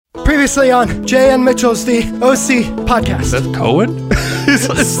Previously on Jay and Mitchell's The OC podcast. Is that Cohen?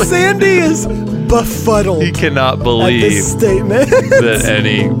 Sandy is befuddled. He cannot believe at this statement. that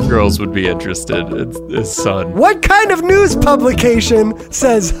any girls would be interested. It's his son. What kind of news publication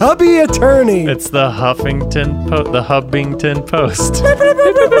says hubby attorney? It's the Huffington Post.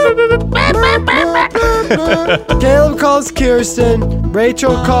 Caleb calls Kirsten,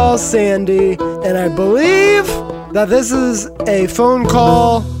 Rachel calls Sandy, and I believe that this is a phone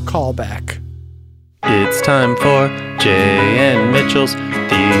call callback. It's time for Jay and Mitchell's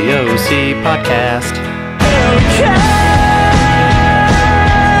DOC podcast.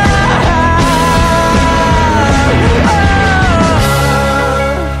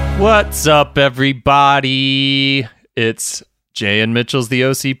 What's up, everybody? It's Jay and Mitchell's The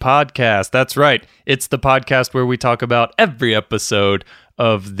OC podcast. That's right. It's the podcast where we talk about every episode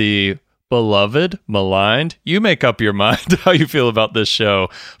of the beloved, maligned. You make up your mind how you feel about this show.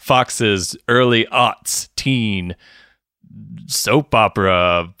 Fox's early aughts teen soap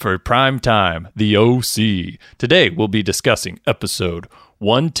opera for prime time, The OC. Today we'll be discussing episode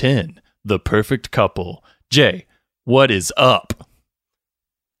 110, The Perfect Couple. Jay, what is up?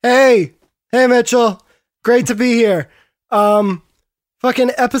 Hey Mitchell, great to be here. Fucking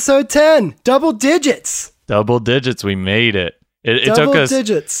episode 10, double digits. Double digits, we made it. It took us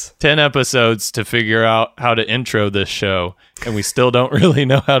digits. 10 episodes to figure out how to intro this show, and we still don't really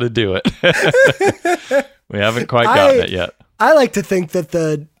know how to do it. We haven't quite gotten it yet. I like to think that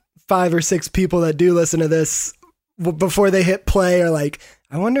the 5 or 6 people that do listen to this before they hit play are like,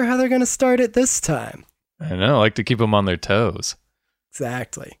 I wonder how they're going to start it this time. I know, I like to keep them on their toes.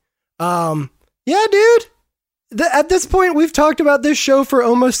 Exactly. Yeah, dude. At this point, we've talked about this show for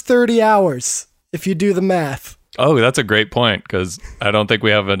almost 30 hours, if you do the math. Oh, that's a great point, because I don't think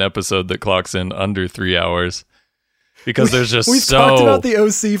we have an episode that clocks in under 3 hours, because there's just we've talked about the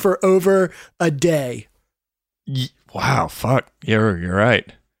OC for over a day. Wow, fuck. You're right.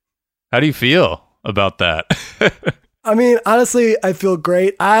 How do you feel about that? I mean, honestly, I feel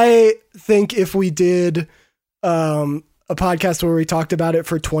great. I think if we did a podcast where we talked about it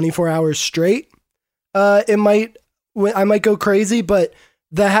for 24 hours straight, I might go crazy, but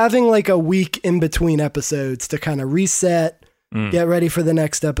the having like a week in between episodes to kind of reset, get ready for the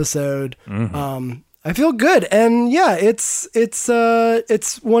next episode. I feel good. And yeah, it's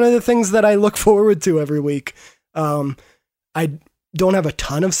one of the things that I look forward to every week. I don't have a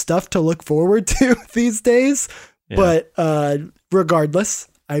ton of stuff to look forward to these days, but regardless,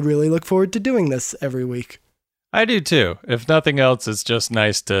 I really look forward to doing this every week. I do too. If nothing else, it's just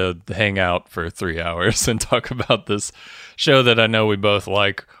nice to hang out for 3 hours and talk about this show that I know we both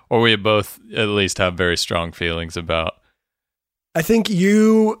like, or we both at least have very strong feelings about. I think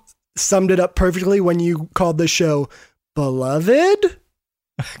you summed it up perfectly when you called the show Beloved?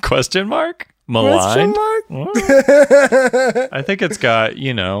 Question mark? Maligned? Question mark? I think it's got,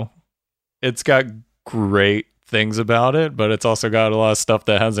 it's got great things about it, but it's also got a lot of stuff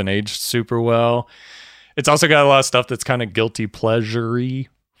that hasn't aged super well. It's also got a lot of stuff that's kind of guilty pleasure-y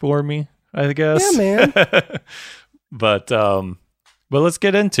for me, I guess. Yeah, man. But let's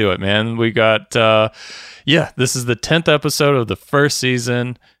get into it, man. We got, this is the 10th episode of the first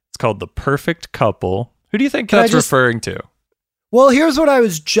season. It's called The Perfect Couple. Who do you think that's referring to? Well, here's what I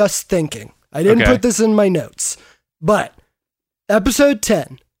was just thinking. I didn't put this in my notes, but episode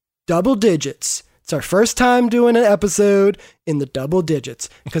 10, double digits. It's our first time doing an episode in the double digits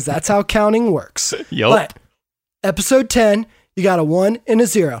because that's how counting works. Yep. But episode 10, you got a 1 and a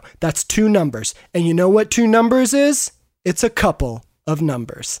 0. That's 2 numbers. And you know what 2 numbers is? It's a couple of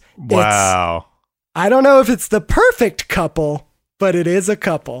numbers. Wow. I don't know if it's the perfect couple, but it is a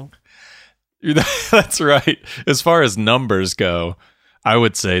couple. That's right. As far as numbers go, I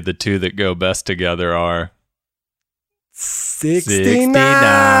would say the 2 that go best together are 69.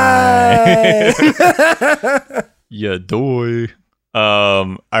 Yeah, doy.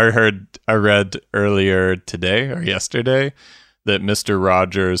 I read earlier today or yesterday that Mr.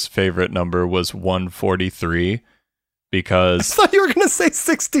 Rogers' favorite number was 143 because I thought you were going to say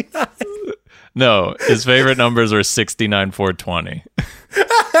 69. No, his favorite numbers are 69, 420.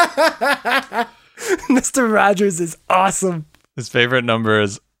 Mr. Rogers is awesome. His favorite number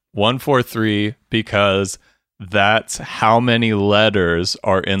is 143 because that's how many letters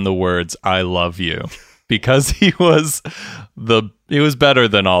are in the words "I love you." Because he was better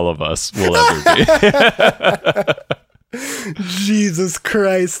than all of us will ever be. Jesus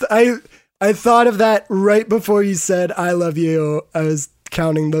Christ. I thought of that right before you said "I love you." I was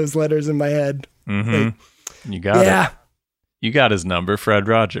counting those letters in my head. Mm-hmm. Like, You got it. You got his number, Fred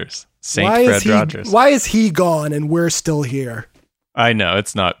Rogers. Saint Fred Rogers. Why is he gone and we're still here? I know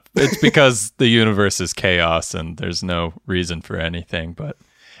it's not. It's because the universe is chaos and there's no reason for anything. But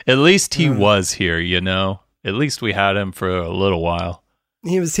at least he was here, you know. At least we had him for a little while.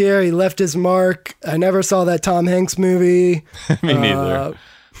 He was here. He left his mark. I never saw that Tom Hanks movie. Me neither.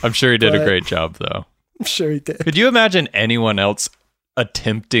 I'm sure he did a great job, though. I'm sure he did. Could you imagine anyone else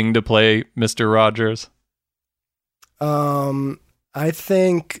attempting to play Mr. Rogers? I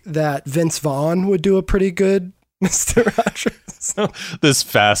think that Vince Vaughn would do a pretty good Mr. Rogers. This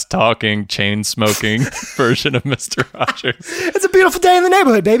fast-talking, chain-smoking version of Mr. Rogers. It's a beautiful day in the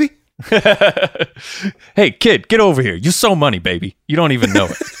neighborhood, baby. Hey, kid, get over here. You stole money, baby. You don't even know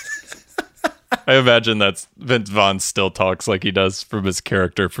it. I imagine that's Vince Vaughn still talks like he does from his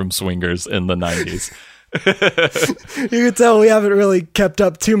character from Swingers in the 90s. You can tell we haven't really kept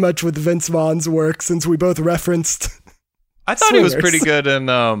up too much with Vince Vaughn's work since we both referenced I thought Swingers. He was pretty good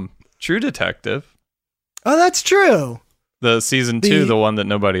in True Detective. Oh, that's true. The season 2, the one that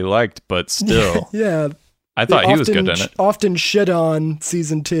nobody liked, but still. Yeah. I thought he was good in it. Often shit on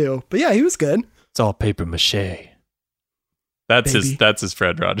season 2. But yeah, he was good. It's all paper mache. That's his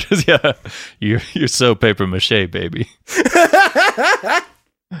Fred Rogers. Yeah. You're so paper mache, baby.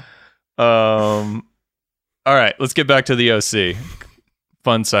 All right, let's get back to the OC.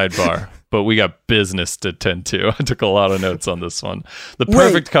 Fun sidebar. But we got business to tend to. I took a lot of notes on this one. The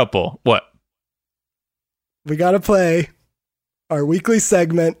perfect couple. What? We got to play our weekly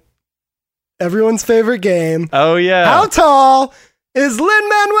segment. Everyone's favorite game. Oh, yeah. How tall is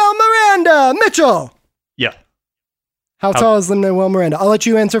Lin-Manuel Miranda? Mitchell. Yeah. How tall is Lin-Manuel Miranda? I'll let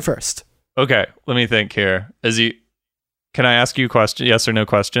you answer first. Okay, let me think here. Can I ask you yes or no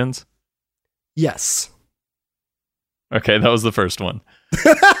questions? Yes. Okay, that was the first one.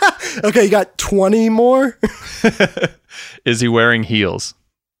 Okay, you got 20 more? Is he wearing heels?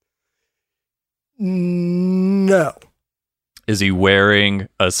 No. Is he wearing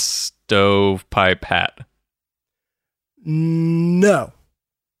a stovepipe hat? No.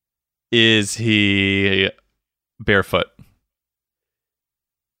 Is he barefoot?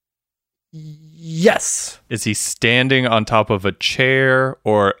 Yes. Is he standing on top of a chair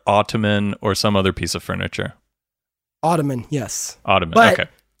or ottoman or some other piece of furniture? Ottoman, yes. Ottoman, okay.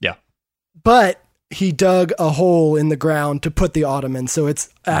 Yeah. But he dug a hole in the ground to put the ottoman, so it's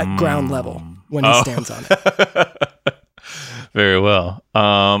at ground level when he stands on it. Very well.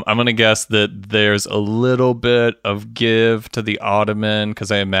 I'm going to guess that there's a little bit of give to the ottoman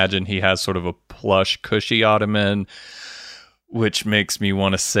because I imagine he has sort of a plush, cushy ottoman, which makes me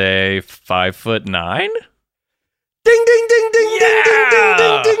want to say 5'9". Ding, ding, ding, ding, ding, ding, ding,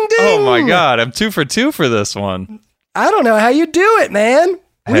 ding, ding, ding. Oh my God, I'm 2 for 2 for this one. I don't know how you do it, man.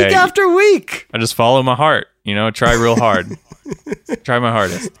 Week after week. I just follow my heart, try real hard. Try my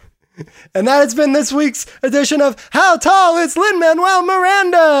hardest. And that has been this week's edition of How Tall is Lin-Manuel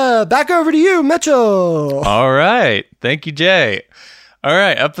Miranda? Back over to you, Mitchell. All right. Thank you, Jay. All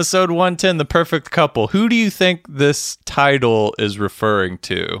right. Episode 110, The Perfect Couple. Who do you think this title is referring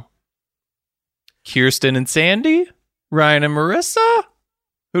to? Kirsten and Sandy? Ryan and Marissa?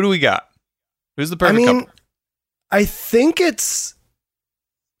 Who do we got? Who's the perfect couple? I think it's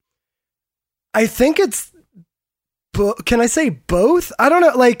can I say both? I don't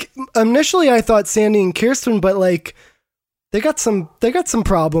know. Like initially I thought Sandy and Kirsten, but like they got some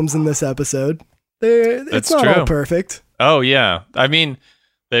problems in this episode. It's not all perfect. Oh yeah. I mean,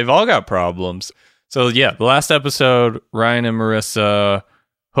 they've all got problems. So yeah, the last episode, Ryan and Marissa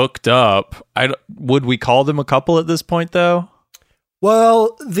hooked up. Would we call them a couple at this point though?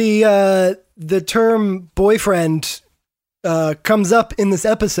 Well, the term boyfriend comes up in this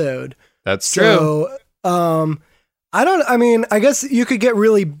episode. That's true. So, I guess you could get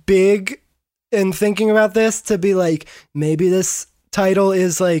really big in thinking about this to be like, maybe this title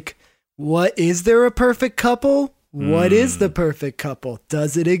is like, what is there a perfect couple? What is the perfect couple?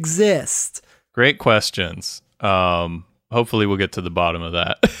 Does it exist? Great questions. Hopefully we'll get to the bottom of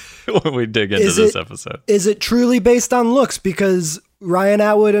that when we dig into this episode. Is it truly based on looks? Because Ryan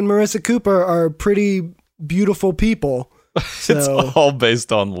Atwood and Marissa Cooper are pretty beautiful people. So. It's all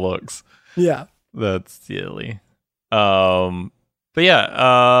based on looks. Yeah. That's silly. But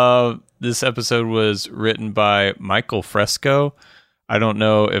yeah, this episode was written by Michael Fresco. I don't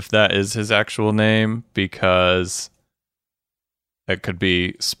know if that is his actual name because that could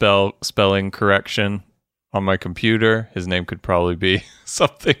be spelling correction on my computer. His name could probably be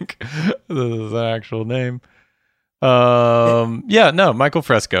something that is an actual name. Michael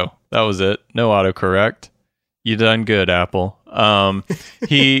Fresco. That was it. No autocorrect. You done good, Apple.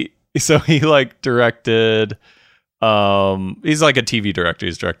 He like directed. He's like a TV director.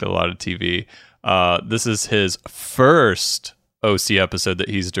 He's directed a lot of TV. This is his first OC episode that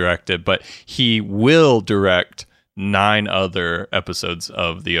he's directed, but he will direct 9 other episodes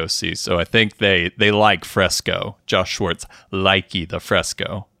of the OC. So I think they like Fresco. Josh Schwartz likey the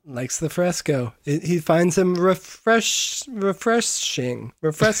Fresco. Likes the Fresco. He finds him refreshing. Refrescoing.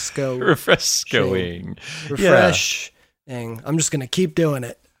 Refreshing. I'm just gonna keep doing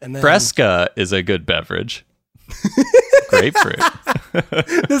it. And then Fresca is a good beverage. Grapefruit.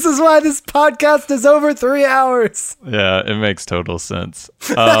 This is why this podcast is over 3 hours. Yeah, it makes total sense.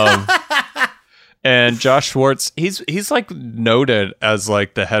 And Josh Schwartz, he's like noted as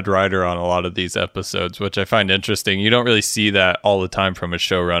like the head writer on a lot of these episodes, which I find interesting. You don't really see that all the time from a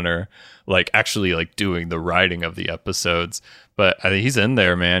showrunner, like actually like doing the writing of the episodes. But I think he's in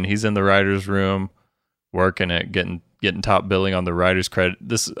there, man. He's in the writer's room, working it, getting top billing on the writer's credit.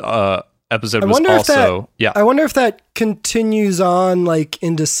 This episode was also I wonder if that continues on like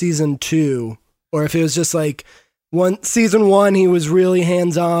into season 2, or if it was just like season 1 he was really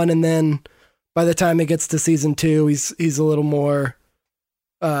hands on, and then by the time it gets to season 2, he's a little more,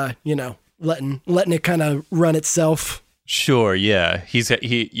 letting it kind of run itself. Sure, yeah.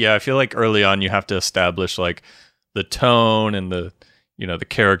 I feel like early on you have to establish like the tone and the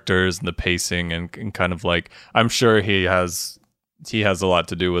characters and the pacing and kind of like, I'm sure he has a lot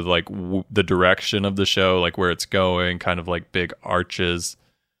to do with like the direction of the show, like where it's going, kind of like big arches,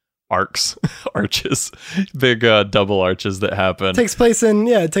 big double arches that happen. It takes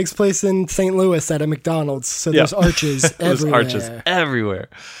place in St. Louis at a McDonald's. So there's arches everywhere. There's arches everywhere.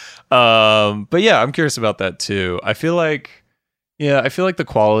 But yeah, I'm curious about that too. I feel like the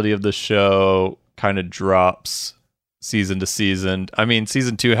quality of the show kind of drops season to season. I mean,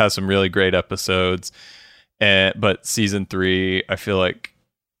 season 2 has some really great episodes, but season 3 I feel like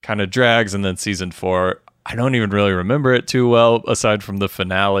kind of drags, and then season 4 I don't even really remember it too well aside from the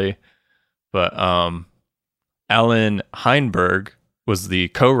finale. But Alan Heinberg was the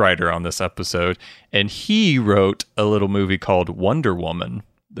co-writer on this episode, and he wrote a little movie called Wonder Woman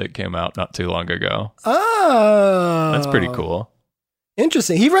that came out not too long ago. Oh, that's pretty cool.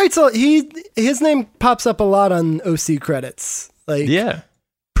 Interesting. He writes his name pops up a lot on OC credits, like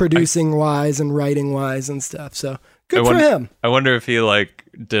producing wise and writing wise and stuff. So good for him. I wonder if he like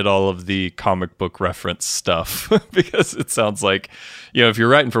did all of the comic book reference stuff because it sounds like, if you're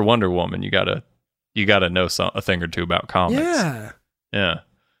writing for Wonder Woman, you gotta know a thing or two about comics. Yeah.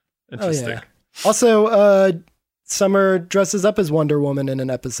 Interesting. Oh, yeah. Also, Summer dresses up as Wonder Woman in an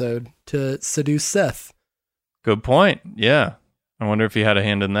episode to seduce Seth. Good point. Yeah. I wonder if he had a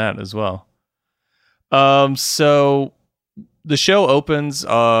hand in that as well. So the show opens,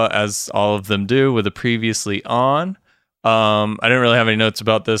 as all of them do, with a previously on. I didn't really have any notes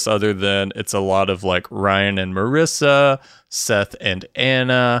about this other than it's a lot of like Ryan and Marissa, Seth and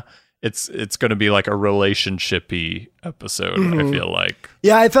Anna. It's going to be like a relationship-y episode, I feel like.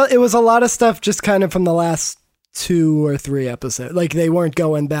 Yeah, I felt it was a lot of stuff just kind of from the last 2 or 3 episodes. Like they weren't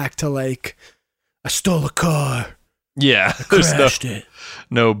going back to like, I stole a car. Yeah, there's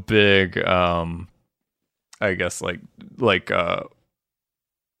no big, I guess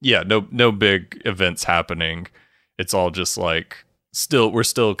no big events happening. It's all just like we're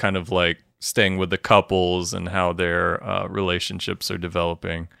still kind of like staying with the couples and how their relationships are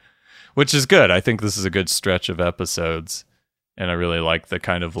developing, which is good. I think this is a good stretch of episodes, and I really like the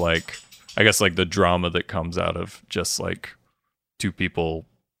kind of like, I guess like the drama that comes out of just like 2 people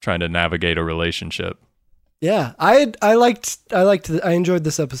trying to navigate a relationship. Yeah, I enjoyed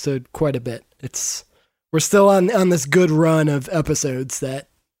this episode quite a bit. We're still on this good run of episodes that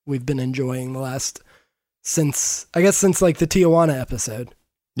we've been enjoying since like the Tijuana episode.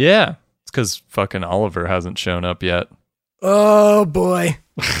 Yeah, it's because fucking Oliver hasn't shown up yet. Oh boy.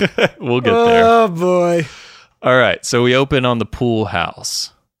 We'll get there. Oh boy. All right, so we open on the pool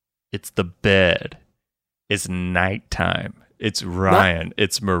house. It's the bed. It's nighttime. It's Ryan.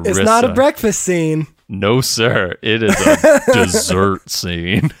 It's Marissa. It's not a breakfast scene. No, sir. It is a dessert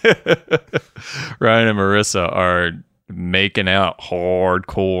scene. Ryan and Marissa are making out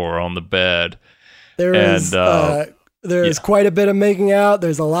hardcore on the bed. There is quite a bit of making out.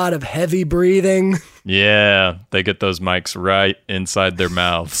 There's a lot of heavy breathing. Yeah, they get those mics right inside their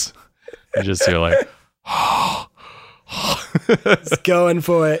mouths. You just hear like, He's going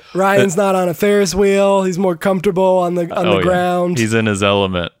for it. Ryan's not on a Ferris wheel. He's more comfortable on the ground. He's in his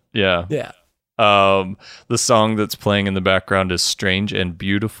element. Yeah. Yeah. The song that's playing in the background is Strange and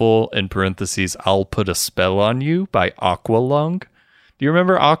Beautiful, in parentheses, I'll Put a Spell on You by Aqualung. Do you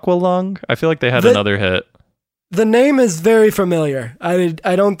remember Aqualung? I feel like they had another hit. The name is very familiar. I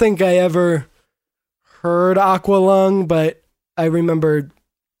don't think I ever heard Aqualung, but I remember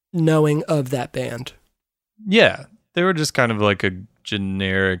knowing of that band. Yeah. They were just kind of like a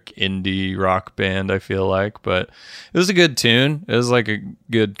generic indie rock band, I feel like, but it was a good tune. It was like a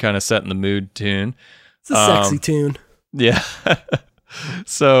good kind of set in the mood tune. It's a sexy tune. Yeah.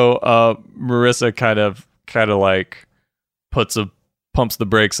 So Marissa kind of like pumps the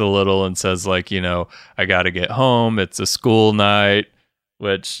brakes a little and says like, you know, I got to get home. It's a school night,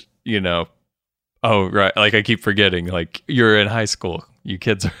 which, you know, oh, right. Like I keep forgetting, like you're in high school. You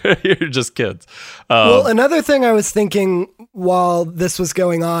kids you're just kids. Well, another thing I was thinking while this was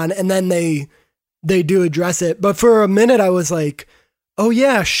going on, and then they do address it, but for a minute I was like, oh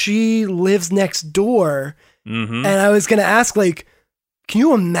yeah, she lives next door. Mm-hmm. And I was going to ask, like, can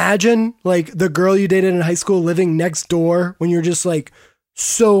you imagine like the girl you dated in high school living next door when you're just like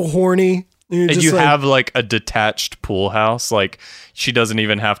so horny? And you have like a detached pool house. Like she doesn't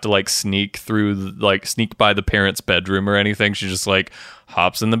even have to like sneak by the parents' bedroom or anything. She just like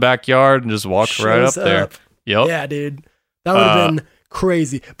hops in the backyard and just walks right up there. Yep. Yeah, dude. That would have been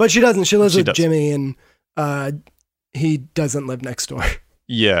crazy. But she doesn't. She lives with Jimmy, and he doesn't live next door.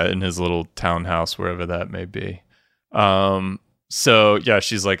 Yeah, in his little townhouse, wherever that may be. So yeah,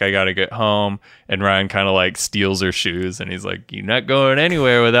 she's like, I gotta get home, and Ryan kind of like steals her shoes, and he's like, you're not going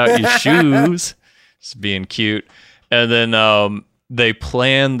anywhere without your shoes. Just being cute. And then they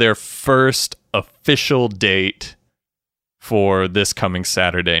plan their first official date for this coming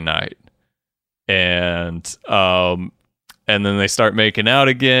Saturday night, and then they start making out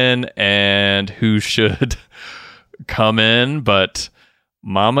again, and who should come in but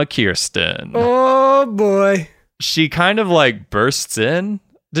Mama Kirsten? Oh boy. She kind of like bursts in.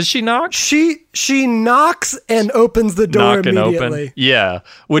 Does she knock? She knocks and opens the door immediately. Open. Yeah,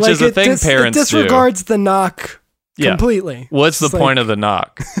 which is a thing parents do. It disregards the knock completely. What's the point of the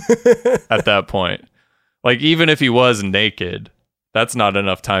knock at that point? Like, even if he was naked, that's not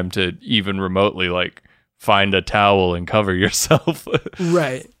enough time to even remotely like find a towel and cover yourself.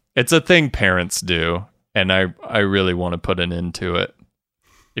 Right. It's a thing parents do, and I really want to put an end to it.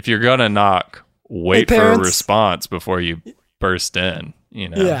 If you're gonna knock, wait for a response before you burst in, you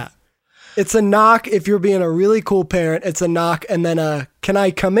know? Yeah. It's a knock if you're being a really cool parent. It's a knock and then a, can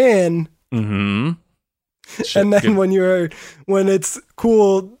I come in? Mm-hmm. And then when it's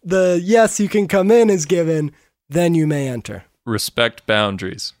cool, the yes, you can come in is given, then you may enter. Respect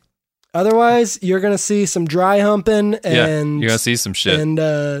boundaries. Otherwise, you're going to see some dry humping and you're going to see some shit.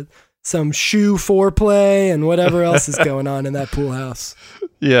 And some shoe foreplay and whatever else is going on in that pool house.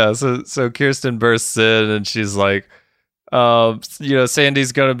 Yeah, so Kirsten bursts in and she's like,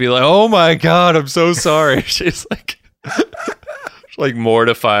 Sandy's gonna be like, oh my God, I'm so sorry. She's like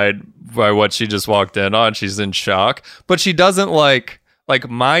mortified by what she just walked in on. She's in shock, but she doesn't like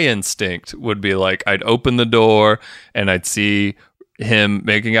my instinct would be like, I'd open the door and I'd see him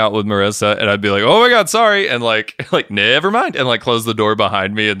making out with Marissa and I'd be like, oh my God, sorry, and like never mind, and like close the door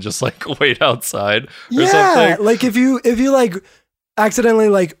behind me and just like wait outside or something. Like if you like accidentally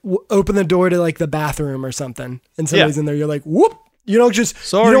like open the door to like the bathroom or something and somebody's in there, you're like, whoop. You don't just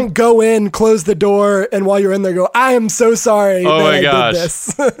you don't go in, close the door, and while you're in there go, I am so sorry that I gosh. did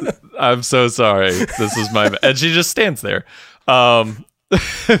this. I'm so sorry. This is my and she just stands there.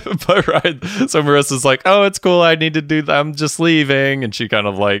 But right, so Marissa's like, oh, it's cool, I need to do that, I'm just leaving, and she kind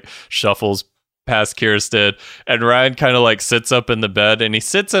of like shuffles past Kirsten, and Ryan kind of like sits up in the bed, and he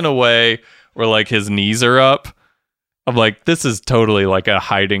sits in a way where like his knees are up. I'm like, this is totally like a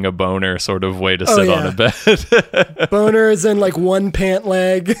hiding a boner sort of way to sit on a bed. Boner is in like one pant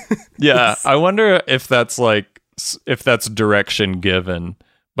leg. Yeah, I wonder if that's direction given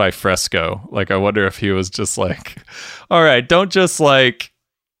by Fresco. Like, I wonder if he was just like, all right, don't just like,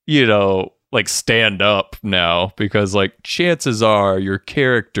 like stand up now, because like chances are your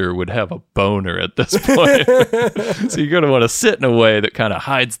character would have a boner at this point. So you're going to want to sit in a way that kind of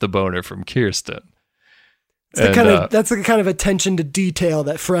hides the boner from Kirsten. That's the kind of attention to detail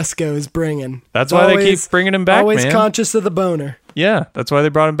that Fresco is bringing. That's why they keep bringing him back, always man. Conscious of the boner. Yeah, that's why they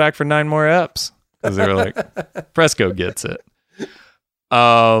brought him back for 9 more eps. Because they were like, Fresco gets it.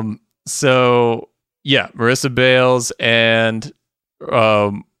 So, yeah, Marissa bails, and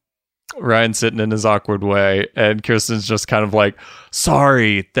Ryan's sitting in his awkward way, and Kirsten's just kind of like,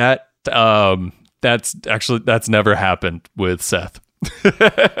 sorry, that's never happened with Seth.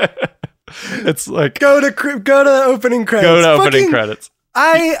 It's like go to opening credits. Go to opening credits.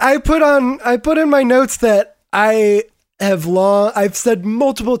 I put in my notes that I've said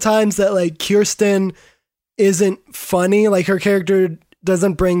multiple times that like Kirsten isn't funny, like her character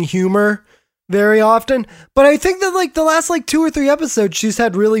doesn't bring humor very often, but I think that like the last like 2 or 3 episodes she's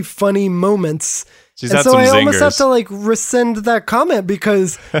had really funny moments She's And had so some I almost have zingers. to like rescind that comment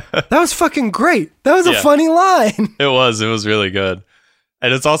because that was fucking great. That was a Yeah. funny line. It was really good.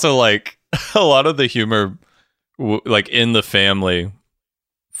 And it's also like a lot of the humor like in the family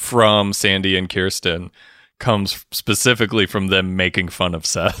from Sandy and Kirsten comes specifically from them making fun of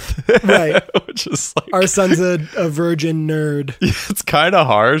Seth. Right. Which is like, Our son's a virgin nerd. it's kind of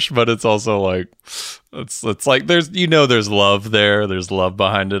harsh, but it's also like, it's like there's love there. There's love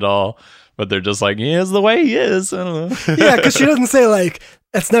behind it all. But they're just like, he is the way he is. I don't know. Yeah, because she doesn't say like,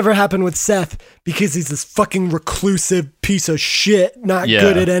 it's never happened with Seth because he's this fucking reclusive piece of shit, not Yeah.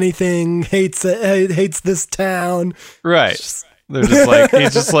 good at anything, hates this town. Right. They're just like,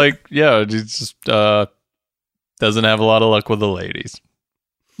 he's just like, yeah, he just doesn't have a lot of luck with the ladies.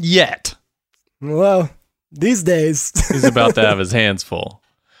 Yet. Well, these days. He's about to have his hands full.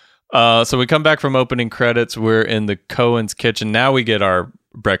 So we come back from opening credits. We're in the Cohen's kitchen. Now we get our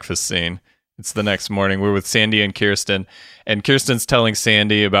breakfast scene. It's the next morning. We're with Sandy and Kirsten's telling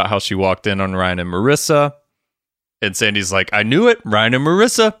Sandy about how she walked in on Ryan and Marissa. And Sandy's like, I knew it. Ryan and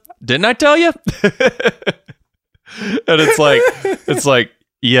Marissa. Didn't I tell you? And it's like,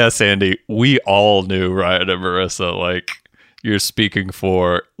 yeah, Sandy, we all knew Ryan and Marissa. Like, you're speaking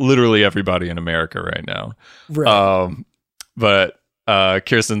for literally everybody in America right now. Right. But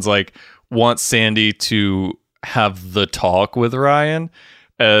Kirsten's like, wants Sandy to have the talk with Ryan.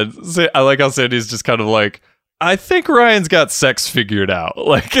 And I like how Sandy's just kind of like, I think Ryan's got sex figured out.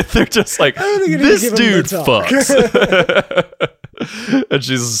 Like, they're just like, this dude fucks. And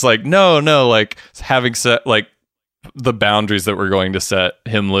she's just like, no, like having set like the boundaries that we're going to set,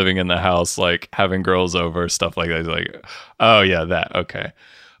 him living in the house, like having girls over, stuff like that. He's like, oh yeah, that, okay.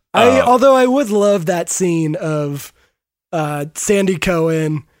 Although I would love that scene of Sandy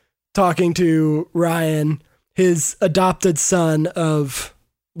Cohen talking to Ryan, his adopted son of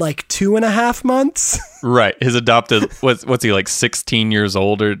like 2.5 months. Right. His adopted, what's he, like 16 years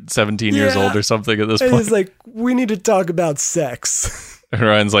old or 17 years old or something at this And point? he's like, we need to talk about sex. And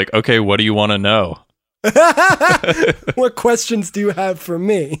Ryan's like, okay, what do you want to know? What questions do you have for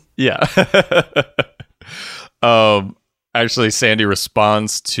me? Yeah. Actually, Sandy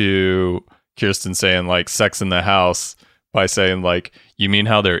responds to Kirsten saying like sex in the house by saying like, you mean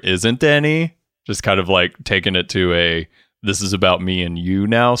how there isn't any? Just kind of like taking it to a, this is about me and you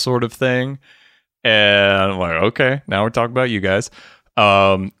now sort of thing. And I'm like, okay, now we're talking about you guys.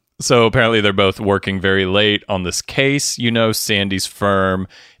 So apparently they're both working very late on this case. You know, Sandy's firm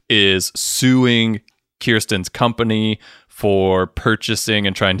is suing Kirsten's company for purchasing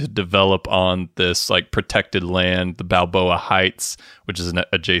and trying to develop on this like protected land, the Balboa Heights, which is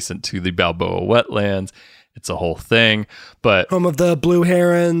adjacent to the Balboa wetlands. It's a whole thing, but Home of the Blue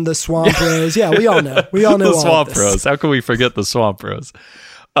Heron, the Swamp Rose. Yeah, we all know. We all know the all Swamp of this. Rose. How can we forget the Swamp Rose?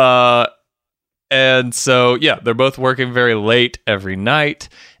 And so, yeah, they're both working very late every night,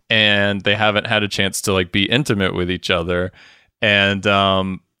 and they haven't had a chance to like be intimate with each other. And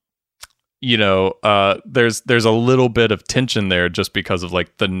there's a little bit of tension there just because of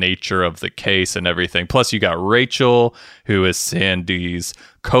like the nature of the case and everything. Plus, you got Rachel, who is Sandy's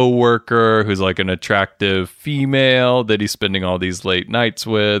coworker, who's like an attractive female that he's spending all these late nights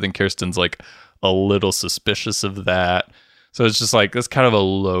with, and Kirsten's like a little suspicious of that. So it's just like, it's kind of a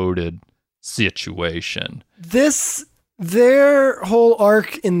loaded situation. Their whole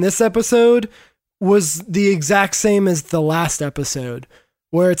arc in this episode was the exact same as the last episode,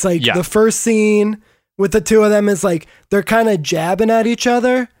 where it's like the first scene with the two of them is like they're kind of jabbing at each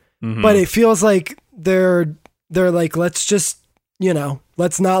other, but it feels like they're like, let's just,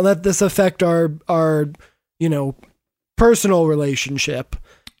 let's not let this affect our personal relationship.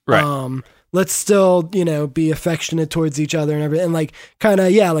 Right. Let's still, be affectionate towards each other and everything. And like kind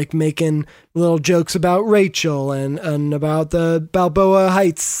of, like making little jokes about Rachel and about the Balboa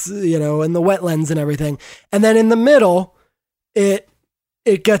Heights, and the wetlands and everything. And then in the middle, it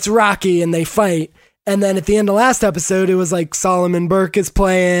gets rocky and they fight. And then at the end of last episode, it was like Solomon Burke is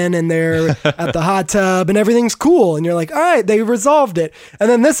playing and they're at the hot tub and everything's cool. And you're like, all right, they resolved it. And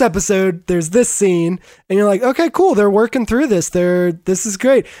then this episode, there's this scene and you're like, okay, cool. They're working through this. This is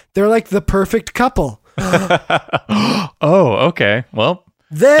great. They're like the perfect couple. Oh, okay. Well,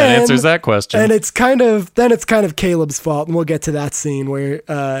 then, that answers that question. And it's kind of Caleb's fault. And we'll get to that scene where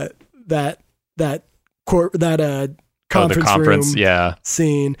that conference room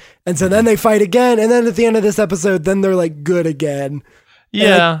scene. And so then they fight again. And then at the end of this episode, then they're like good again.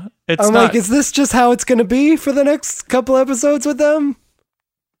 Yeah. I'm like, is this just how it's going to be for the next couple episodes with them?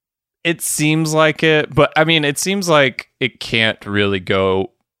 It seems like it, but I mean, it seems like it can't really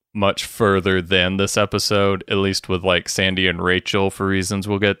go much further than this episode, at least with like Sandy and Rachel for reasons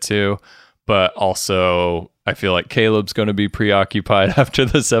we'll get to. but also I feel like Caleb's going to be preoccupied after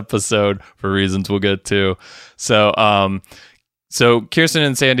this episode for reasons we'll get to. So Kirsten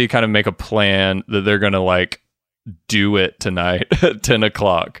and Sandy kind of make a plan that they're going to like do it tonight at 10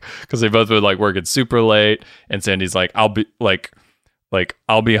 o'clock because they both would like work it super late. And Sandy's like, I'll be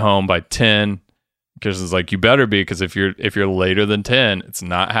home by 10. Kirsten's like, you better be, because if you're later than 10, it's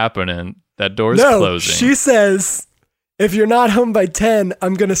not happening. That door's closing. She says, if you're not home by 10,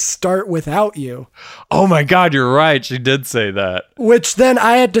 I'm going to start without you. Oh my God, you're right. She did say that. Which then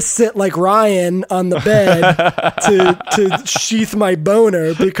I had to sit like Ryan on the bed to sheath my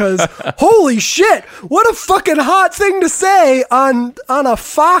boner because holy shit, what a fucking hot thing to say on a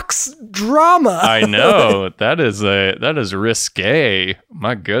Fox drama. I know. That is risque.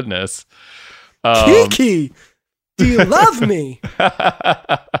 My goodness. Kiki, do you love me?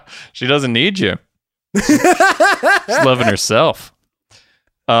 She doesn't need you. She's loving herself.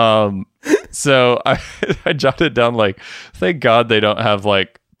 So I jotted down like, thank God they don't have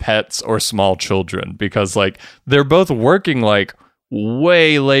like pets or small children, because like they're both working like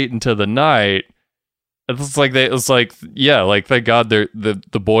way late into the night. It's like thank God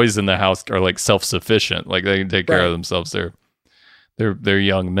the boys in the house are like self-sufficient, like they can take care of themselves. They're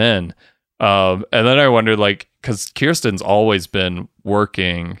young men. And then I wondered, like, because Kirsten's always been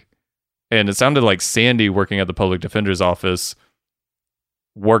working. And it sounded like Sandy, working at the public defender's office,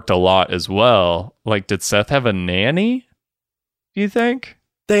 worked a lot as well. Like, did Seth have a nanny? Do you think?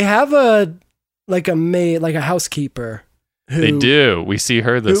 They have a maid, like a housekeeper. They do. We see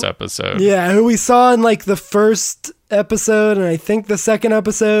her this episode. Yeah, who we saw in like the first episode and I think the second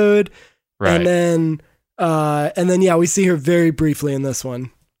episode. Right. And then yeah, we see her very briefly in this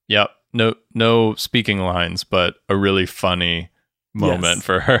one. Yep. No speaking lines, but a really funny moment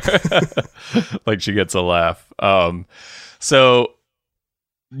for her. Like she gets a laugh. So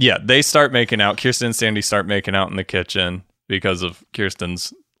yeah, they start making out. Kirsten and Sandy start making out in the kitchen because of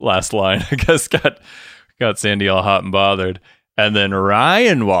Kirsten's last line. I guess got Sandy all hot and bothered. And then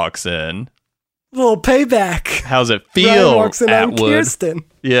Ryan walks in. Little payback. How's it feel? Ryan walks in on Atwood? Kirsten.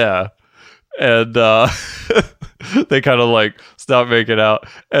 Yeah. And they kind of like stop making out.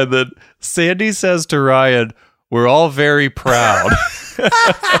 And then Sandy says to Ryan, "We're all very proud."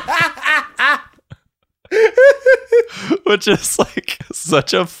 Which is like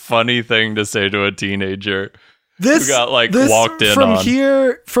such a funny thing to say to a teenager. Who got like walked in from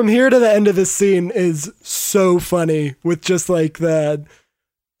on. From here to the end of this scene is so funny with just like the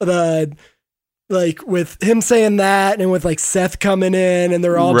like with him saying that and with like Seth coming in and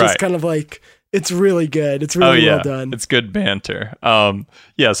they're all just kind of like, it's really good. It's really well done. It's good banter.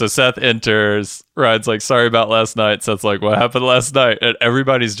 So Seth enters. Ryan's like, "Sorry about last night." Seth's like, "What happened last night?" And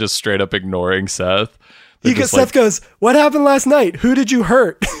everybody's just straight up ignoring Seth. Seth goes, "What happened last night? Who did you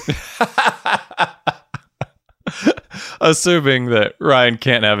hurt?" Assuming that Ryan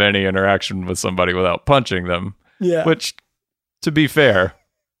can't have any interaction with somebody without punching them. Yeah. Which, to be fair,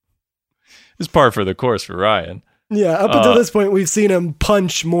 is par for the course for Ryan. Yeah, up until this point, we've seen him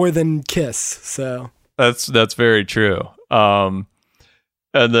punch more than kiss. So that's very true. And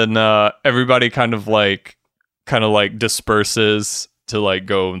then everybody kind of like disperses to like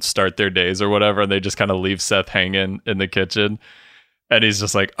go and start their days or whatever, and they just kind of leave Seth hanging in the kitchen. And he's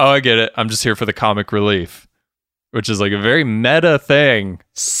just like, "Oh, I get it. I'm just here for the comic relief," which is like a very meta thing.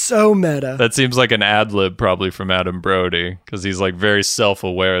 So meta. That seems like an ad lib probably from Adam Brody, because he's like very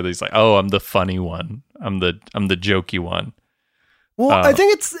self-aware that he's like, "Oh, I'm the funny one. I'm the jokey one." Well, I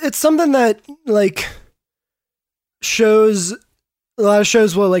think it's something that like a lot of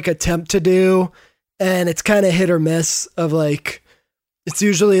shows will like attempt to do, and it's kind of hit or miss of like, it's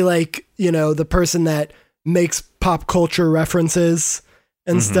usually like, you know, the person that makes pop culture references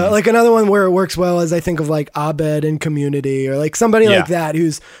and stuff. Like another one where it works well is I think of like Abed in Community, or like somebody like that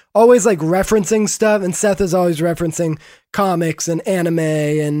who's always like referencing stuff, and Seth is always referencing comics and anime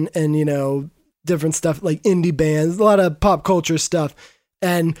and you know, different stuff like indie bands, a lot of pop culture stuff.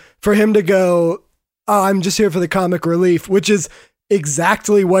 And for him to go, "Oh, I'm just here for the comic relief," which is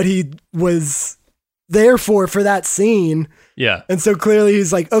exactly what he was there for that scene. Yeah. And so clearly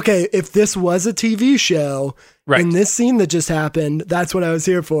he's like, okay, if this was a TV show, in this scene that just happened, that's what I was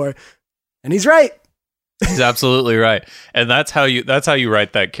here for. And he's right. He's absolutely right. And that's how you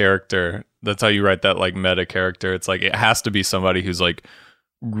write that character. That's how you write that like meta character. It's like, it has to be somebody who's like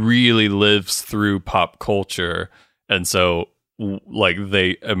really lives through pop culture. And so like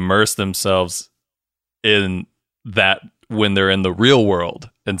they immerse themselves in that when they're in the real world.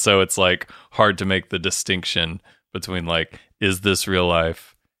 And so it's like hard to make the distinction between like, is this real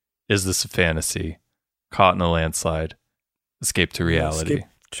life? Is this a fantasy? Caught in a landslide? Escape to reality.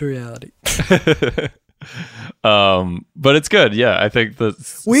 to reality. But it's good. Yeah, I think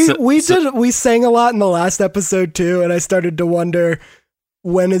we sang a lot in the last episode too, and I started to wonder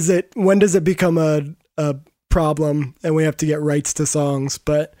when does it become a problem and we have to get rights to songs,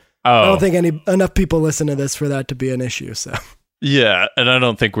 but I don't think enough people listen to this for that to be an issue. So yeah, and I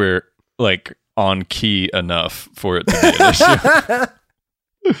don't think we're like on key enough for it to be an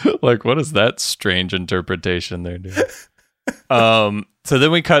issue. Like, what is that strange interpretation they're doing? So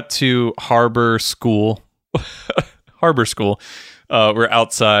then we cut to Harbor School. Harbor School. We're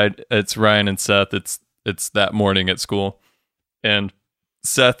outside. It's Ryan and Seth. It's that morning at school, and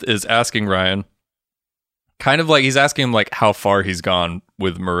Seth is asking Ryan, kind of like he's asking him like how far he's gone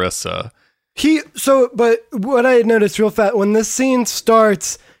with Marissa. But what I had noticed real fast when this scene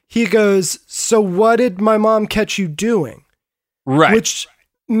starts, he goes, "So what did my mom catch you doing?" Right. Which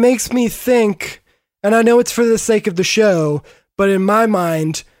makes me think, and I know it's for the sake of the show, but in my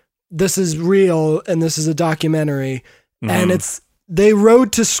mind, this is real and this is a documentary, and they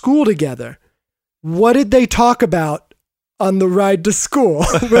rode to school together. What did they talk about on the ride to school?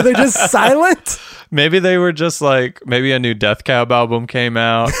 Were they just silent? Maybe they were just like, maybe a new Death Cab album came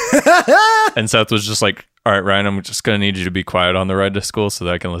out, and Seth was just like, all right, Ryan, I'm just going to need you to be quiet on the ride to school so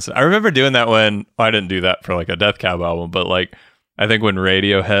that I can listen. I remember doing that I didn't do that for like a Death Cab album, but like, I think when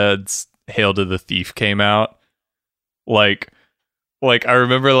Radiohead's Hail to the Thief came out, like I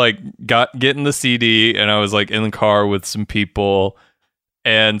remember like getting the CD and I was like in the car with some people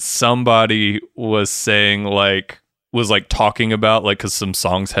and somebody was saying was talking about like, cause some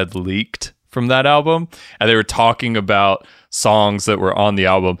songs had leaked from that album and they were talking about songs that were on the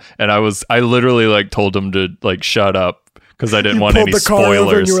album. And I literally like told them to like shut up because I didn't want any spoilers.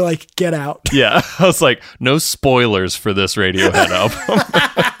 Over and you were like, get out. Yeah. I was like, no spoilers for this Radiohead album.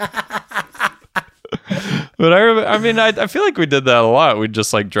 But I feel like we did that a lot. We'd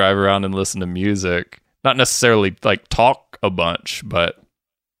just like drive around and listen to music, not necessarily like talk a bunch, but,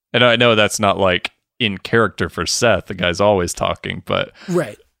 and I know that's not like in character for Seth. The guy's always talking, but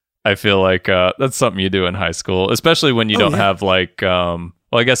right. I feel like that's something you do in high school, especially when you don't have like, well,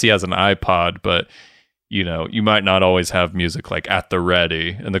 I guess he has an iPod, but you know, you might not always have music like at the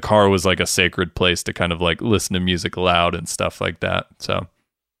ready, and the car was like a sacred place to kind of like listen to music loud and stuff like that. So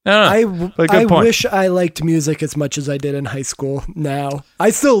I wish I liked music as much as I did in high school. Now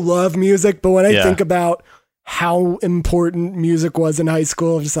I still love music, but when I think about how important music was in high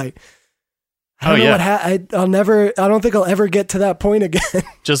school, I'm just like, I don't know what I don't think I'll ever get to that point again.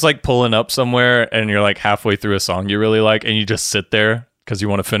 Just like pulling up somewhere and you're like halfway through a song you really like and you just sit there because you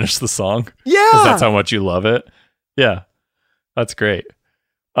want to finish the song. Yeah. Because that's how much you love it. Yeah. That's great.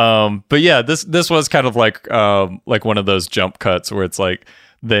 But yeah, this was kind of like one of those jump cuts where it's like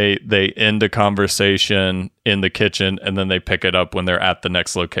they end a conversation in the kitchen and then they pick it up when they're at the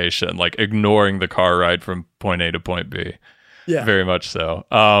next location, like ignoring the car ride from point A to point B. Yeah, very much so.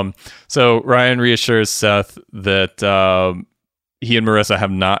 So Ryan reassures Seth that he and Marissa have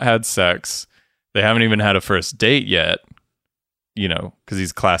not had sex. They haven't even had a first date yet, you know, because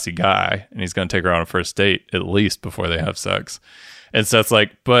he's a classy guy and he's going to take her on a first date at least before they have sex. And Seth's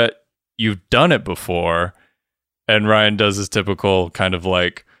like, but you've done it before. And Ryan does his typical kind of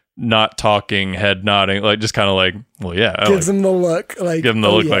like not talking, head nodding, like just kind of like, well, yeah. Gives him the look. Like, give him the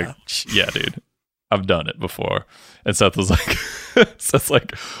look like, yeah, dude, I've done it before. And Seth was like, Seth's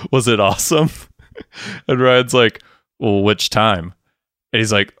like, was it awesome? And Ryan's like, well, which time? And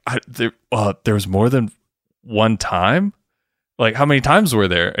he's like, there was more than one time? Like, how many times were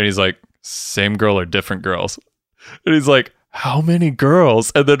there? And he's like, same girl or different girls? And he's like, how many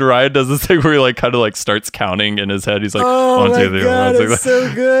girls? And then Ryan does this thing where he like kind of like starts counting in his head. He's like, oh my God, it's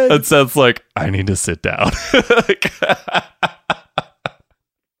so good. And Seth's like, I need to sit down.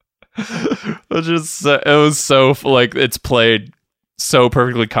 It was so like it's played so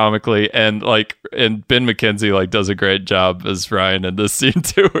perfectly comically, and Ben McKenzie like does a great job as Ryan in this scene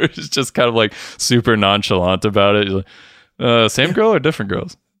too, where he's just kind of like super nonchalant about it. He's like, same girl or different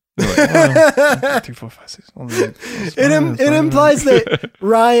girls? Like, 2, 4, 5, 6. It implies that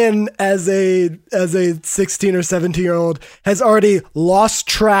Ryan, as a 16 or 17-year-old, has already lost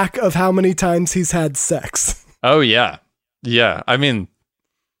track of how many times he's had sex. Oh yeah. I mean,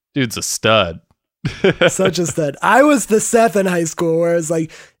 dude's a stud. Such a stud. I was the Seth in high school, where it's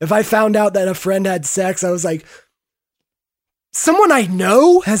like, if I found out that a friend had sex, I was like, someone I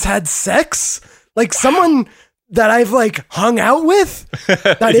know has had sex? Like someone that I've like hung out with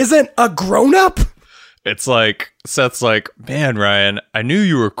that isn't a grown up? It's like, Seth's like, man, Ryan, I knew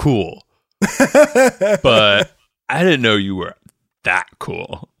you were cool, but I didn't know you were that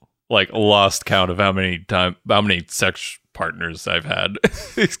cool. like lost count of how many sex partners I've had.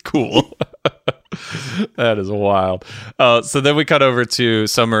 It's cool. That is wild. So then we cut over to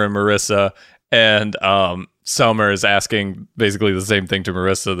Summer and Marissa, and Summer is asking basically the same thing to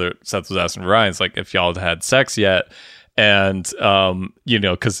Marissa that Seth was asking Ryan. It's like, if y'all had sex yet, and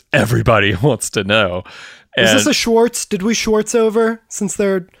because everybody wants to know. And, is this a Schwartz? Did we Schwartz over since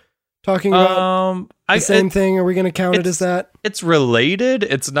they're talking about the same thing? Are we going to count it as that? It's related.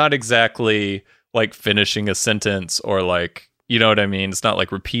 It's not exactly like finishing a sentence or like, you know what I mean? It's not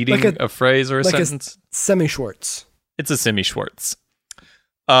like repeating a phrase or a sentence. A semi-Schwartz. It's a semi-Schwartz.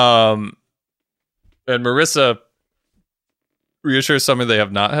 And Marissa reassures Summer they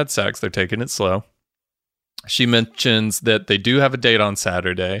have not had sex. They're taking it slow. She mentions that they do have a date on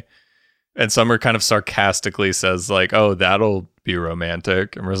Saturday. And Summer kind of sarcastically says, like, oh, that'll be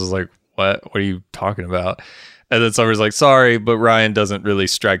romantic. And Marissa's like, what? What are you talking about? And then Summer's like, sorry, but Ryan doesn't really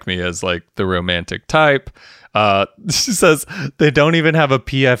strike me as, like, the romantic type. She says they don't even have a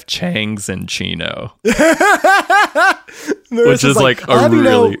P.F. Chang's in Chino. Which is, like, a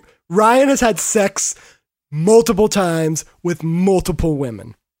really... Ryan has had sex multiple times with multiple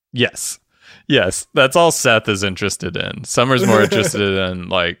women. Yes. Yes, that's all Seth is interested in. Summer's more interested in,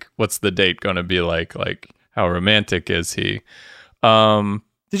 like, what's the date going to be like how romantic is he?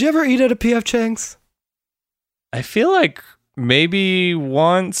 Did you ever eat at a P.F. Chang's? I feel like maybe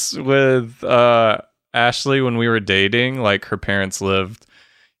once with Ashley when we were dating, like her parents lived,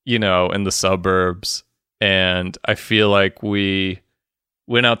 in the suburbs, and I feel like we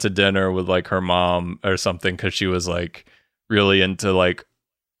went out to dinner with like her mom or something because she was like really into like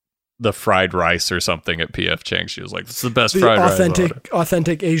the fried rice or something at P.F. Chang's. She was like, "This is the best fried rice."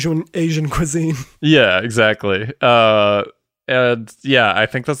 Authentic Asian cuisine. Yeah, exactly. And yeah, I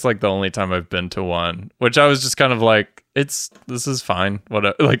think that's like the only time I've been to one, which I was just kind of like, this is fine.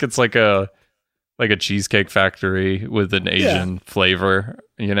 What like it's like a Cheesecake Factory with an Asian flavor.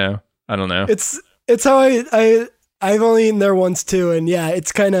 I don't know. It's how I've only eaten there once too, and yeah,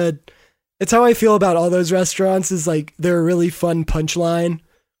 it's how I feel about all those restaurants. Is like they're a really fun punchline.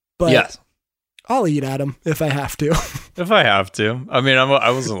 But yes. I'll eat at them if I have to. If I have to. I mean, I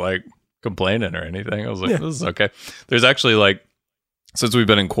wasn't like complaining or anything. I was like, this is okay. There's actually like, since we've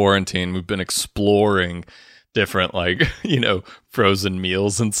been in quarantine, we've been exploring different like, frozen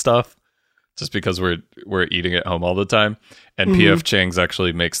meals and stuff just because we're eating at home all the time. And P.F. Chang's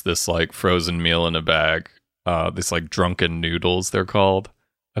actually makes this like frozen meal in a bag. This like drunken noodles, they're called.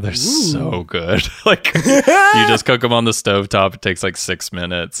 Oh, they're so good. Like you just cook them on the stovetop. It takes like 6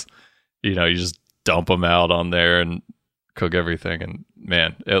 minutes. You just dump them out on there and cook everything. And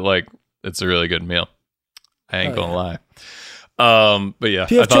man, it's a really good meal. I ain't gonna lie. But yeah,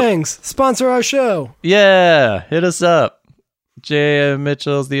 P.F. Chang's sponsor our show. Yeah, hit us up. J.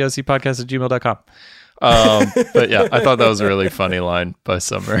 Mitchell's the OC podcast at gmail.com. But yeah, I thought that was a really funny line by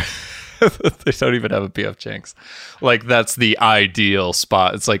Summer. They don't even have a P.F. Chang's. Like, that's the ideal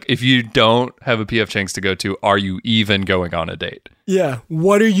spot. It's like, if you don't have a P.F. Chang's to go to, are you even going on a date? Yeah.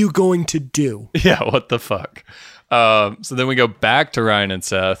 What are you going to do? Yeah, what the fuck? So then we go back to Ryan and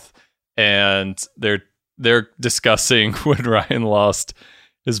Seth, and they're discussing when Ryan lost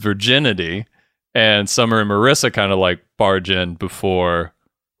his virginity, and Summer and Marissa kind of like barge in before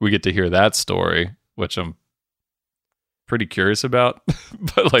we get to hear that story, which I'm pretty curious about.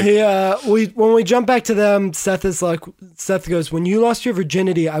 But like, when we jump back to them, Seth goes, when you lost your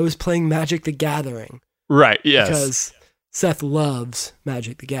virginity, I was playing Magic the Gathering. Right. Yes. Because Seth loves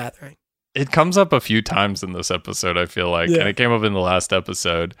Magic the Gathering. It comes up a few times in this episode, I feel like, and it came up in the last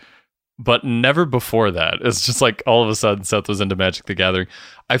episode, but never before that. It's just like all of a sudden Seth was into Magic the Gathering.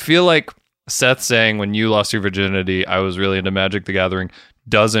 I feel like Seth saying, when you lost your virginity, I was really into Magic the Gathering,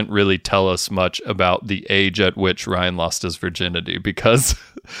 doesn't really tell us much about the age at which Ryan lost his virginity, because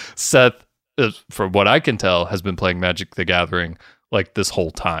Seth, from what I can tell, has been playing Magic the Gathering like this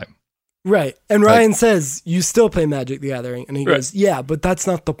whole time. Right. And Ryan says, you still play Magic the Gathering. And he goes, yeah, but that's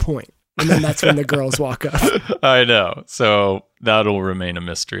not the point. And then that's when the girls walk up. I know. So that'll remain a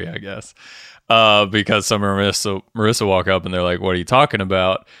mystery, I guess. Because Summer and Marissa walk up and they're like, what are you talking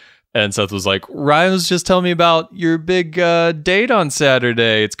about? And Seth was like, Ryan was just telling me about your big date on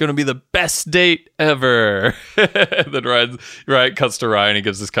Saturday. It's going to be the best date ever. And then Ryan cuts to Ryan. He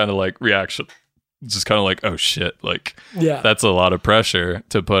gives this kind of like reaction. Just kind of like, oh shit. Like, that's a lot of pressure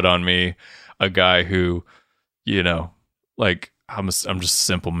to put on me. A guy who, like, I'm just a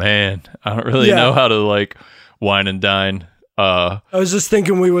simple man. I don't really know how to like wine and dine. I was just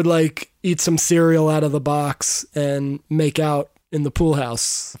thinking we would like eat some cereal out of the box and make out in the pool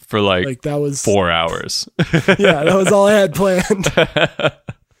house for like that was 4 hours. Yeah, that was all I had planned.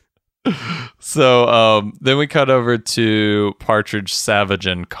 So then we cut over to Partridge, Savage,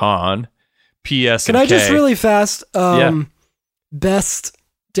 and Khan. P.S. Can and I just K. really fast? Yeah. Best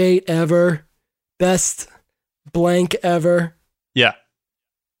date ever. Best blank ever. Yeah.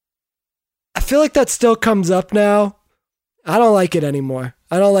 I feel like that still comes up now. I don't like it anymore.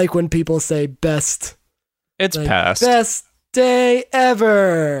 I don't like when people say best. It's Like, past. best day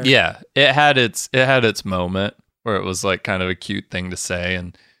ever. Yeah, it had its moment where it was like kind of a cute thing to say,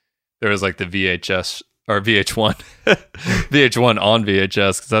 and there was like the VHS or VH1, VH1 on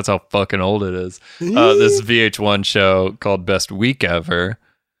VHS because that's how fucking old it is. This VH1 show called Best Week Ever,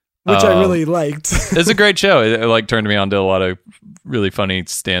 Which I really liked. it's a great show. It like turned me on to a lot of really funny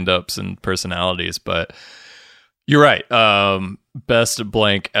stand-ups and personalities, but you're right. Best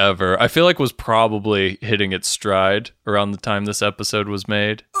blank ever, I feel like was probably hitting its stride around the time this episode was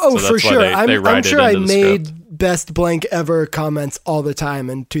made. Oh, So for that's why sure. they I'm write it sure I into the made script. best blank ever comments all the time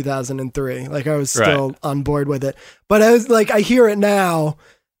in 2003. Like I was still on board with it. But I was like, I hear it now,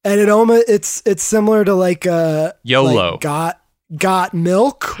 and it's similar to like YOLO. like got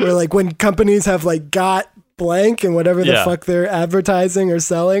milk, where like when companies have like got blank and whatever the Yeah. fuck they're advertising or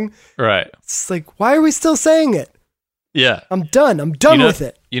selling. Right. It's like, why are we still saying it? Yeah. I'm done. I'm done with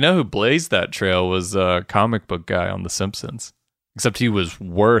it. You know who blazed that trail was a comic book guy on The Simpsons. Except he was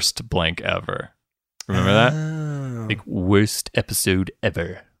worst blank ever. Remember that? Oh. Like worst episode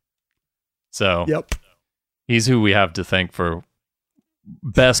ever. So Yep. he's who we have to thank for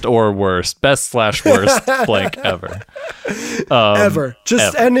best or worst, best/worst blank ever. Ever.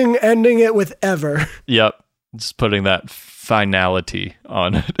 Just ever. ending it with ever. Yep. Just putting that finality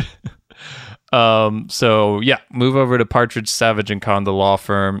on it. So yeah, move over to Partridge, Savage, and Khan, the law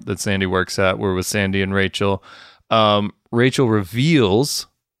firm that Sandy works at. We're with Sandy and Rachel. Rachel reveals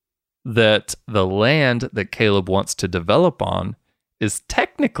that the land that Caleb wants to develop on is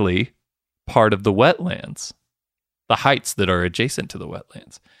technically part of the wetlands, the heights that are adjacent to the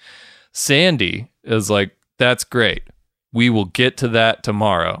wetlands. Sandy is like, that's great. We will get to that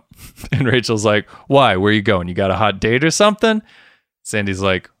tomorrow. And Rachel's like, why? Where are you going? You got a hot date or something? Sandy's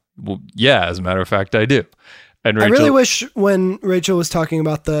like, well, yeah, as a matter of fact, I do. And Rachel, I really wish when Rachel was talking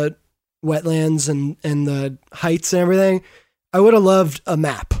about the wetlands and the heights and everything, I would have loved a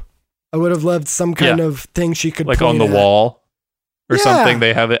map. I would have loved some kind of thing she could like on point the at. wall or Yeah. something.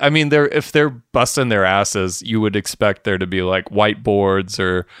 They have it. I mean, if they're busting their asses, you would expect there to be like whiteboards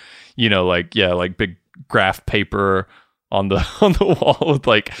or, like big graph paper on the wall with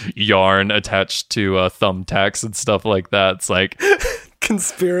like yarn attached to thumbtacks and stuff like that. It's like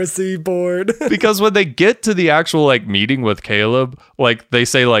Conspiracy board. because when they get to the actual like meeting with Caleb, like they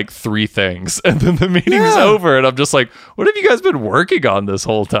say like 3 things and then the meeting's Yeah. over and I'm just like, what have you guys been working on this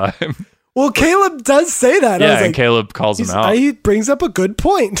whole time? Well, Caleb does say that. I Yeah, was and like, Caleb calls him out. he brings up a good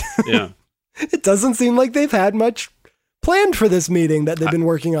point. Yeah. It doesn't seem like they've had much planned for this meeting that they've been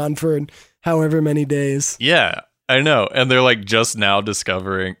working on for however many days. Yeah, I know. And they're like just now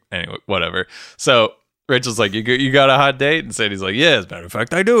discovering. Anyway, whatever. So Rachel's like, you got a hot date? And Sandy's like, yeah, as a matter of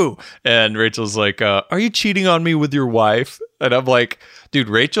fact, I do. And Rachel's like, are you cheating on me with your wife? And I'm like, dude,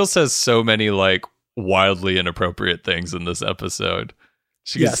 Rachel says so many like wildly inappropriate things in this episode.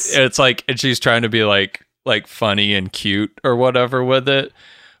 Yes. It's like, and she's trying to be like funny and cute or whatever with it.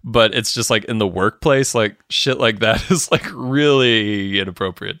 But it's just like in the workplace, like shit like that is like really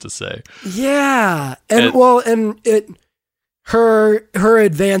inappropriate to say. Yeah. Her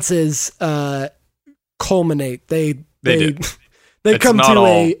advances culminate. They do. They It's come not to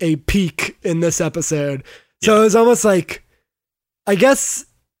all- a peak in this episode. So it was almost like, I guess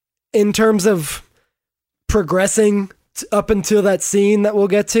in terms of progressing up until that scene that we'll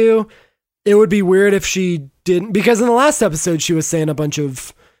get to, it would be weird if she didn't, because in the last episode she was saying a bunch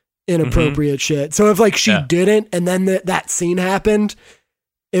of inappropriate shit. So if like she Yeah. didn't and then that scene happened,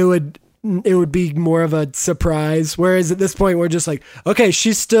 it would be more of a surprise. Whereas at this point we're just like, okay,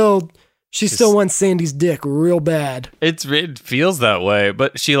 she still wants Sandy's dick real bad. It feels that way,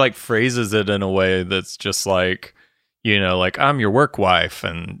 but she like phrases it in a way that's just like, like I'm your work wife,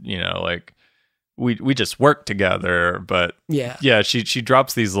 and like we just work together. But Yeah. she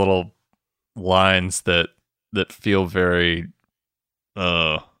drops these little lines that feel very,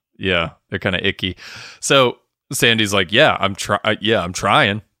 they're kind of icky. So Sandy's like, I'm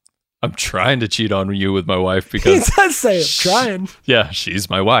trying to cheat on you with my wife He because does say it, trying. yeah, she's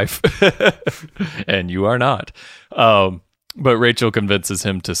my wife and you are not. But Rachel convinces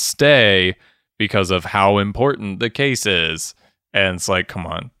him to stay because of how important the case is. And it's like, come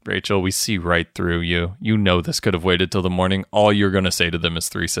on, Rachel, we see right through you. You know this could have waited till the morning. All you're going to say to them is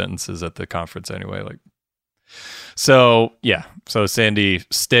 3 sentences at the conference anyway. Like, So Sandy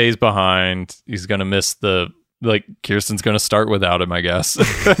stays behind. He's gonna miss Kirsten's gonna start without him, I guess.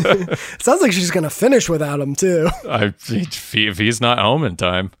 Sounds like she's gonna finish without him too. If he's not home in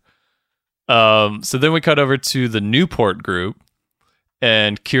time. So then we cut over to the Newport group,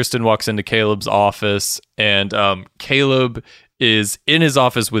 and Kirsten walks into Caleb's office, and Caleb is in his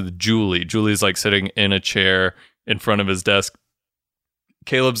office with Julie. Julie's like sitting in a chair in front of his desk.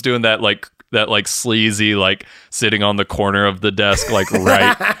 Caleb's doing that sleazy, like sitting on the corner of the desk, like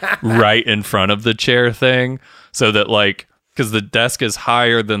right in front of the chair thing. So that like, because the desk is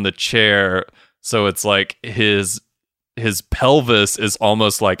higher than the chair. So it's like his pelvis is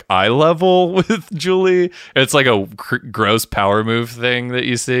almost like eye level with Julie. It's like a gross power move thing that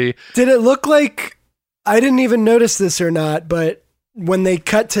you see. Did it look like, I didn't even notice this or not, but when they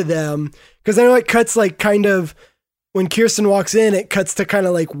cut to them, because I know it cuts like kind of, when Kirsten walks in, it cuts to kind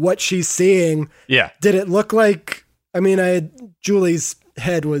of like what she's seeing. Yeah. Did it look like, Julie's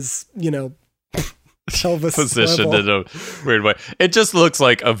head was, pelvis positioned level. in a weird way. It just looks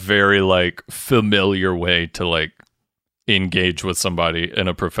like a very like familiar way to like engage with somebody in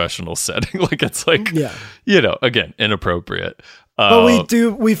a professional setting. Like it's like, again, inappropriate. But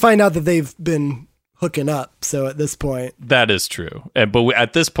we find out that they've been hooking up. So at this point, that is true. But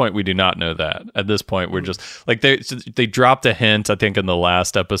at this point, we do not know that. At this point, we're just like they dropped a hint, I think, in the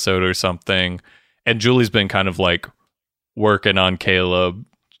last episode or something. And Julie's been kind of like working on Caleb,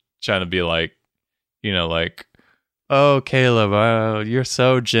 trying to be like, like, oh, Caleb, you're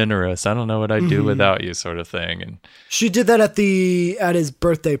so generous. I don't know what I'd do without you, sort of thing. And she did that at his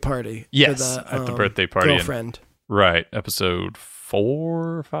birthday party. Yes, at the birthday party. Girlfriend. Right. Episode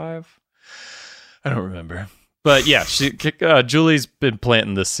 4 or 5. I don't remember. But yeah, Julie's been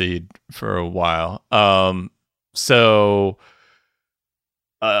planting the seed for a while.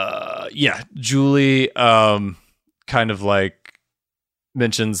 Julie kind of like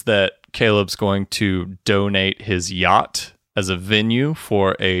mentions that Caleb's going to donate his yacht as a venue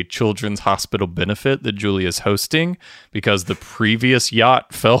for a children's hospital benefit that Julie is hosting because the previous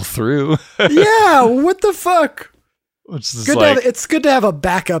yacht fell through. Yeah, what the fuck? Which is it's good to have a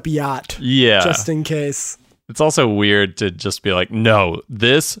backup yacht. Yeah. Just in case. It's also weird to just be like, no,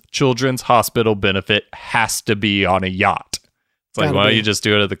 this children's hospital benefit has to be on a yacht. It's like, why don't you just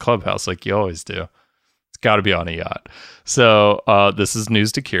do it at the clubhouse like you always do? It's got to be on a yacht. So this is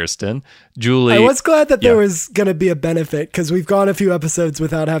news to Kirsten. Julie. I was glad that there was going to be a benefit because we've gone a few episodes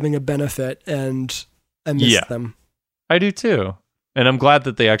without having a benefit and I missed them. I do too. And I'm glad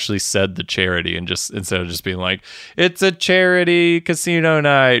that they actually said the charity and just instead of just being like, it's a charity casino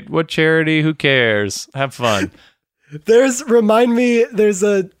night. What charity? Who cares? Have fun. There's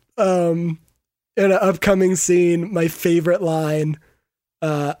a in an upcoming scene, my favorite line.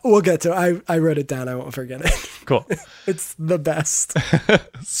 We'll get to it. I wrote it down. I won't forget it. Cool. It's the best.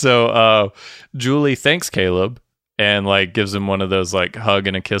 So Julie thanks Caleb and like gives him one of those like hug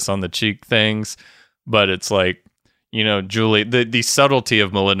and a kiss on the cheek things. But it's like, Julie, the subtlety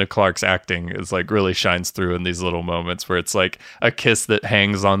of Melinda Clarke's acting is like really shines through in these little moments where it's like a kiss that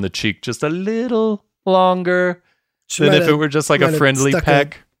hangs on the cheek just a little longer than if it were just like a friendly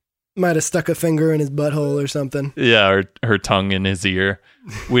peck. Might have stuck a finger in his butthole or something. Yeah, or her tongue in his ear.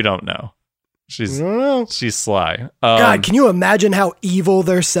 We don't know. She's sly. God, can you imagine how evil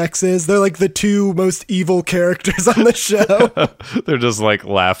their sex is? They're like the two most evil characters on the show. They're just like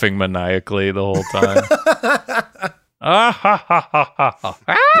laughing maniacally the whole time.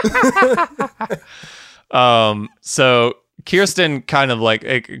 So Kirsten kind of like,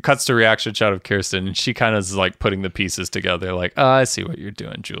 it cuts to reaction shot of Kirsten and she kind of is like putting the pieces together like, I see what you're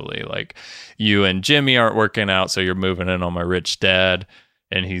doing, Julie. Like you and Jimmy aren't working out, so you're moving in on my rich dad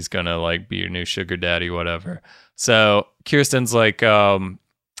and he's gonna like be your new sugar daddy, whatever. So Kirsten's like, Dad,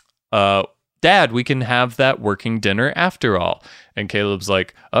 we can have that working dinner after all. And Caleb's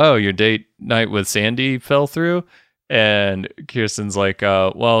like, oh, your date night with Sandy fell through? And Kirsten's like,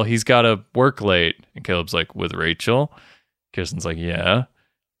 well, he's got to work late. And Caleb's like, with Rachel? Kirsten's like, yeah.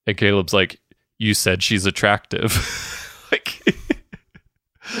 And Caleb's like, you said she's attractive. Like,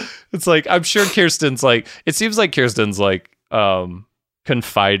 it's like, I'm sure Kirsten's like, it seems like Kirsten's like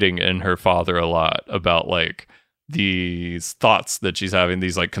confiding in her father a lot about like these thoughts that she's having,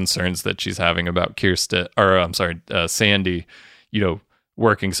 these like concerns that she's having about Sandy,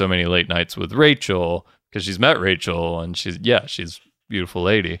 working so many late nights with Rachel because she's met Rachel and she's a beautiful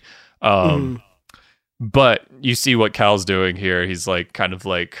lady. But you see what Cal's doing here. He's kind of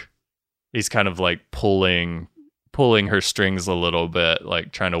like pulling her strings a little bit,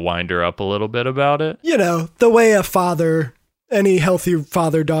 like trying to wind her up a little bit about it. The way a father any healthy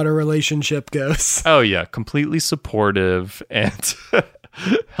father-daughter relationship goes. Oh yeah, completely supportive and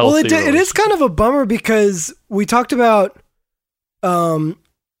healthy. Well, it is kind of a bummer because we talked about,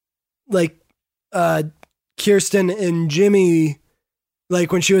 Kirsten and Jimmy,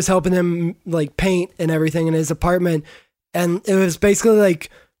 like when she was helping him like paint and everything in his apartment, and it was basically like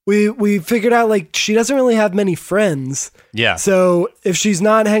we figured out like she doesn't really have many friends. Yeah. So if she's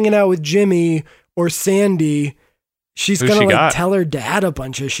not hanging out with Jimmy or Sandy, she's gonna like tell her dad a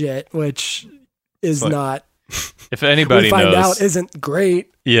bunch of shit, which is not. If anybody we find knows, out isn't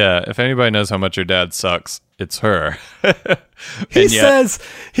great. Yeah, if anybody knows how much her dad sucks, it's her. He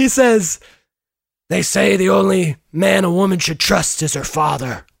says, they say the only man a woman should trust is her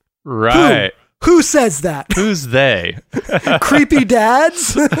father. Right. Who says that? Who's they? Creepy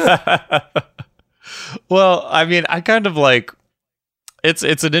dads? Well, I mean, I kind of like it's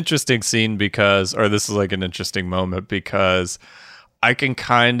an interesting scene because, or this is like an interesting moment because I can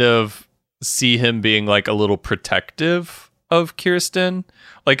kind of see him being like a little protective of Kirsten.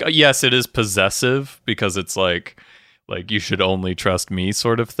 Like, yes, it is possessive because it's like you should only trust me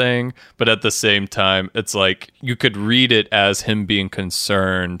sort of thing. But at the same time, it's like you could read it as him being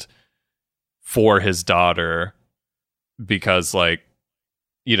concerned for his daughter because like,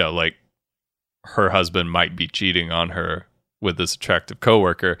 you know, like her husband might be cheating on her with this attractive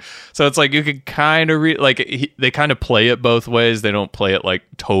coworker. So it's like you could kind of they kind of play it both ways. They don't play it like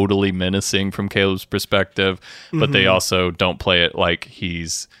totally menacing from Caleb's perspective, but they also don't play it like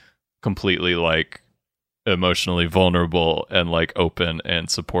he's completely like emotionally vulnerable and like open and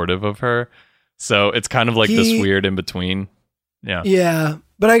supportive of her. So it's kind of like this weird in between. Yeah. Yeah.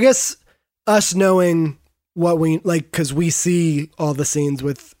 But I guess us knowing what we like, because we see all the scenes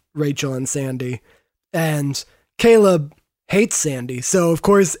with Rachel and Sandy, and Caleb hates Sandy. So of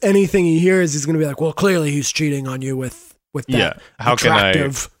course, anything he hears, he's going to be like, well, clearly he's cheating on you with that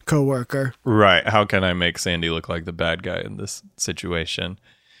attractive coworker. Right. How can I make Sandy look like the bad guy in this situation?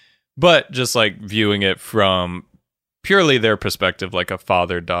 But just like viewing it from purely their perspective, like a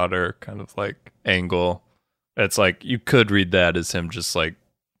father-daughter kind of like angle, it's like you could read that as him just like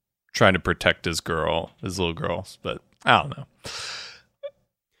trying to protect his little girls. But I don't know.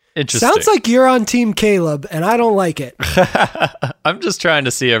 Interesting. Sounds like you're on Team Caleb, and I don't like it. I'm just trying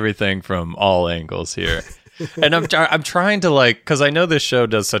to see everything from all angles here. And I'm trying to like, because I know this show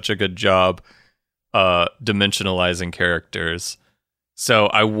does such a good job dimensionalizing characters. So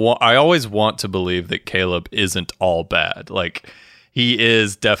I always want to believe that Caleb isn't all bad. Like, he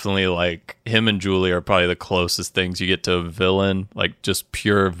is definitely like, him and Julie are probably the closest things you get to a villain, like just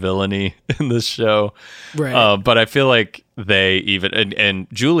pure villainy in this show. Right. But I feel like they even, and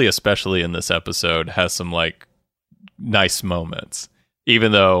Julie especially in this episode has some like nice moments,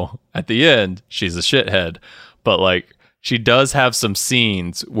 even though at the end she's a shithead. But like, she does have some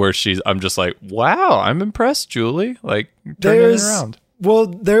scenes where I'm just like, wow, I'm impressed, Julie. Like, turning it around. Well,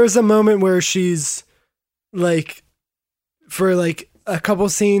 there's a moment where she's like, for like a couple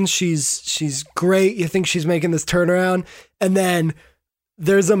scenes, she's great. You think she's making this turnaround, and then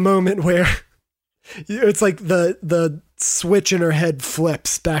there's a moment where it's like the switch in her head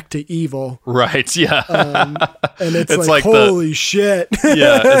flips back to evil. Right. Yeah. And it's like holy shit.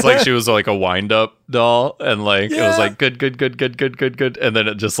 Yeah. It's like she was like a wind up doll, and like it was like good, and then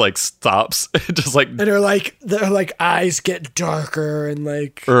it just like stops. Just like, and her like eyes get darker and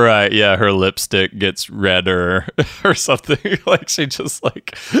like, right. Yeah. Her lipstick gets redder or something. Like she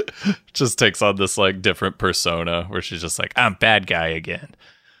just takes on this like different persona where she's just like, I'm bad guy again.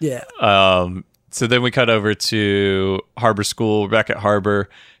 Yeah. So then we cut over to Harbor School. We're back at Harbor,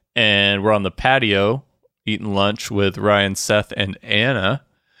 and we're on the patio eating lunch with Ryan, Seth, and Anna.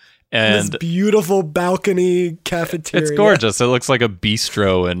 And this beautiful balcony cafeteria. It's gorgeous. It looks like a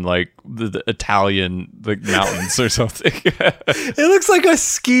bistro in like the Italian mountains or something. It looks like a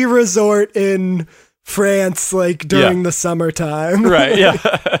ski resort in France, like during the summertime. Right. Yeah.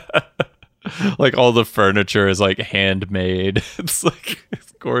 Like all the furniture is like handmade. It's like,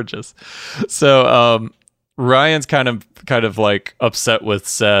 it's gorgeous. So Ryan's kind of like upset with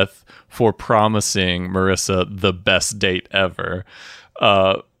Seth for promising Marissa the best date ever.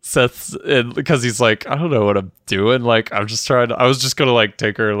 Seth's, because he's like, I don't know what I'm doing. Like, I was just gonna like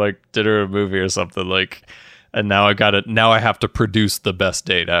take her like dinner or a movie or something, like, and now I have to produce the best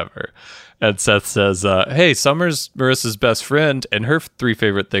date ever. And Seth says, hey, Summer's Marissa's best friend, and her 3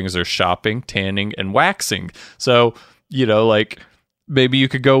 favorite things are shopping, tanning, and waxing. So, you know, like, maybe you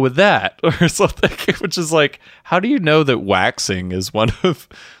could go with that or something, which is like, how do you know that waxing is one of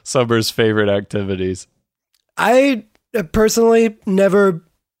Summer's favorite activities? I personally never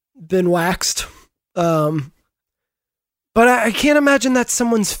been waxed. But I can't imagine that's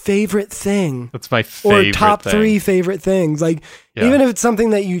someone's favorite thing. That's my favorite or top thing. 3 favorite things. Like, Yeah. even if it's something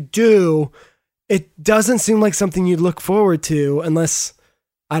that you do, it doesn't seem like something you'd look forward to unless,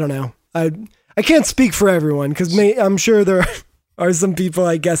 I don't know. I can't speak for everyone because I'm sure there are some people,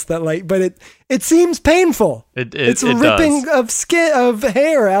 I guess, that like, but it seems painful. It's ripping of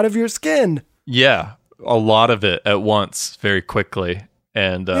hair out of your skin. Yeah, a lot of it at once, very quickly.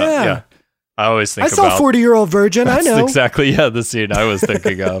 And yeah, I always think I saw 40-Year-Old Virgin. I know. Exactly, the scene I was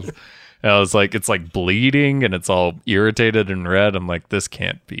thinking of. And I was like, it's like bleeding and it's all irritated and red. I'm like, this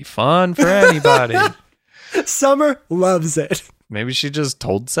can't be fun for anybody. Summer loves it. Maybe she just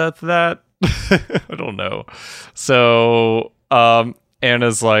told Seth that. I don't know. So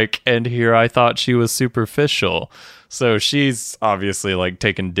Anna's like, and here I thought she was superficial. So she's obviously like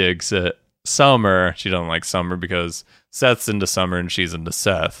taking digs at Summer. She doesn't like Summer because Seth's into Summer and she's into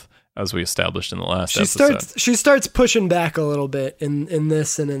Seth, as we established in the last episode. She starts pushing back a little bit in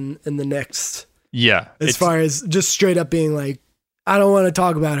this and in the next. Yeah. As far as just straight up being like, I don't want to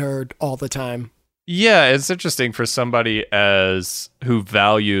talk about her all the time. Yeah, it's interesting for somebody who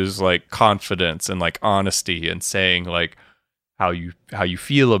values like confidence and like honesty and saying like how you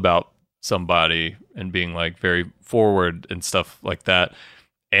feel about somebody and being like very forward and stuff like that.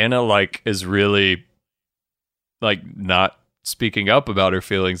 Anna like is really like not speaking up about her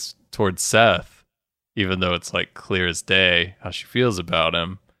feelings towards Seth, even though it's like clear as day how she feels about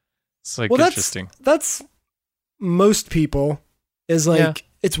him. It's like interesting. That's most people is like,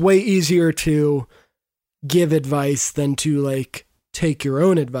 it's way easier to give advice than to like take your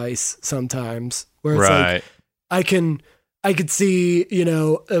own advice sometimes, where it's like, I could see, you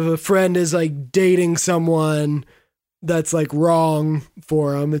know, if a friend is like dating someone that's like wrong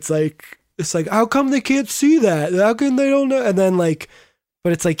for them, it's like, how come they can't see that? How come they don't know? And then like,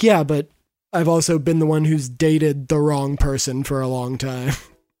 but it's like, yeah, but I've also been the one who's dated the wrong person for a long time.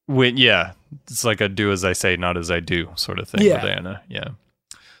 It's like a do as I say, not as I do sort of thing with Anna. Yeah.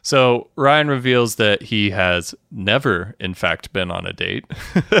 So Ryan reveals that he has never, in fact, been on a date.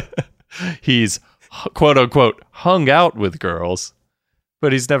 He's quote unquote hung out with girls,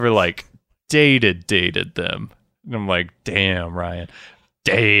 but he's never like dated them. And I'm like, damn, Ryan.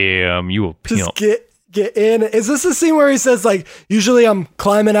 Damn, you a pimp. Just get in. Is this the scene where he says like, usually I'm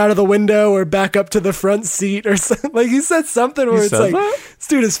climbing out of the window or back up to the front seat or something? Like he said something where it's like, this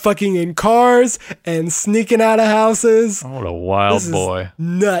dude is fucking in cars and sneaking out of houses. Oh, what a wild boy.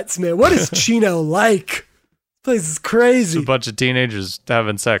 Nuts, man. What is Chino like? This place is crazy. It's a bunch of teenagers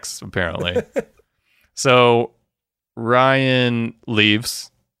having sex, apparently. So Ryan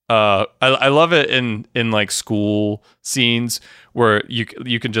leaves. I love it in like school scenes where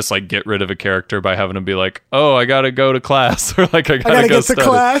you can just like get rid of a character by having them be like, oh, I gotta go to class, or like I gotta go get to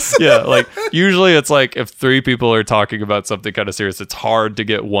class. Yeah, like usually it's like if 3 people are talking about something kind of serious, it's hard to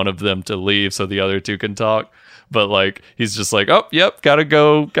get one of them to leave so the other 2 can talk. But like he's just like, oh, yep, gotta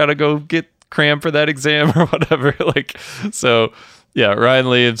go get cram for that exam or whatever. Like, so yeah, Ryan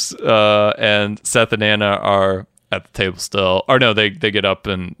leaves, and Seth and Anna are at the table still. Or no, they get up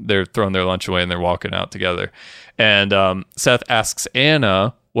and they're throwing their lunch away and they're walking out together. And Seth asks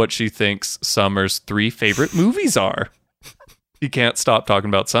Anna what she thinks Summer's 3 favorite movies are. He can't stop talking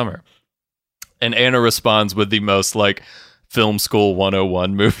about Summer. And Anna responds with the most like film school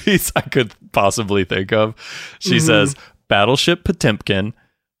 101 movies I could possibly think of. She says Battleship Potemkin,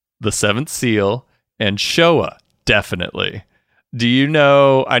 The Seventh Seal, and Showa, definitely. Do you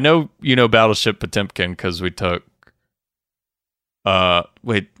know, I know you know Battleship Potemkin because we took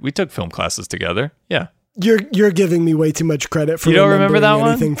film classes together. Yeah. You're giving me way too much credit for you don't remember that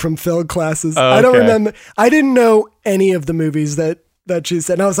anything one? from film classes. Oh, I don't okay. remember. I didn't know any of the movies that she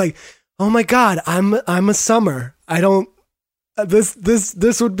said. And I was like, oh my God, I'm a Summer. I don't,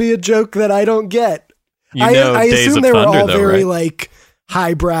 this would be a joke that I don't get. I Days assume of they were Thunder, all though, very right? like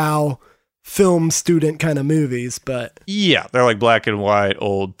highbrow film student kind of movies, but Yeah, they're like black and white,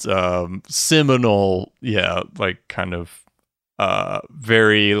 old, seminal, like kind of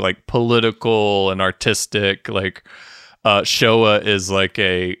very like political and artistic. Like Showa is like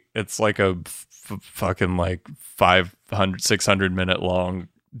it's like a fucking like 600 minute long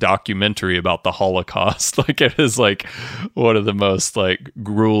documentary about the Holocaust. Like it is like one of the most like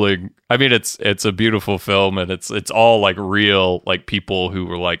grueling. I mean, it's a beautiful film and it's all like real like people who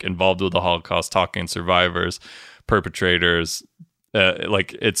were like involved with the Holocaust, talking survivors, perpetrators.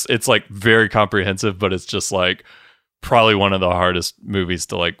 Like it's like very comprehensive, but it's just like probably one of the hardest movies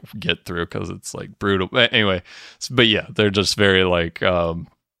to like get through because it's like brutal. Anyway, but yeah, they're just very like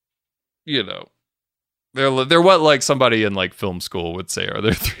you know, they're what like somebody in like film school would say are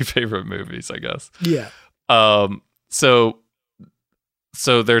their 3 favorite movies, I guess. yeah. so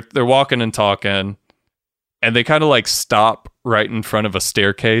they're walking and talking, and they kind of like stop right in front of a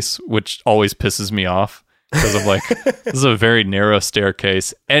staircase, which always pisses me off because of like this is a very narrow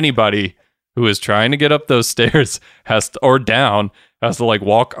staircase. Anybody who is trying to get up those stairs or down has to like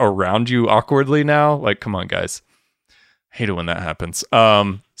walk around you awkwardly now. Like, come on, guys. Hate it when that happens.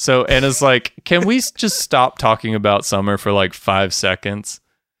 So Anna's like, can we just stop talking about Summer for like 5 seconds?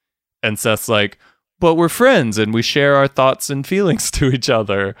 And Seth's like, but we're friends and we share our thoughts and feelings to each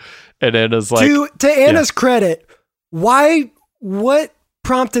other. And Anna's like, to Anna's credit, what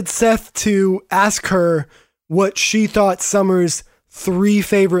prompted Seth to ask her what she thought Summer's 3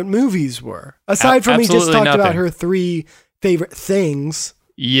 favorite movies were? Aside from he just talked about her 3 favorite things.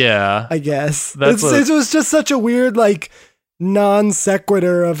 Yeah, I guess it was just such a weird, like, non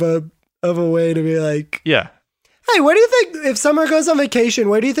sequitur of a way to be like, yeah. Hey, where do you think if Summer goes on vacation?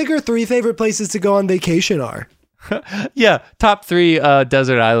 Where do you think her 3 favorite places to go on vacation are? Yeah, top 3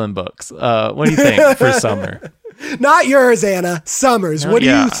 desert island books. What do you think for Summer? Not yours, Anna. Summer's. What do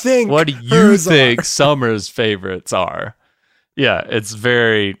you think? What do you think Summer's favorites are? Yeah, it's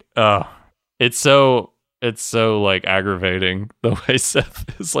very. It's so like aggravating the way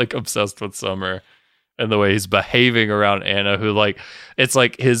Seth is like obsessed with Summer, and the way he's behaving around Anna, who like it's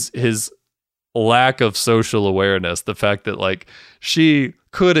like his lack of social awareness, the fact that like she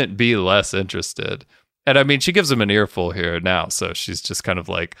couldn't be less interested. And I mean, she gives him an earful here now, so she's just kind of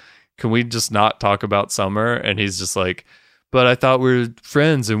like, can we just not talk about Summer? And he's just like, but I thought we were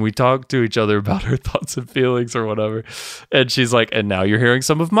friends and we talked to each other about our thoughts and feelings or whatever. And she's like, and now you're hearing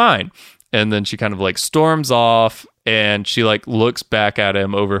some of mine. And then she kind of like storms off, and she like looks back at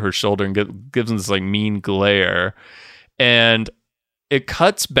him over her shoulder and gives him this like mean glare. And it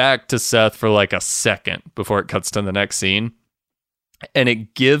cuts back to Seth for like a second before it cuts to the next scene. And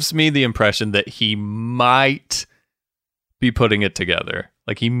it gives me the impression that he might be putting it together.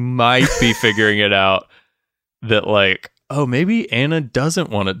 Like he might be figuring it out that like, oh, maybe Anna doesn't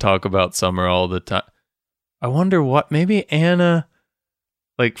want to talk about Summer all the time. I wonder what, maybe Anna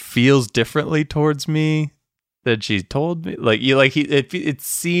like feels differently towards me than she told me. Like it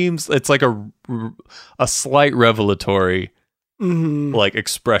seems it's like a slight revelatory like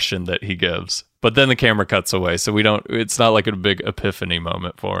expression that he gives, but then the camera cuts away, so it's not like a big epiphany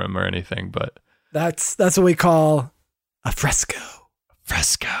moment for him or anything. But that's what we call a fresco.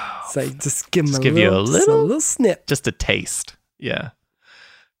 So just give him a little snip, just a taste. Yeah,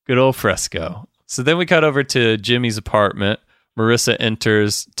 good old fresco. So then we cut over to Jimmy's apartment. Marissa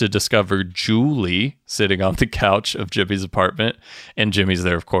enters to discover Julie sitting on the couch of Jimmy's apartment, and Jimmy's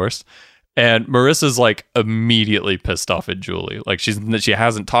there, of course. And Marissa's like immediately pissed off at Julie. Like she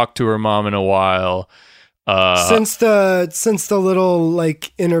hasn't talked to her mom in a while. Since the little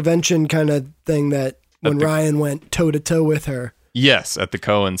like intervention kind of thing that when Ryan went toe to toe with her. Yes, at the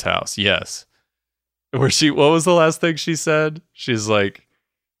Cohen's house. Yes. What was the last thing she said? She's like,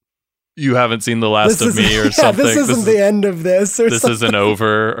 you haven't seen the last of me or something. This isn't the end of this or this something. Isn't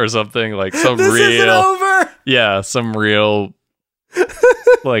over or something. Like some this real. Isn't over. Yeah, some real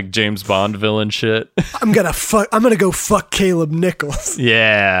like James Bond villain shit. I'm gonna go fuck Caleb Nichols.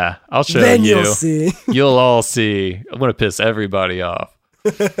 Yeah, I'll show then you. You'll see. You'll all see. I'm gonna piss everybody off.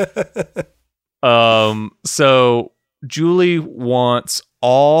 So Julie wants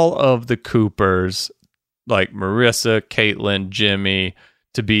all of the Coopers, like Marissa, Caitlin, Jimmy,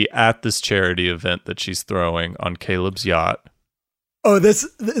 to be at this charity event that she's throwing on Caleb's yacht. Oh, this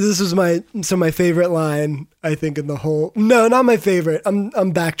was my favorite line, I think, in the whole. No, not my favorite. I'm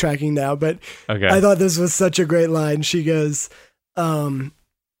backtracking now, but okay. I thought this was such a great line. She goes,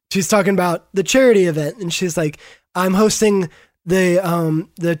 she's talking about the charity event, and she's like, I'm hosting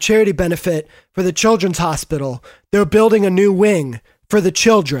the charity benefit for the Children's Hospital. They're building a new wing for the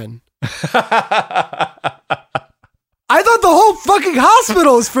children. I thought the whole fucking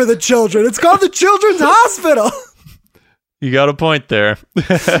hospital is for the children. It's called the Children's Hospital. You got a point there.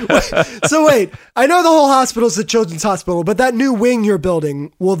 So wait, I know the whole hospital is the Children's Hospital, but that new wing you're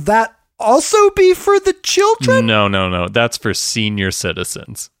building, will that also be for the children? No. That's for senior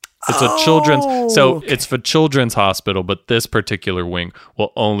citizens. It's a children's, so okay. It's for Children's Hospital, but this particular wing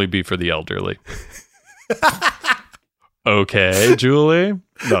will only be for the elderly. Okay, Julie.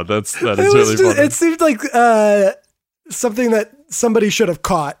 No, that is really funny. It seemed like something that somebody should have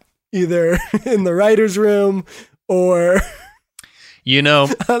caught, either in the writer's room or... You know,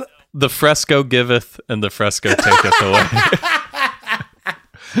 the fresco giveth and the fresco taketh away.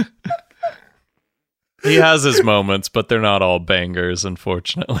 He has his moments, but they're not all bangers,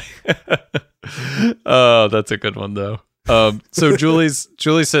 unfortunately. Oh, that's a good one, though. So Julie's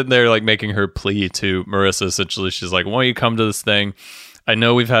sitting there like making her plea to Marissa. Essentially, she's like, "Why don't you come to this thing? I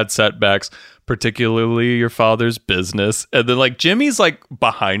know we've had setbacks, particularly your father's business." And then like Jimmy's like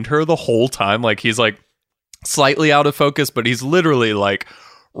behind her the whole time. Like he's like slightly out of focus, but he's literally like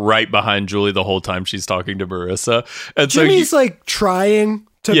right behind Julie the whole time she's talking to Marissa. And Jimmy's like trying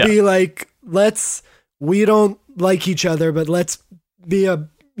to be like, we don't like each other, but let's be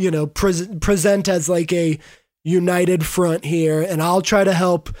present as like a united front here, and I'll try to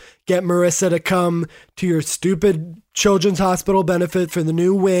help get Marissa to come to your stupid children's hospital benefit for the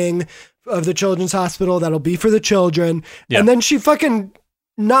new wing of the children's hospital that'll be for the children. And then she fucking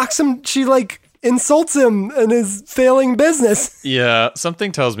knocks him, she like insults him in his failing business. Yeah,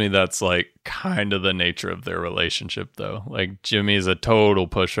 something tells me that's like kind of the nature of their relationship though. Like Jimmy's a total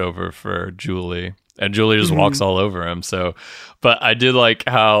pushover for Julie, and Julie just walks all over him. So, but I did like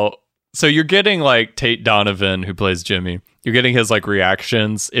how, so you're getting like Tate Donovan, who plays Jimmy, you're getting his like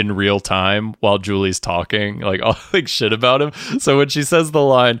reactions in real time while Julie's talking, like all like shit about him. So when she says the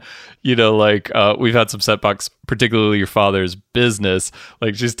line, we've had some setbacks, particularly your father's business,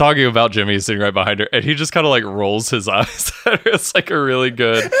 like she's talking about Jimmy sitting right behind her, and he just kind of like rolls his eyes at her. It's like a really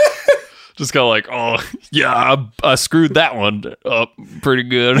good, just kind of like, oh yeah, I screwed that one up pretty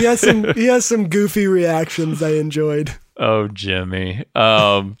good. He has some goofy reactions I enjoyed. Oh, Jimmy.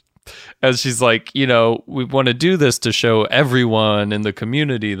 As she's like, we want to do this to show everyone in the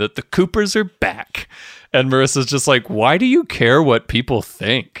community that the Coopers are back. And Marissa's just like, why do you care what people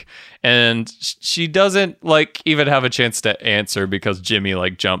think? And she doesn't like even have a chance to answer because Jimmy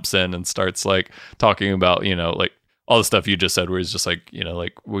like jumps in and starts like talking about, like all the stuff you just said, where he's just like,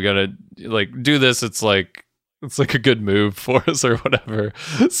 like we gotta like do this. It's like a good move for us or whatever.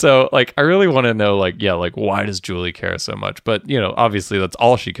 So like, I really want to know like, like why does Julie care so much? But obviously that's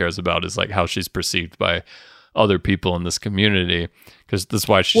all she cares about is like how she's perceived by other people in this community. Cause that's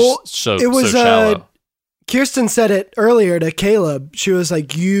why she's so shallow. Kirsten said it earlier to Caleb. She was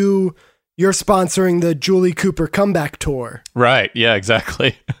like, you're sponsoring the Julie Cooper comeback tour. Right. Yeah,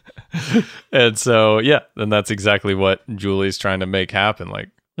 exactly. And so, and that's exactly what Julie's trying to make happen. Like,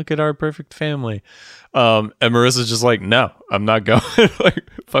 look at our perfect family. And Marissa's just like, no, I'm not going. Like,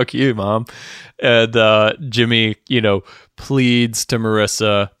 fuck you, Mom. And Jimmy, pleads to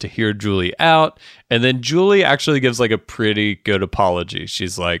Marissa to hear Julie out. And then Julie actually gives like a pretty good apology.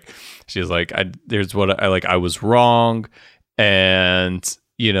 She's like, I was wrong. And,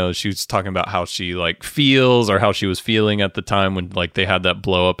 she was talking about how she like feels, or how she was feeling at the time when like they had that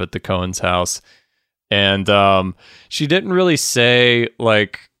blow up at the Cohen's house. And she didn't really say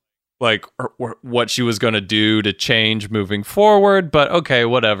like what she was going to do to change moving forward, but okay,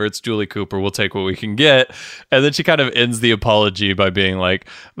 whatever, it's Julie Cooper, we'll take what we can get. And then she kind of ends the apology by being like,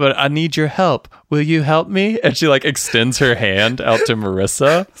 but I need your help, will you help me? And she like extends her hand out to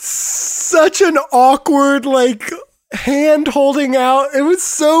Marissa. Such an awkward like hand holding out. It was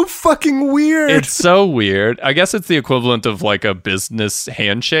so fucking weird. It's so weird. I guess it's the equivalent of like a business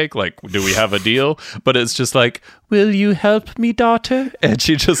handshake, like, do we have a deal? But it's just like, will you help me, daughter? And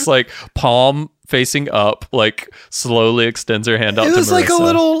she just like palm facing up, like slowly extends her hand out to Marissa. It was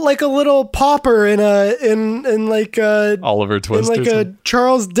like a little pauper in like Oliver Twist, in like a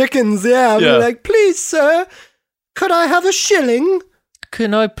Charles Dickens. Yeah. Like, please, sir, could I have a shilling?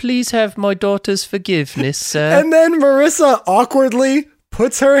 Can I please have my daughter's forgiveness, sir? And then Marissa awkwardly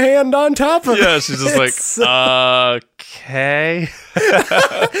puts her hand on top of it. Yeah, she's just like, okay.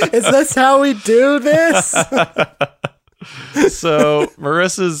 Is this how we do this? So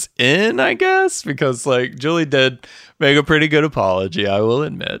Marissa's in, I guess, because like Julie did make a pretty good apology, I will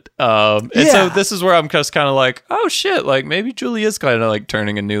admit. So this is where I'm just kind of like, oh shit, like maybe Julie is kind of like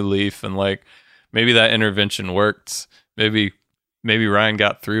turning a new leaf, and like maybe that intervention worked. Maybe Ryan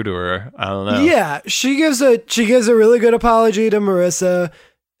got through to her. I don't know. Yeah, she gives a really good apology to Marissa,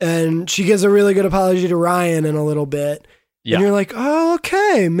 and she gives a really good apology to Ryan in a little bit. Yeah. And you're like, oh,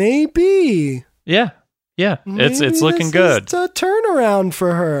 okay, maybe. Yeah. Maybe it's looking good. It's a turnaround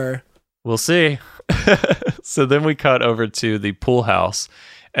for her. We'll see. So then we cut over to the pool house,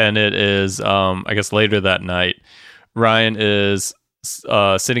 and it is, I guess, later that night. Ryan is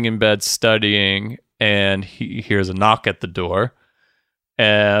sitting in bed studying, and he hears a knock at the door.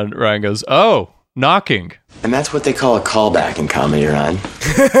 And Ryan goes, oh, knocking. And that's what they call a callback in comedy, Ryan.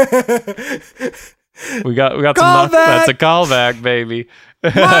 we got some knock. That's a callback, baby.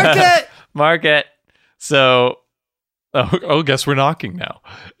 Mark it. So, guess we're knocking now.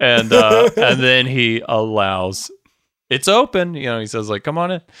 And then he allows, it's open. He says like, come on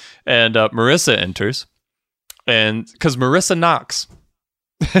in. And Marissa enters, and because Marissa knocks,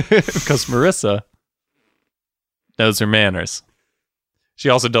 because Marissa knows her manners. She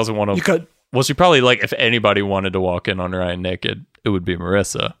also doesn't want to. You could. Well, she probably, like, if anybody wanted to walk in on Ryan naked, it would be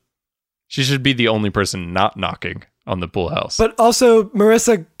Marissa. She should be the only person not knocking on the pool house. But also,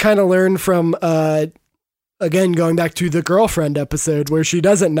 Marissa kind of learned from, again, going back to the girlfriend episode where she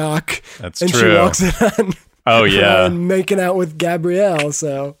doesn't knock. That's and true. she walks in on Oh, yeah. Ryan making out with Gabrielle.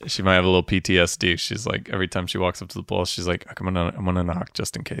 So She might have a little PTSD. She's like, every time she walks up to the pool, she's like, I'm gonna knock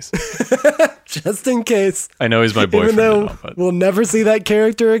just in case. just in case. I know he's my boyfriend, Even though and all, but we'll never see that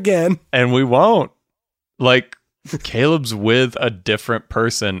character again. and we won't. Like, Caleb's with a different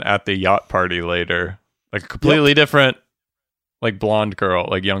person at the yacht party later. Like a completely different, like, blonde girl,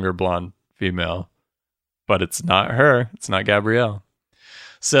 like younger blonde female. But it's not her. It's not Gabrielle.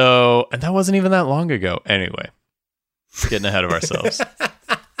 So, and that wasn't even that long ago. Anyway, getting ahead of ourselves.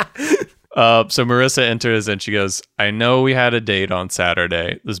 So Marissa enters and she goes, I know we had a date on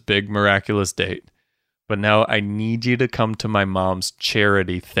Saturday, this big miraculous date, but now I need you to come to my mom's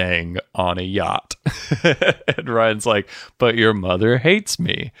charity thing on a yacht. And Ryan's like, but your mother hates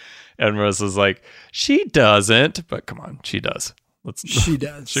me. And Marissa's like, she doesn't, but come on, she does. She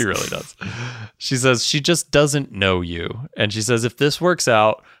does. She really does. She says she just doesn't know you. And she says, if this works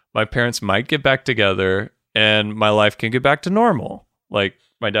out, my parents might get back together and my life can get back to normal. Like,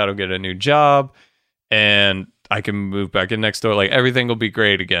 my dad will get a new job and I can move back in next door. Like, everything will be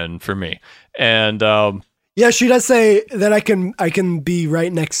great again for me. And yeah, she does say that I can be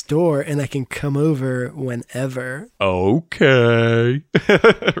right next door and I can come over whenever. okay.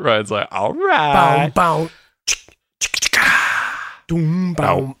 Ryan's like, all right. Bow, bow. Doom,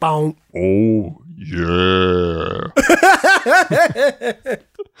 bow, bow. Oh, yeah.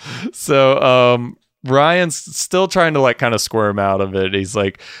 So, Ryan's still trying to, like, kind of squirm out of it. He's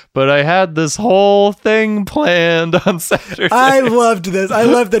like, but I had this whole thing planned on Saturday. I loved this. I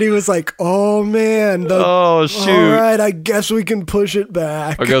loved that he was like, oh, man. Oh, shoot. All right, I guess we can push it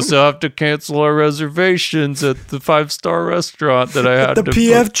back. I guess I'll have to cancel our reservations at the 5-star restaurant that I had The to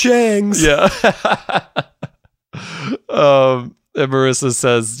P.F. book. Chang's. Yeah. And Marissa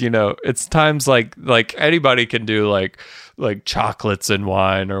says, you know, it's times like anybody can do like chocolates and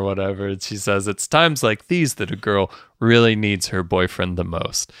wine or whatever. And she says it's times like these that a girl really needs her boyfriend the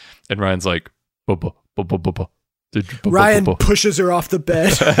most. And Ryan's like, Ryan pushes her off the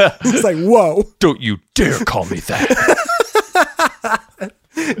bed. He's like, whoa. Don't you dare call me that.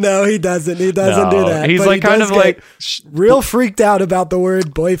 No, he doesn't. He doesn't do that. He's But like he kind does of get like real freaked out about the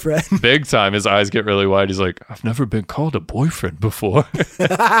word boyfriend. big time. His eyes get really wide. He's like, I've never been called a boyfriend before. But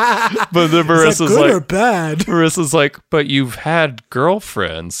then Marissa's Is that good like, or bad? Marissa's like, but you've had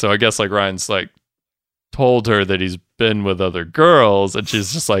girlfriends. So I guess like Ryan's like told her that he's been with other girls. And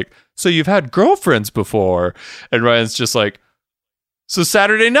she's just like, so you've had girlfriends before. And Ryan's just like, so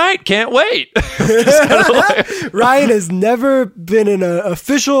Saturday night, can't wait. Just kinda like, Ryan has never been in an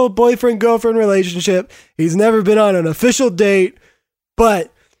official boyfriend-girlfriend relationship. He's never been on an official date,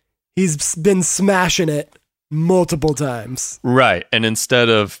 but he's been smashing it multiple times. right. And instead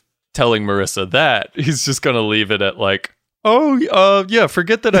of telling Marissa that, he's just going to leave it at like, oh, yeah,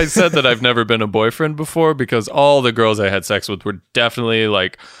 forget that I said that I've never been a boyfriend before, because all the girls I had sex with were definitely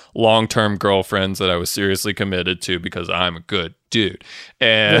like long-term girlfriends that I was seriously committed to because I'm a good dude.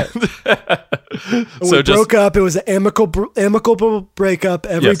 And We broke up. It was an amicable breakup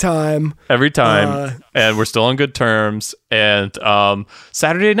every time. Every time. And we're still on good terms. And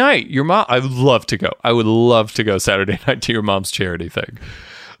Saturday night, your mom, I would love to go. I would love to go Saturday night to your mom's charity thing.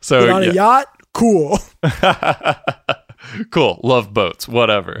 So But on a yacht, cool. Cool. Love boats.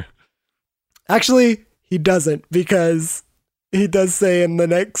 Whatever. Actually, he doesn't, because he does say in the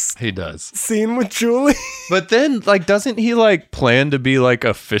next He does. scene with Julie. But then, like, doesn't he, like, plan to be, like,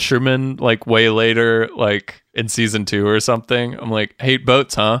 a fisherman, like, way later, like, in season 2 or something? I'm like, hate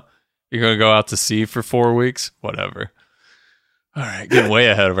boats, huh? You're going to go out to sea for 4 weeks? Whatever. All right. Getting way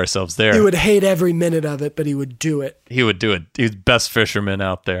ahead of ourselves there. He would hate every minute of it, but he would do it. He would do it. He's best fisherman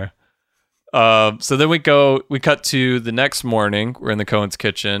out there. So then we cut to the next morning. We're in the Cohen's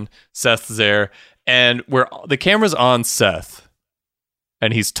kitchen. Seth's there, and the camera's on Seth,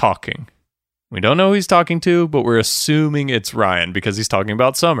 and he's talking. We don't know who he's talking to, but we're assuming it's Ryan because he's talking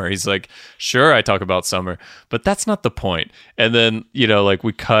about Summer. He's like, sure, I talk about Summer, but that's not the point. And then, you know, like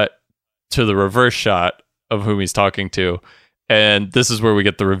we cut to the reverse shot of whom he's talking to. And this is where we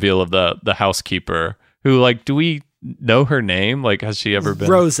get the reveal of the housekeeper who, like, do we know her name? Like, has she ever been?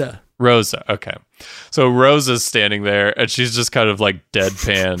 Rosa. Okay. So Rosa's standing there and she's just kind of like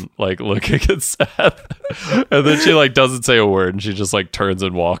deadpan, like looking at Seth. And then she like doesn't say a word and she just like turns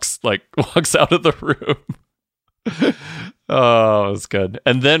and walks out of the room. Oh, it was good.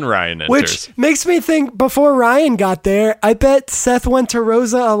 And then Ryan enters. Which makes me think, before Ryan got there, I bet Seth went to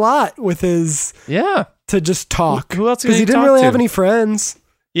Rosa a lot with his to just talk. Who else? Because he didn't really have any friends.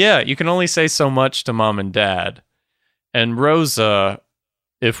 Yeah, you can only say so much to mom and dad. And Rosa,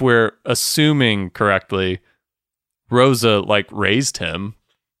 if we're assuming correctly, Rosa like raised him.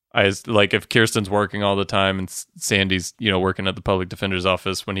 Like if Kirsten's working all the time and Sandy's, working at the public defender's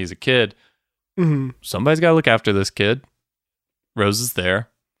office when he's a kid, somebody's got to look after this kid. Rose is there.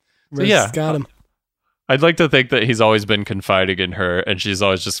 Rosa's got him. I'd like to think that he's always been confiding in her, and she's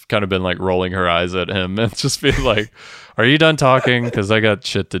always just kind of been like rolling her eyes at him and just being like, "Are you done talking? Because I got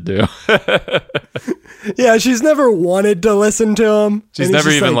shit to do." Yeah, she's never wanted to listen to him. She's never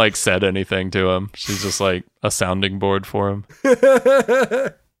even like said anything to him. She's just like a sounding board for him.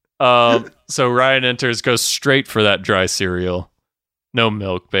 So Ryan enters, goes straight for that dry cereal. No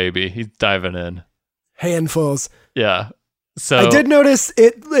milk, baby. He's diving in. Handfuls. Yeah. So I did notice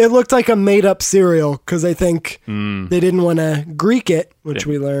it looked like a made up cereal because I think they didn't want to Greek it, which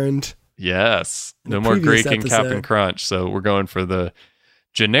we learned. Yes. No more Greek in Cap'n Crunch. So we're going for the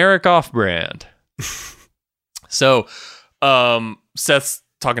generic off brand. So Seth's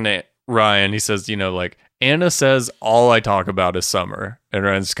talking to Ryan. He says, like, Anna says all I talk about is summer. And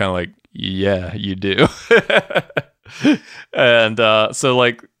Ryan's just kind of like, yeah, you do. And so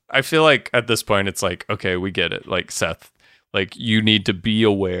like, I feel like at this point it's like, okay, we get it. Like, Seth, like, you need to be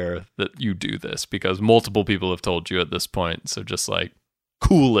aware that you do this because multiple people have told you at this point. So just like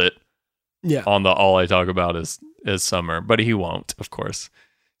cool it. Yeah. On the all I talk about is summer, but he won't, of course.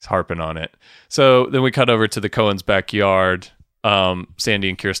 He's harping on it. So then we cut over to the Cohen's backyard. Sandy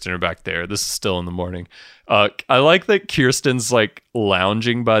and Kirsten are back there. This is still in the morning. I like that Kirsten's like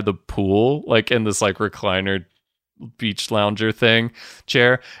lounging by the pool, like in this like recliner beach lounger thing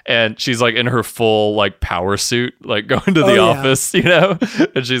chair, and she's like in her full like power suit, like going to the office,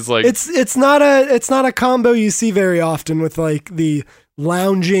 and she's like, it's not a combo you see very often with like the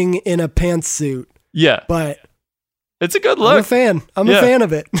lounging in a pantsuit. Yeah, but it's a good look. I'm a fan. I'm a fan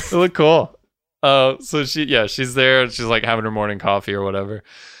of it. It looked cool. So she's there. She's like having her morning coffee or whatever.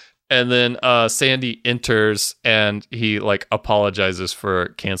 And then Sandy enters and he like apologizes for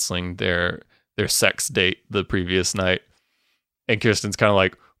canceling their sex date the previous night. And Kirsten's kind of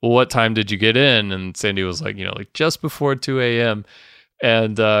like, well, what time did you get in? And Sandy was like, like just before 2 a.m.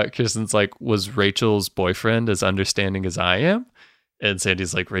 And Kirsten's like, was Rachel's boyfriend as understanding as I am? And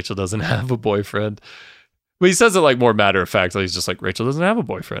Sandy's like, Rachel doesn't have a boyfriend. But he says it like more matter of fact. He's just like, Rachel doesn't have a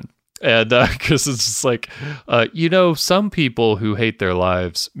boyfriend. And Kirsten's just like, some people who hate their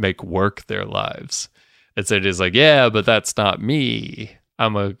lives make work their lives. And Sandy's like, yeah, but that's not me. I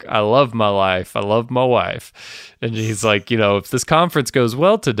love my life. I love my wife. And he's like, if this conference goes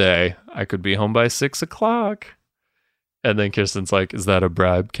well today, I could be home by 6:00. And then Kirsten's like, is that a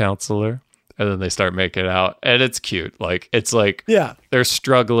bribe, counselor? And then they start making out. And it's cute. Like, it's like, they're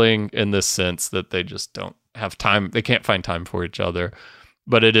struggling in this sense that they just don't have time. They can't find time for each other.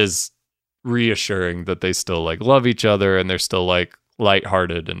 But it is reassuring that they still like love each other and they're still like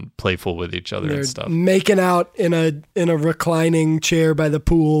lighthearted and playful with each other and stuff. Making out in a reclining chair by the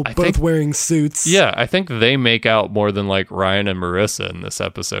pool, both wearing suits. Yeah, I think they make out more than like Ryan and Marissa in this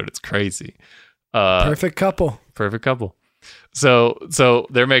episode. It's crazy. Perfect couple. So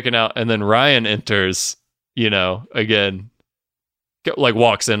they're making out, and then Ryan enters. Again, like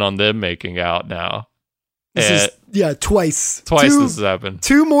walks in on them making out now. Twice. This has happened.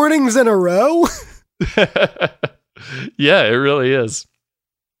 2 mornings in a row. Yeah, it really is.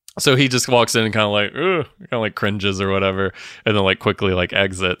 So he just walks in and kind of like cringes or whatever, and then like quickly like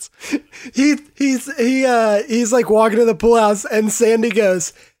exits. He's like walking to the pool house, and Sandy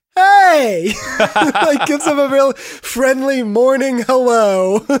goes, "Hey!" Like gives him a real friendly morning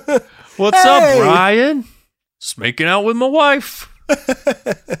hello. What's up, Ryan? Just making out with my wife.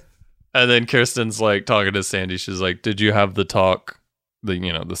 And then Kirsten's like talking to Sandy. She's like, "Did you have the talk,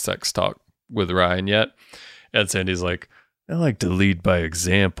 the sex talk with Ryan yet?" And Sandy's like, "I like to lead by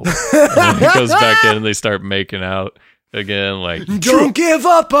example." And then he goes back in and they start making out again. Like, don't give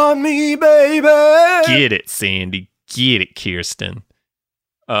up on me, baby. Get it, Sandy. Get it, Kirsten.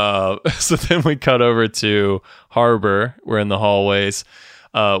 So then we cut over to Harbor. We're in the hallways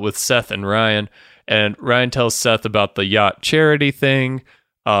with Seth and Ryan. And Ryan tells Seth about the yacht charity thing.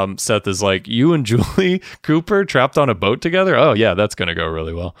 Seth is like, you and Julie Cooper trapped on a boat together? Oh, yeah, that's going to go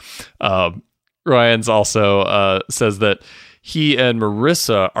really well. Ryan's also says that he and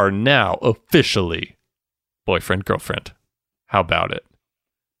Marissa are now officially boyfriend, girlfriend. How about it?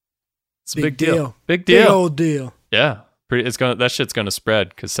 It's a big deal. Big deal. Big old deal. Yeah. That shit's going to spread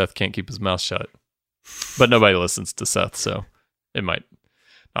because Seth can't keep his mouth shut. But nobody listens to Seth, so it might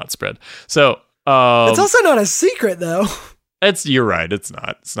not spread. So it's also not a secret, though. You're right. It's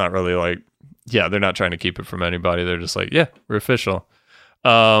not. It's not really like, yeah, they're not trying to keep it from anybody. They're just like, yeah, we're official.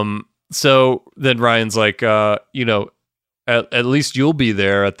 So then Ryan's like, at least you'll be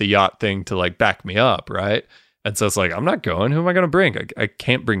there at the yacht thing to like back me up, right? And so it's like, I'm not going. Who am I going to bring? I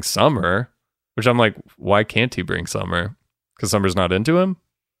can't bring Summer, which I'm like, why can't he bring Summer? Because Summer's not into him?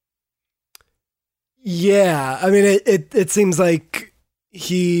 Yeah. I mean, it seems like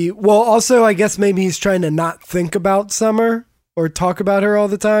also, I guess maybe he's trying to not think about Summer or talk about her all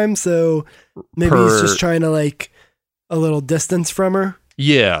the time. So maybe he's just trying to like a little distance from her.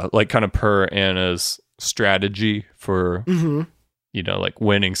 Yeah. Like kind of per Anna's strategy for, like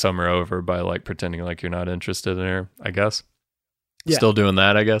winning Summer over by like pretending like you're not interested in her, I guess. Yeah. Still doing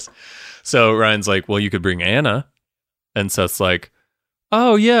that, I guess. So Ryan's like, well, you could bring Anna. And Seth's like,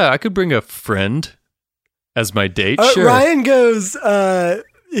 oh yeah, I could bring a friend as my date. Sure. Ryan goes,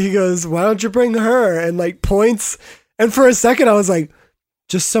 he goes, why don't you bring her? And like points. And for a second I was like,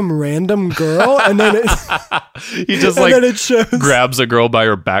 just some random girl. And then he just like then it shows. Grabs a girl by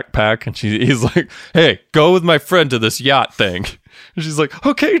her backpack and he's like, hey, go with my friend to this yacht thing. And she's like,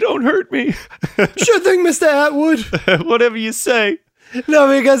 okay, don't hurt me. Sure thing, Mr. Atwood. Whatever you say. No,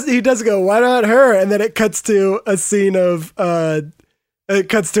 because he does go, why not her? And then it cuts to a scene of, it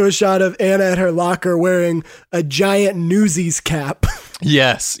cuts to a shot of Anna at her locker wearing a giant Newsies cap.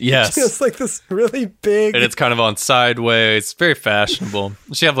 Yes. It's like this really big. And it's kind of on sideways. Very fashionable.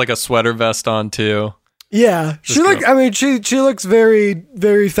 She have like a sweater vest on too. Yeah. She looks very,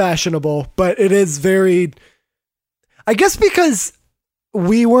 very fashionable, but it is very, I guess because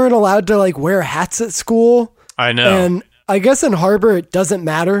we weren't allowed to like wear hats at school. I know. And I guess in Harbor it doesn't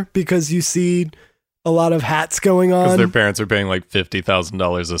matter because you see a lot of hats going on. Because their parents are paying like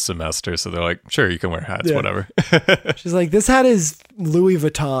 $50,000 a semester, so they're like, sure, you can wear hats, whatever. She's like, this hat is Louis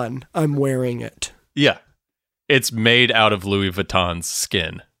Vuitton. I'm wearing it. Yeah. It's made out of Louis Vuitton's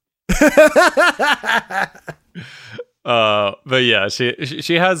skin. But yeah,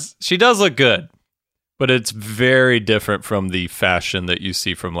 she does look good, but it's very different from the fashion that you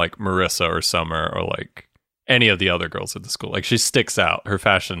see from like Marissa or Summer or like any of the other girls at the school. Like she sticks out, her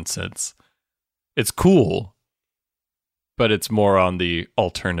fashion sense. It's cool, but it's more on the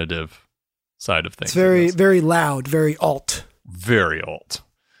alternative side of things. It's very, very loud, very alt. Very alt.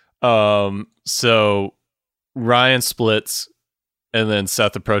 So Ryan splits, and then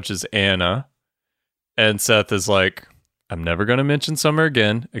Seth approaches Anna, and Seth is like, I'm never going to mention Summer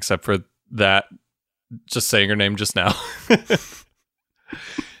again, except for that, just saying her name just now.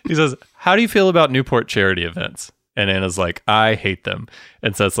 He says, how do you feel about Newport charity events? And Anna's like, I hate them.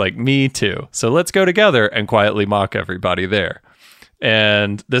 And Seth's like, me too. So let's go together and quietly mock everybody there.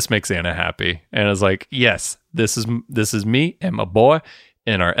 And this makes Anna happy. Anna's like, yes, this is me and my boy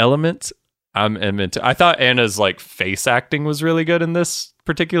in our element. I'm into. I thought Anna's like face acting was really good in this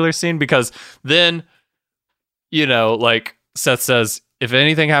particular scene because then, like Seth says, if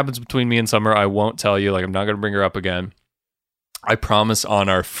anything happens between me and Summer, I won't tell you. Like, I'm not going to bring her up again. I promise on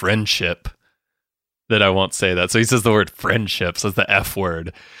our friendship that I won't say that. So he says the word friendship, so it's the F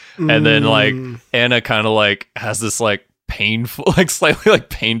word. And then like Anna kind of like has this like painful, like slightly like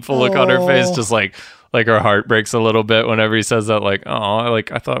painful look on her face, just like her heart breaks a little bit whenever he says that, like, oh,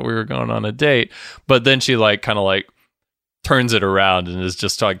 like I thought we were going on a date. But then she like kind of like turns it around and is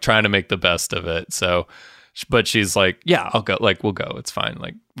just like trying to make the best of it. So, but she's like, yeah, I'll go. Like, we'll go. It's fine.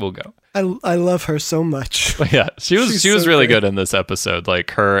 Like, we'll go. I love her so much. But yeah, she was really good in this episode.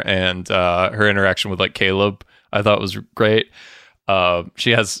 Like her and her interaction with like Caleb, I thought was great.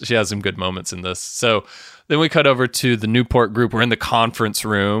 She has some good moments in this. So then we cut over to the Newport group. We're in the conference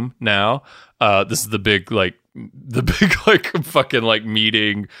room now. This is the big fucking like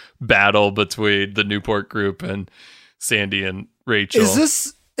meeting battle between the Newport group and Sandy and Rachel.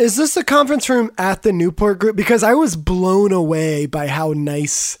 Is this a conference room at the Newport group? Because I was blown away by how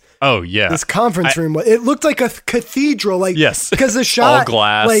nice. Oh yeah, this conference room was. It looked like a cathedral. Like, yes, because the shot all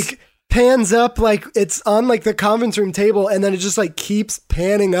glass, like pans up, like it's on like the conference room table, and then it just like keeps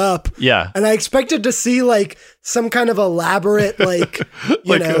panning up. Yeah, and I expected to see like some kind of elaborate like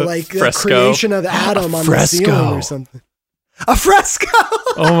the creation of Adam on the ceiling or something. A fresco.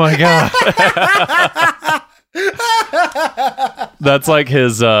 Oh my god. That's like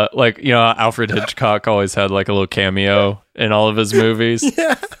his Alfred Hitchcock always had like a little cameo in all of his movies.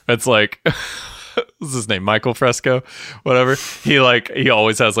 Yeah. It's like what's his name? Michael Fresco, whatever. He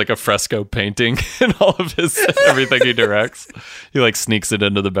always has like a fresco painting in all of his everything he directs. He like sneaks it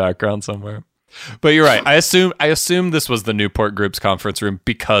into the background somewhere. But you're right. I assume this was the Newport Group's conference room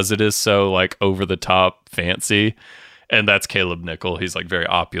because it is so like over the top fancy. And that's Caleb Nickel. He's like very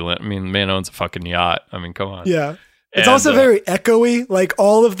opulent. I mean, the man owns a fucking yacht. I mean, come on. Yeah. It's also very echoey. Like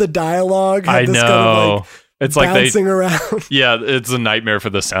all of the dialogue had this kind of like it's like bouncing around. Yeah, it's a nightmare for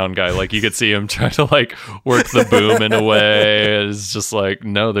the sound guy. Like you could see him trying to like work the boom in a way. It's just like,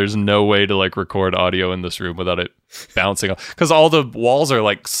 no, there's no way to like record audio in this room without it bouncing off. Because all the walls are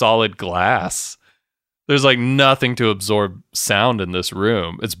like solid glass. There's like nothing to absorb sound in this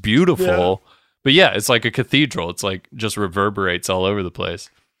room. It's beautiful. Yeah. But yeah, it's like a cathedral. It's like just reverberates all over the place.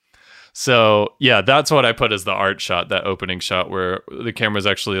 So yeah, that's what I put as the art shot, that opening shot where the camera's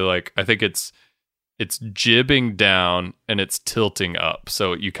actually like, I think it's jibbing down and it's tilting up.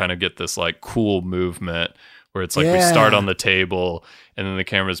 So you kind of get this like cool movement where it's like we start on the table and then the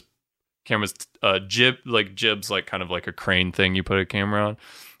camera's jibs like kind of like a crane thing you put a camera on.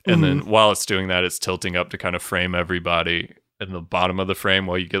 And then while it's doing that, it's tilting up to kind of frame everybody in the bottom of the frame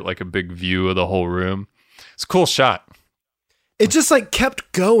while you get like a big view of the whole room. It's a cool shot. It just like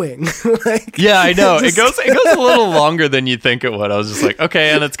kept going. Like, yeah, I know. It goes a little longer than you think it would. I was just like,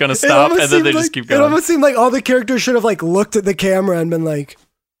 okay, and it's gonna stop, and then they just keep going. It almost seemed like all the characters should have like looked at the camera and been like,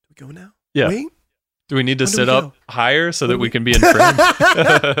 "Do we go now? Yeah. Wait? Do we need to sit up higher so that we can be in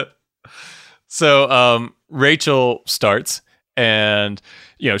frame?" So Rachel starts, and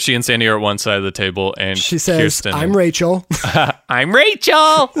she and Sandy are at one side of the table, and she says, Kirsten, "I'm Rachel." I'm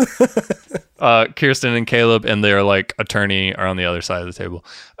Rachel. Kirsten and Caleb and their like attorney are on the other side of the table.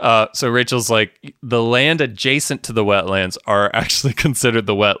 So Rachel's like, the land adjacent to the wetlands are actually considered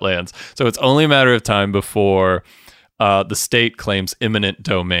the wetlands. So it's only a matter of time before the state claims eminent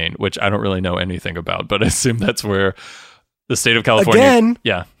domain, which I don't really know anything about, but I assume that's where the state of California. Again,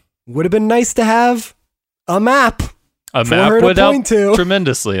 would have been nice to have a map. A map would help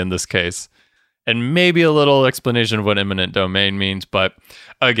tremendously in this case. And maybe a little explanation of what eminent domain means, but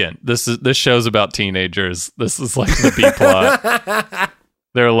again, this show's about teenagers. This is like the B plot.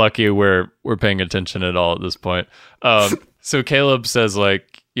 They're lucky we're paying attention at all at this point. So Caleb says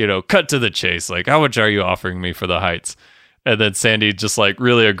like, cut to the chase. Like, how much are you offering me for the heights? And then Sandy just like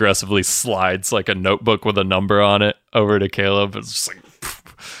really aggressively slides like a notebook with a number on it over to Caleb. It's just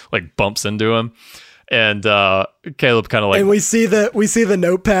like bumps into him. And Caleb kind of like, and we see the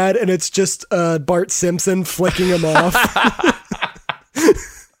notepad, and it's just Bart Simpson flicking him off.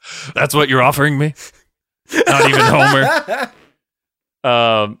 That's what you're offering me? Not even Homer.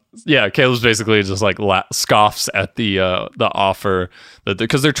 Yeah, Caleb's basically just like scoffs at the offer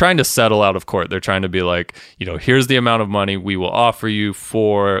because they're trying to settle out of court. They're trying to be like, here's the amount of money we will offer you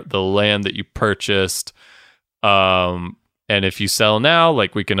for the land that you purchased. And if you sell now,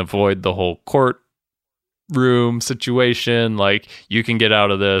 like we can avoid the whole court room situation, like you can get out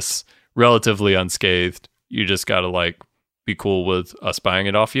of this relatively unscathed. You just gotta like be cool with us buying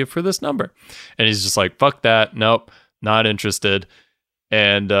it off you for this number. And he's just like, fuck that, nope, not interested.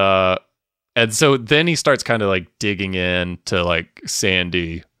 And so then he starts kind of like digging in to like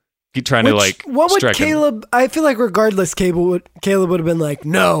Sandy, trying to like what would Caleb him. I feel like regardless Caleb would have been like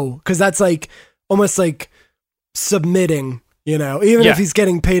no, because that's like almost like submitting. Even if he's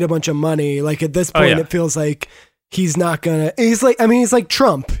getting paid a bunch of money, like at this point, it feels like he's not gonna. He's like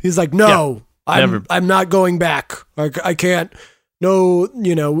Trump. He's like, no, I'm not going back. I can't. No,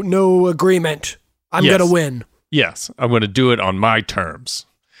 no agreement. I'm gonna win. Yes, I'm gonna do it on my terms.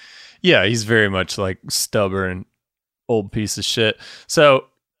 Yeah, he's very much like stubborn, old piece of shit. So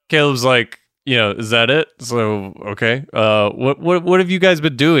Caleb's like, is that it? So okay, what have you guys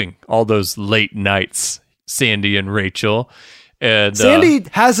been doing all those late nights? Sandy and Rachel. And Sandy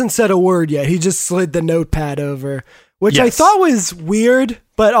hasn't said a word yet. He just slid the notepad over, which I thought was weird,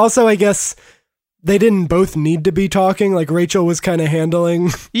 but also I guess they didn't both need to be talking. Like Rachel was kind of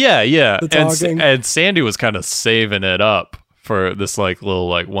handling the talking. And Sandy was kind of saving it up for this like little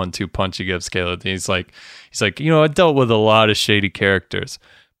like 1-2 punch he gives Caleb. He's like, I dealt with a lot of shady characters,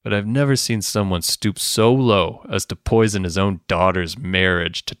 but I've never seen someone stoop so low as to poison his own daughter's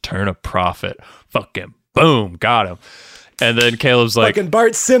marriage to turn a profit. Fucking boom, got him. And then Caleb's like, fucking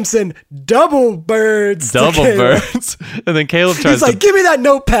Bart Simpson, double birds. And then Caleb tries He's like, give me that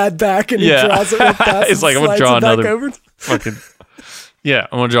notepad back. And he draws it real fast. He's like, I'm going to draw another fucking, I'm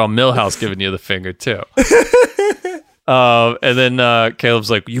going to draw Milhouse giving you the finger too. And then Caleb's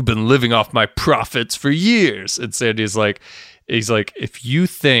like, you've been living off my profits for years. And Sandy's like, if you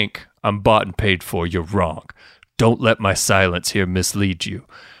think I'm bought and paid for, you're wrong. Don't let my silence here mislead you.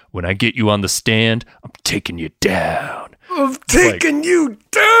 When I get you on the stand, I'm taking you down. I'm taking you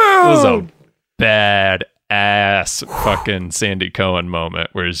down. It was a bad ass fucking Sandy Cohen moment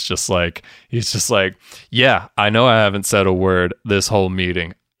where he's just like, yeah, I know I haven't said a word this whole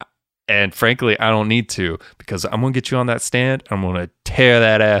meeting. And frankly, I don't need to, because I'm going to get you on that stand. I'm going to tear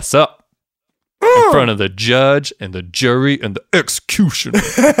that ass up in front of the judge and the jury and the executioner.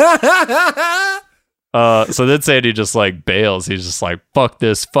 So then Sandy just like bails. He's just like, fuck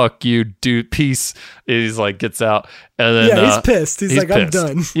this, fuck you, dude, peace. He's like, gets out. And then he's pissed. He's like, pissed.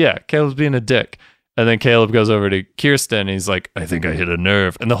 I'm done. Yeah, Caleb's being a dick. And then Caleb goes over to Kirsten. And he's like, I think I hit a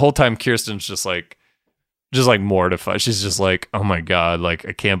nerve. And the whole time Kirsten's just like mortified. She's just like, oh my God, like,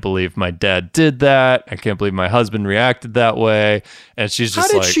 I can't believe my dad did that. I can't believe my husband reacted that way. And she's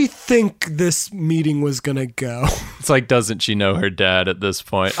just like, how did she think this meeting was going to go? It's like, doesn't she know her dad at this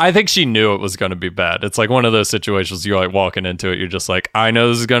point? I think she knew it was going to be bad. It's like one of those situations you're like walking into it. You're just like, I know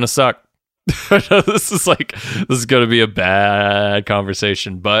this is going to suck. This is going to be a bad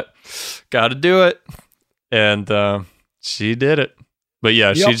conversation, but got to do it. And she did it. But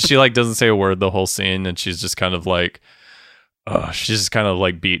yeah, Yep. she like doesn't say a word the whole scene, and she's just kind of like,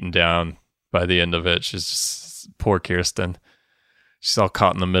 beaten down by the end of it. She's just poor Kirsten. She's all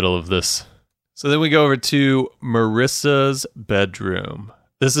caught in the middle of this. So then we go over to Marissa's bedroom.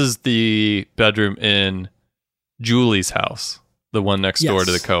 This is the bedroom in Julie's house, the one next door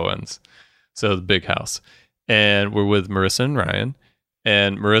to the Cohens. So the big house, and we're with Marissa and Ryan,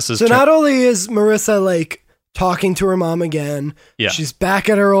 and Marissa's. So not only is Marissa like talking to her mom again. Yeah. She's back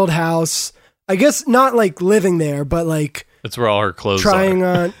at her old house. I guess not like living there, but like that's where all her clothes trying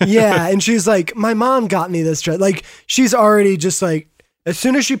are. on. Yeah. And she's like, my mom got me this dress. Like she's already just like, as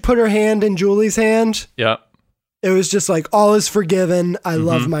soon as she put her hand in Julie's hand, yeah, it was just like, all is forgiven. I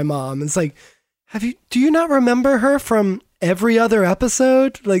love my mom. It's like, do you not remember her from every other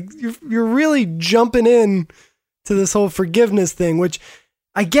episode? Like you're really jumping in to this whole forgiveness thing, which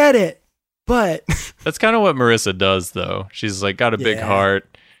I get it. But that's kind of what Marissa does, though. She's like got a big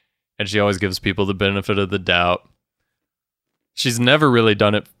heart, and she always gives people the benefit of the doubt. She's never really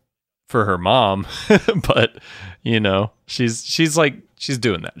done it for her mom, but you know, she's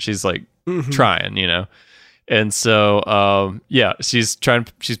doing that. She's like trying, you know. And so, she's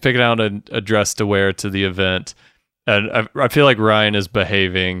picking out a dress to wear to the event, and I feel like Ryan is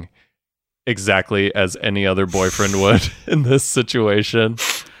behaving exactly as any other boyfriend would in this situation.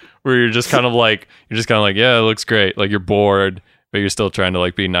 Where you're just kind of like, yeah, it looks great. Like you're bored, but you're still trying to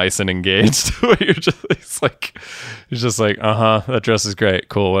like be nice and engaged. He's just like, that dress is great,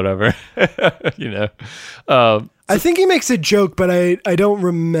 cool, whatever. You know. I think he makes a joke, but I don't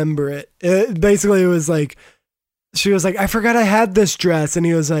remember it. Basically, it was like, she was like, I forgot I had this dress, and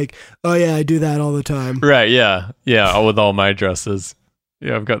he was like, oh yeah, I do that all the time. Right? Yeah. With all my dresses.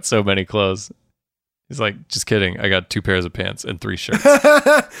 Yeah, I've got so many clothes. He's like, just kidding. I got 2 pairs of pants and 3 shirts.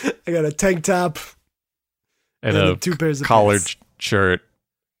 I got a tank top and a 2 pairs of collared pants. shirt,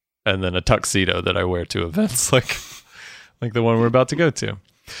 and then a tuxedo that I wear to events like the one we're about to go to.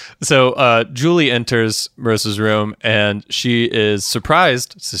 So Julie enters Marissa's room, and she is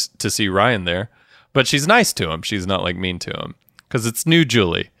surprised to see Ryan there, but she's nice to him. She's not like mean to him because it's new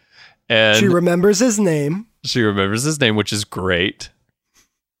Julie. And she remembers his name. Which is great.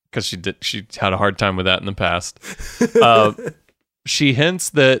 Because she had a hard time with that in the past. She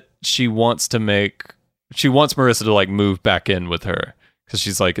hints that she wants Marissa to like move back in with her, because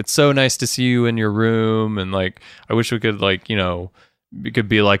she's like, it's so nice to see you in your room, and like I wish we could like, you know, it could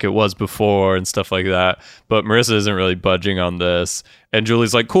be like it was before and stuff like that. But Marissa isn't really budging on this, and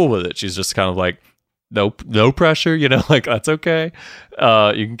Julie's like cool with it. She's just kind of like, no pressure, you know, like that's okay.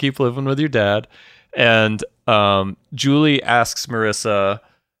 You can keep living with your dad. And Julie asks Marissa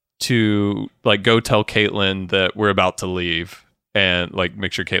to like go tell Caitlin that we're about to leave and like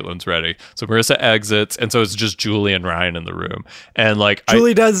make sure Caitlin's ready. So Marissa exits, and so it's just Julie and Ryan in the room. And like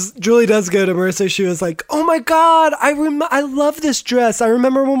Julie does go to Marissa. She was like, "Oh my God, I love this dress. I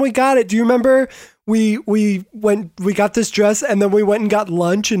remember when we got it. Do you remember we got this dress and then we went and got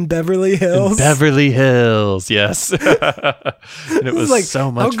lunch in Beverly Hills?" Yes. And it was like,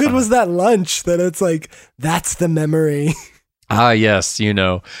 so much how good fun. was that lunch that it's like that's the memory. Ah, yes, you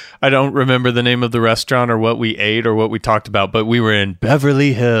know, I don't remember the name of the restaurant or what we ate or what we talked about, but we were in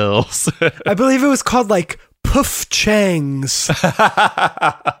Beverly Hills. I believe it was called like Puff Chang's.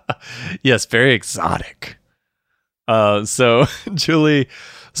 Yes, very exotic. So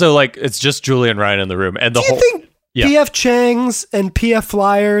like it's just Julie and Ryan in the room, and Do you think PF Chang's and PF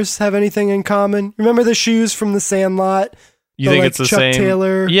Flyers have anything in common? Remember the shoes from the Sandlot? You think it's the Chuck same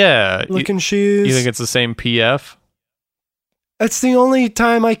Taylor looking shoes? You think it's the same PF? It's the only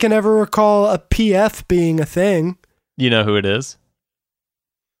time I can ever recall a PF being a thing. You know who it is?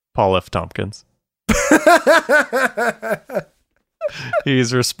 Paul F. Tompkins.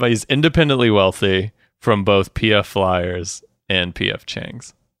 He's independently wealthy from both PF Flyers and PF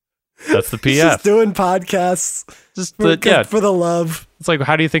Chang's. That's the PF. He's just doing podcasts Just for, yeah. for the love. It's like,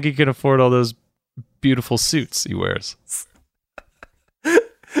 how do you think he can afford all those beautiful suits he wears?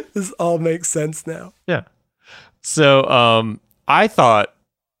 This all makes sense now. Yeah. So I thought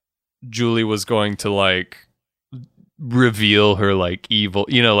Julie was going to like reveal her like evil,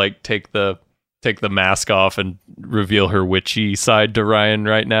 like take the mask off and reveal her witchy side to Ryan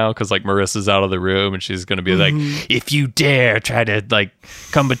right now, because like Marissa's out of the room and she's gonna be like, if you dare try to like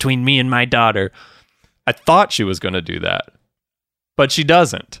come between me and my daughter. I thought she was gonna do that, but she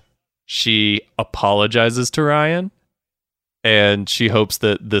doesn't. She apologizes to Ryan, and she hopes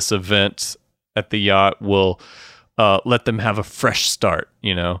that this event at the yacht will let them have a fresh start,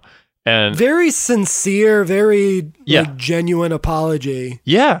 and very sincere, very like, genuine apology.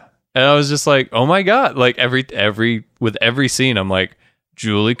 Yeah. And I was just like, oh my God, like with every scene, I'm like,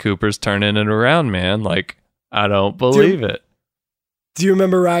 Julie Cooper's turning it around, man. Like, I don't believe it. Do you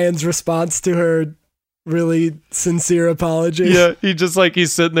remember Ryan's response to her really sincere apology? Yeah.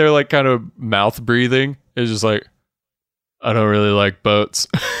 He's sitting there like kind of mouth breathing. It's just like, I don't really like boats.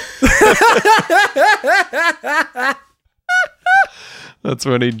 That's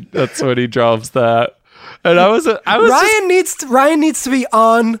when he drops that. And I was Ryan needs to be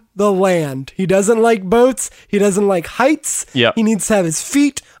on the land. He doesn't like boats. He doesn't like heights. Yep. He needs to have his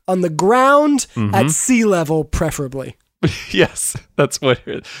feet on the ground at sea level, preferably. Yes, that's where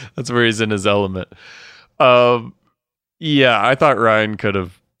he's in his element. Yeah, I thought Ryan could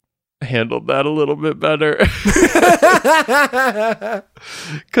have handled that a little bit better.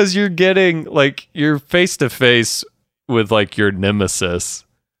 Because you're face to face with like your nemesis.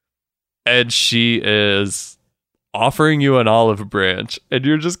 And she is offering you an olive branch, and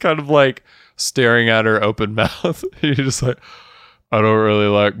you're just kind of like staring at her open mouth. You're just like, I don't really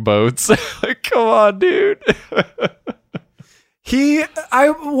like boats. Like, come on, dude. I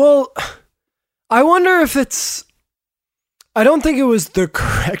wonder if I don't think it was the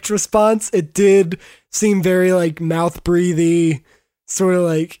correct response. It did seem very like mouth breathy, sort of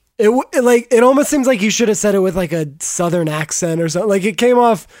like it almost seems like you should have said it with like a southern accent or something. Like it came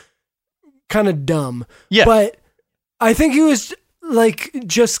off kind of dumb. Yeah. But I think he was like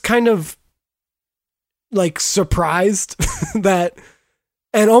just kind of like surprised that,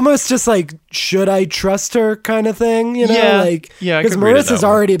 and almost just like, should I trust her kind of thing, like, because Marissa's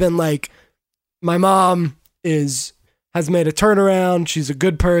already been like, my mom has made a turnaround. She's a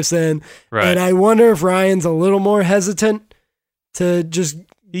good person. Right. And I wonder if Ryan's a little more hesitant to just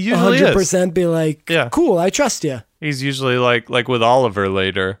 100% be like, yeah, cool, I trust you. He's usually like with Oliver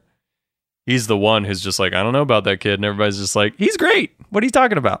later. He's the one who's just like, I don't know about that kid. And everybody's just like, he's great. What are you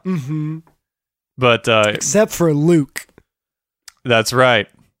talking about? Mm-hmm. But except for Luke. That's right.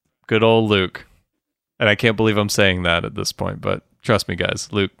 Good old Luke. And I can't believe I'm saying that at this point, but trust me, guys,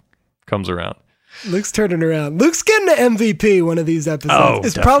 Luke comes around. Luke's turning around. Luke's getting an MVP one of these episodes. Oh,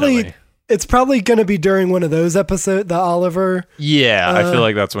 definitely. It's probably going to be during one of those episodes, the Oliver. Yeah, I feel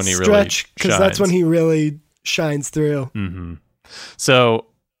like that's when he really shines. Because that's when he really shines through. Mm-hmm. So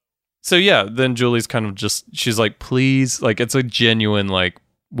yeah, then Julie's kind of she's like, please, like, it's a genuine, like,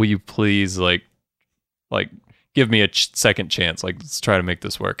 will you please, like give me a second chance. Like, let's try to make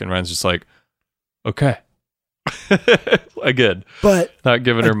this work. And Ryan's just like, okay. Again, but not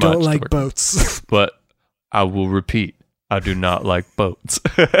giving her much. I don't like boats. But I will repeat, I do not like boats.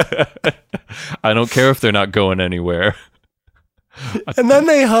 I don't care if they're not going anywhere. And then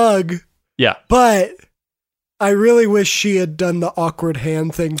they hug. Yeah. But I really wish she had done the awkward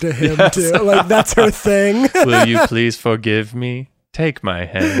hand thing to him too. Like, that's her thing. Will you please forgive me? Take my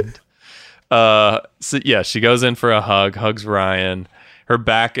hand. So yeah, she goes in for a hug, hugs Ryan. Her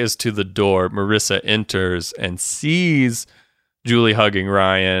back is to the door. Marissa enters and sees Julie hugging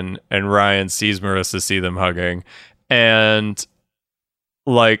Ryan, and Ryan sees Marissa see them hugging. And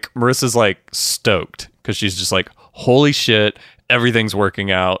like, Marissa's like stoked because she's just like, holy shit, everything's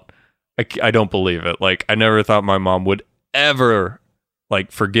working out. I don't believe it. Like, I never thought my mom would ever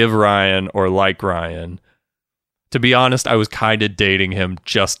like forgive Ryan or like Ryan. To be honest, I was kind of dating him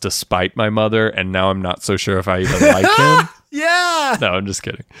just to spite my mother, and now I'm not so sure if I even like him. Yeah. No, I'm just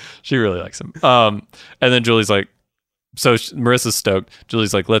kidding. She really likes him. And then Julie's like, Marissa's stoked.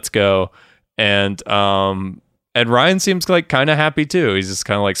 Julie's like, let's go. And Ryan seems like kind of happy too. He's just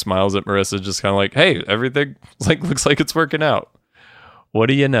kind of like smiles at Marissa, just kind of like, hey, everything like looks like it's working out. What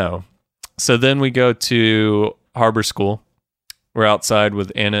do you know? So then we go to Harbor School. We're outside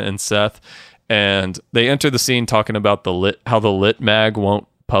with Anna and Seth, and they enter the scene talking about how the lit mag won't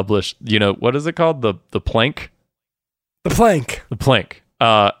publish, what is it called? The plank? The Plank. The Plank.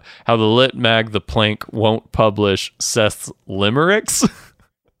 How the lit mag, The Plank, won't publish Seth's limericks.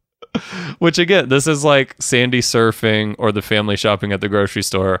 Which, again, this is like Sandy surfing or the family shopping at the grocery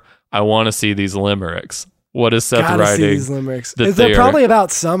store. I want to see these limericks. What is Seth Gotta writing? see these limericks. They're probably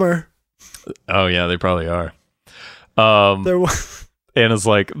about summer. Oh, yeah, they probably are. Anna's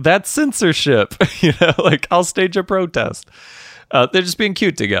like, that's censorship. Like, I'll stage a protest. They're just being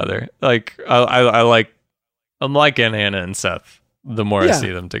cute together. Like, I'm liking Anna and Seth the more I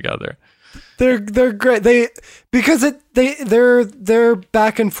see them together. They're great. Their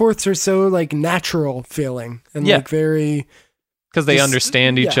back and forths are so like natural feeling and like very, because they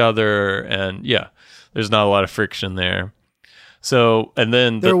understand each other, and there's not a lot of friction there. So, and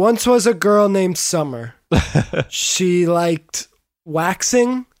then there once was a girl named Summer. She liked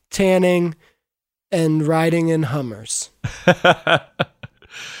waxing, tanning, and riding in Hummers.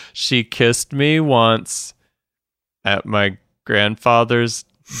 She kissed me once at my grandfather's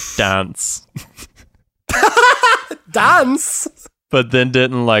dance. Dance? But then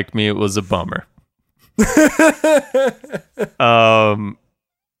didn't like me. It was a bummer. That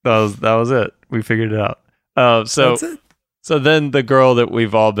was it. We figured it out. So then the girl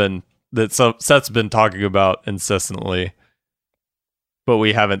that Seth's been talking about incessantly, but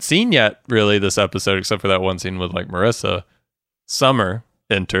we haven't seen yet really this episode, except for that one scene with like Marissa. Summer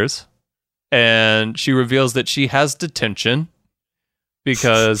enters, and she reveals that she has detention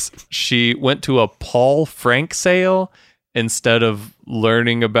because she went to a Paul Frank sale instead of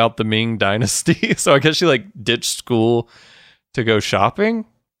learning about the Ming Dynasty. So I guess she like ditched school to go shopping.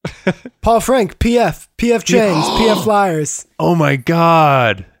 Paul Frank, PF Chang's, PF Flyers. Oh my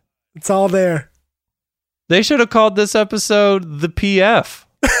God. It's all there. They should have called this episode the PF.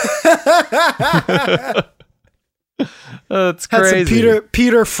 That's crazy. Had some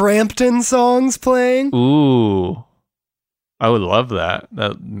Peter Frampton songs playing. Ooh. I would love that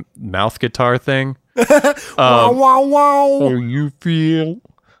mouth guitar thing. Wow, wow, wow. How you feel?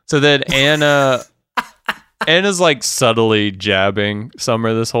 So then Anna's like subtly jabbing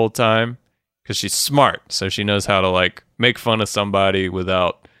Summer this whole time because she's smart, so she knows how to like make fun of somebody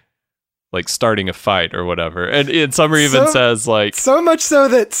without like starting a fight or whatever. And Summer even says like, so much so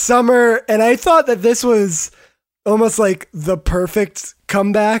that Summer, and I thought that this was almost like the perfect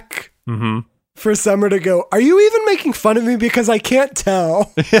comeback. Mm-hmm. For Summer to go, are you even making fun of me? Because I can't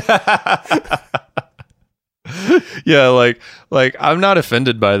tell. Yeah, like I'm not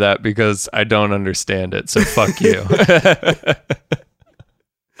offended by that because I don't understand it. So fuck you.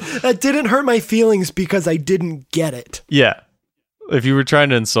 That didn't hurt my feelings because I didn't get it. Yeah. If you were trying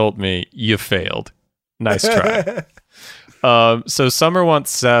to insult me, you failed. Nice try. So Summer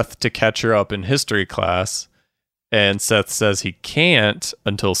wants Seth to catch her up in history class. And Seth says he can't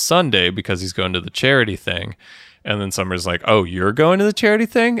until Sunday because he's going to the charity thing. And then Summer's like, oh, you're going to the charity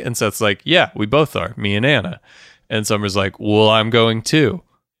thing? And Seth's like, yeah, we both are, me and Anna. And Summer's like, well, I'm going too.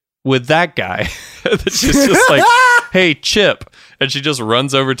 With that guy. She's just like, hey, Chip. And she just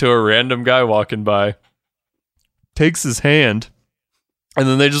runs over to a random guy walking by, takes his hand, and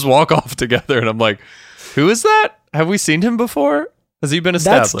then they just walk off together. And I'm like, who is that? Have we seen him before? Has he been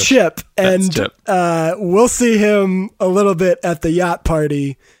established? That's Chip, and That's Chip. We'll see him a little bit at the yacht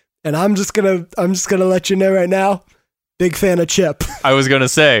party. And I'm just gonna let you know right now, big fan of Chip. I was gonna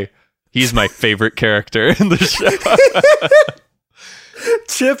say he's my favorite character in the show.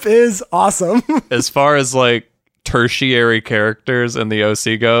 Chip is awesome. As far as like tertiary characters in the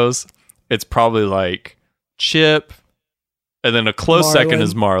OC goes, it's probably like Chip, and then a close second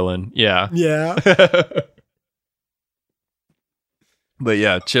is Marlon. Yeah. But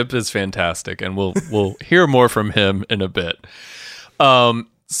yeah, Chip is fantastic, and we'll hear more from him in a bit.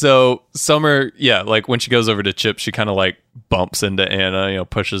 So Summer, like when she goes over to Chip, she kind of like bumps into Anna,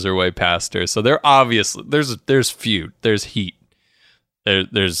 pushes her way past her. So they're obviously there's feud, there's heat,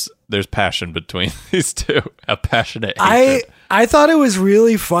 there's passion between these two, a passionate hatred. I thought it was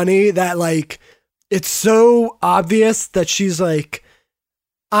really funny that like it's so obvious that she's like,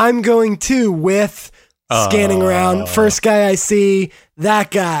 I'm going to with. Scanning around, first guy I see,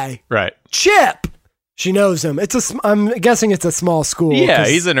 that guy. Right. Chip! She knows him. I'm guessing it's a small school. Yeah,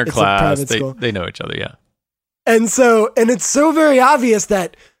 he's in her class. They know each other, yeah. And it's so very obvious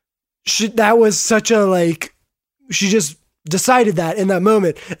that that was such a, like, she just decided that in that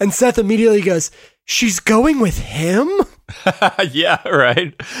moment. And Seth immediately goes, she's going with him? Yeah,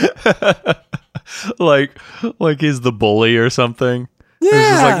 right. like he's the bully or something. Yeah. It's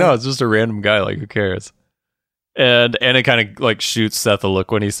just like, no, it's just a random guy. Like, who cares? And Anna kind of like shoots Seth a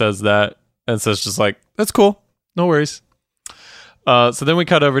look when he says that. And Seth's just like, that's cool. No worries. So then we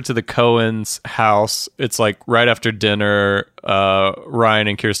cut over to the Coens' house. It's like right after dinner. Ryan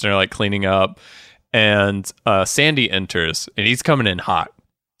and Kirsten are like cleaning up, and Sandy enters, and he's coming in hot.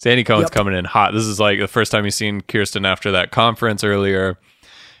 Sandy Cohen's coming in hot. This is like the first time he's seen Kirsten after that conference earlier,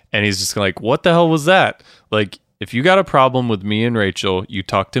 and he's just like, "What the hell was that? Like, if you got a problem with me and Rachel, you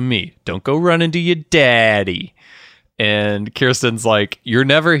talk to me. Don't go running to your daddy." And Kirsten's like, "You're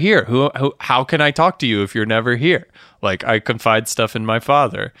never here. How can I talk to you if you're never here? Like, I confide stuff in my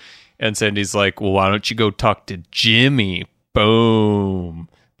father." And Sandy's like, "Well, why don't you go talk to Jimmy?" Boom.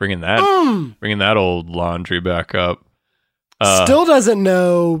 Bringing that old laundry back up. Still doesn't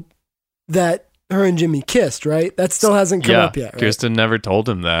know that her and Jimmy kissed, right? That still hasn't come up yet, right? Kirsten never told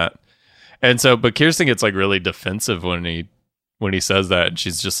him that. And so, but Kirsten gets like really defensive when he says that. And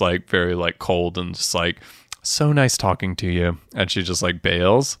she's just like very like cold and just like, "So nice talking to you." And she just like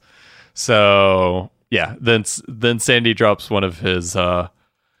bails. So yeah, then Sandy drops one of his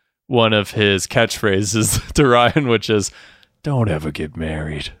catchphrases to Ryan, which is, "Don't ever get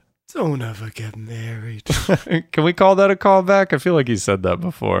married." Don't ever get married. Can we call that a callback? I feel like he said that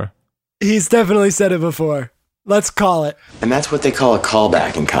before. He's definitely said it before. Let's call it. And that's what they call a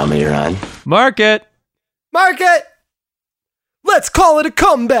callback in comedy, Ryan. Mark it. Mark it. Let's call it a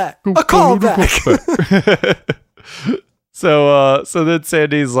comeback. A callback. So then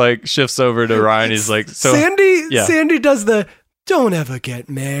Sandy's like shifts over to Ryan. He's like, Sandy does the "don't ever get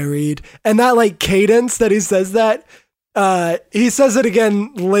married," and that like cadence that he says that. He says it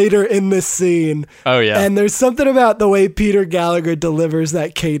again later in this scene. Oh yeah. And there's something about the way Peter Gallagher delivers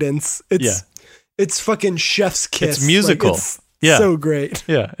that cadence. It's fucking chef's kiss. It's musical. Like, it's so great.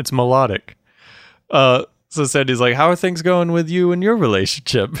 Yeah, it's melodic. So Sandy's like, "How are things going with you and your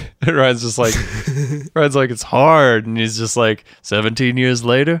relationship?" And Ryan's like, "It's hard." And he's just like, 17 years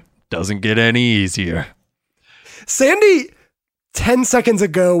later, doesn't get any easier. Sandy 10 seconds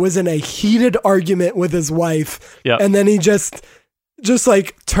ago was in a heated argument with his wife. Yeah. And then he just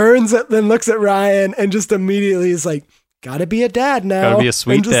like turns it, then looks at Ryan and just immediately is like, "Gotta be a dad now. Gotta be a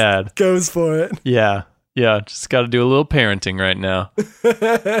sweet and just dad." Goes for it. Yeah. Just got to do a little parenting right now.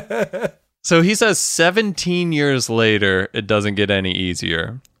 So he says 17 years later, it doesn't get any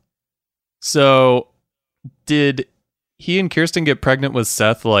easier. So did he and Kirsten get pregnant with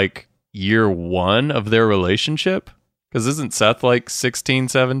Seth like year one of their relationship? Because isn't Seth like 16,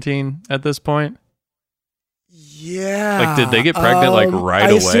 17 at this point? Yeah. Like, did they get pregnant like right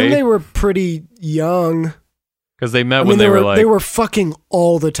away? I assume they were pretty young. Because they met when they were like... They were fucking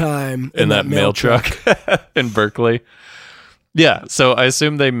all the time in that mail truck in Berkeley. Yeah, so I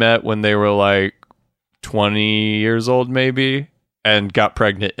assume they met when they were like 20 years old maybe, and got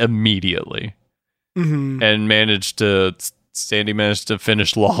pregnant immediately. Mm-hmm. And Sandy managed to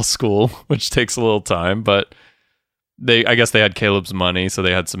finish law school, which takes a little time, but... I guess they had Caleb's money, so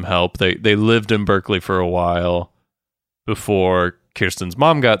they had some help. They lived in Berkeley for a while before Kirsten's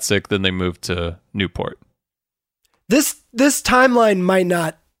mom got sick. Then they moved to Newport. This timeline might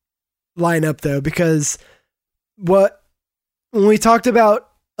not line up though, because when we talked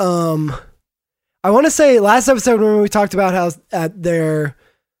about, I want to say last episode when we talked about how at this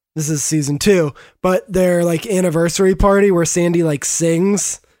is season 2, but their like anniversary party where Sandy like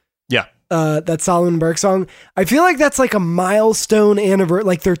sings. Yeah. That Solomon Burke song. I feel like that's like a milestone anniversary,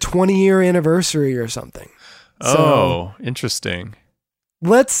 like their 20-year anniversary or something. Oh, interesting.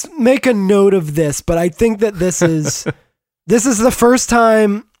 Let's make a note of this, but I think that this is the first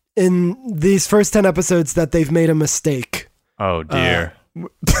time in these first 10 episodes that they've made a mistake. Oh dear.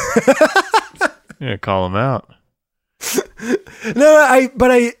 Yeah, call him out. No, I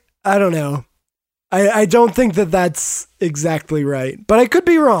don't know. I don't think that that's exactly right, but I could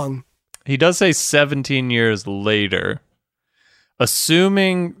be wrong. He does say 17 years later,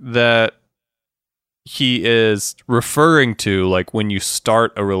 assuming that he is referring to like when you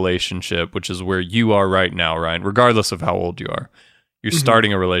start a relationship, which is where you are right now, Ryan, regardless of how old you are. You're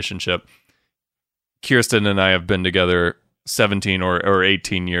starting a relationship. Kirsten and I have been together 17 or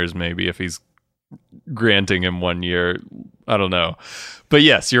 18 years, maybe, if he's granting him 1 year. I don't know. But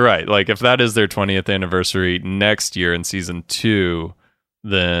yes, you're right. Like if that is their 20th anniversary next year in season 2,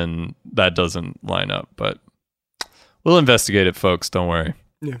 then that doesn't line up, but we'll investigate it, folks. Don't worry.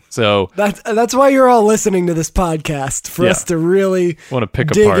 Yeah. So that's why you're all listening to this podcast, for us to really want to pick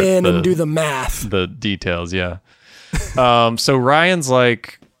dig apart in and do the math, the details. Yeah. So Ryan's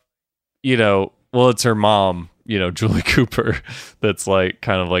like, well, it's her mom, Julie Cooper, that's like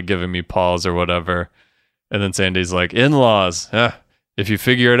kind of like giving me pause or whatever. And then Sandy's like, in-laws, if you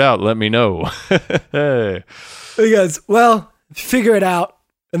figure it out, let me know. Hey. He goes, well, figure it out.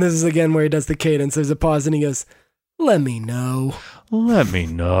 And this is again where he does the cadence. There's a pause and he goes, let me know. let me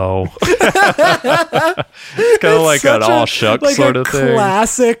know. It's kind of like an all shucks like sort a of thing.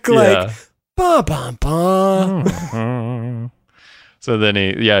 classic, Yeah. like ba ba ba. So then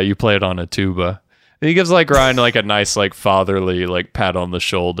you play it on a tuba. And he gives like Ryan like a nice like fatherly like pat on the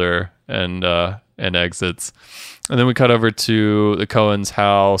shoulder and exits. And then we cut over to the Cohen's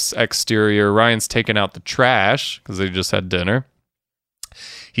house exterior. Ryan's taking out the trash because they just had dinner.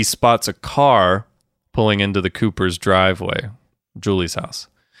 He spots a car pulling into the Cooper's driveway, Julie's house.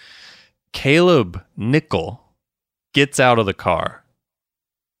 Caleb Nickel gets out of the car.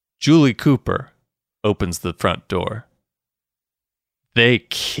 Julie Cooper opens the front door. They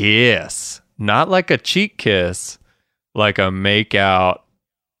kiss. Not like a cheek kiss, like a make out,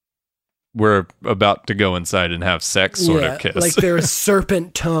 we're about to go inside and have sex sort of kiss. Like their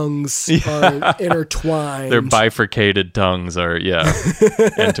serpent tongues are intertwined. Their bifurcated tongues are,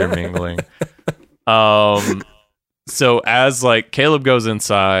 intermingling. So as like Caleb goes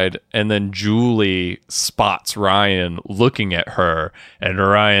inside and then Julie spots Ryan looking at her and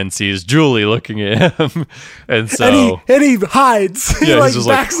Ryan sees Julie looking at him. And so and he hides. He like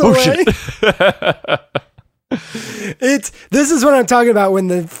backs away. This is what I'm talking about when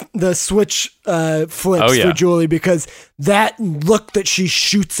the switch flips for Julie, because that look that she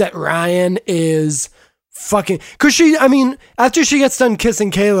shoots at Ryan is fucking, because after she gets done kissing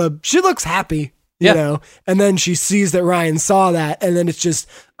Caleb, she looks happy. You know, and then she sees that Ryan saw that, and then it's just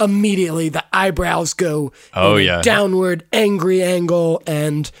immediately the eyebrows go a downward angry angle,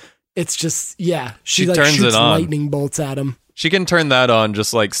 and it's just she like turns shoots it on. lightning bolts at him. She can turn that on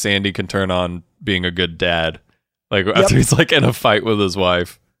just like Sandy can turn on being a good dad. Like after he's like in a fight with his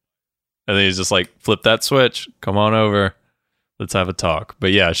wife, and then he's just like, flip that switch, come on over, let's have a talk.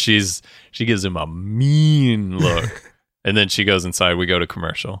 But yeah, she gives him a mean look, and then she goes inside. We go to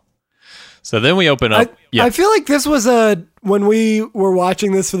commercial. So then we open up. I feel like this was when we were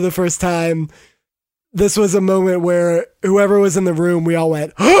watching this for the first time, this was a moment where whoever was in the room, we all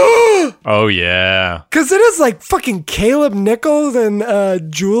went, oh yeah. Because it is like fucking Caleb Nichols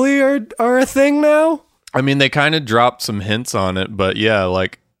and Julie are a thing now. I mean, they kind of dropped some hints on it, but yeah,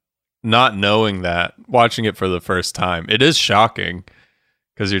 like not knowing that, watching it for the first time, it is shocking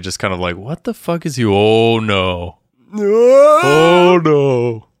because you're just kind of like, what the fuck is he? Oh no. Oh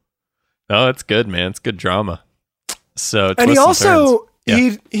no. No, it's good, man. It's good drama. So, and he also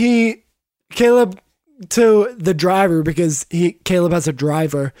he Caleb to the driver, because Caleb has a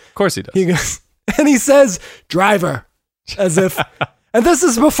driver. Of course he does. He goes and he says driver as if, and this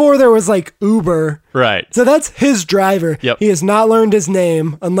is before there was like Uber, right? So that's his driver. Yep. He has not learned his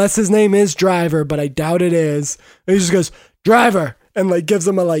name, unless his name is driver, but I doubt it is. And he just goes driver and like gives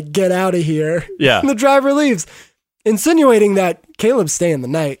him a like get out of here. Yeah. And the driver leaves, insinuating that Caleb's staying the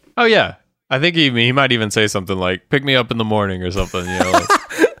night. Oh yeah. I think he might even say something like, pick me up in the morning or something, you know. Like,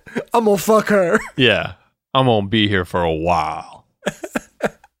 I'm gonna fuck her. Yeah. I'm gonna be here for a while.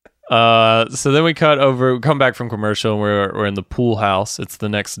 So then we come back from commercial, and we're in the pool house. It's the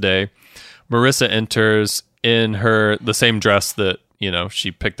next day. Marissa enters in the same dress that,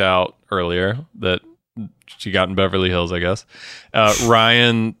 she picked out earlier, that she got in Beverly Hills, I guess.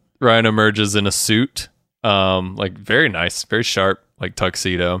 Ryan emerges in a suit, like very nice, very sharp, like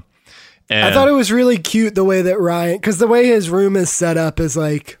tuxedo. And I thought it was really cute the way that Ryan, because the way his room is set up is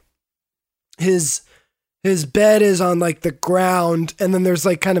like his bed is on like the ground, and then there's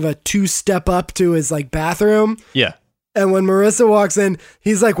like kind of a 2-step up to his like bathroom. Yeah. And when Marissa walks in,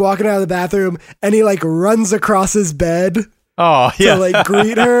 he's like walking out of the bathroom and he like runs across his bed. Oh, yeah. To like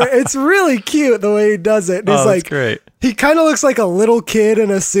greet her. It's really cute the way he does it. He's like, great. He kind of looks like a little kid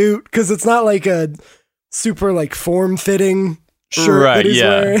in a suit, because it's not like a super like form-fitting shirt that he's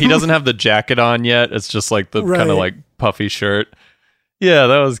wearing. He doesn't have the jacket on yet. It's just like the kind of like puffy shirt. Yeah,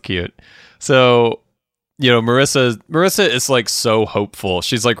 that was cute. So, Marissa is like so hopeful.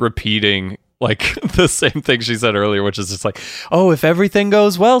 She's like repeating like the same thing she said earlier, which is just like, oh, if everything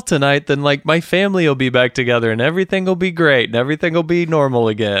goes well tonight, then like my family will be back together and everything will be great and everything will be normal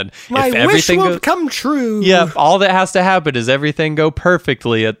again. My wish will come true. Yeah, all that has to happen is everything go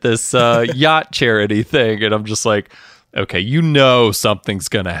perfectly at this yacht charity thing. And I'm just like, okay, something's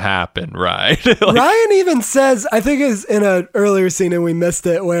gonna happen, right? Like, Ryan even says, I think is in an earlier scene and we missed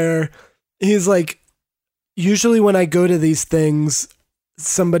it, where he's like, usually when I go to these things,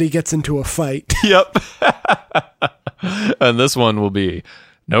 somebody gets into a fight. Yep. And this one will be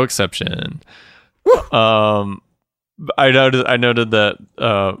no exception. I noted that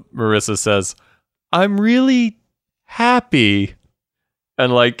Marissa says, I'm really happy.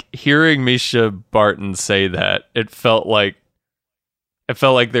 And like hearing Misha Barton say that, it felt like I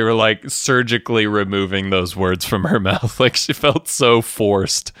felt like they were like surgically removing those words from her mouth. Like she felt so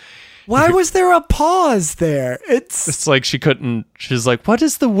forced. Why was there a pause there? It's like she couldn't. She's like, what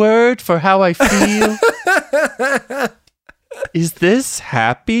is the word for how I feel? Is this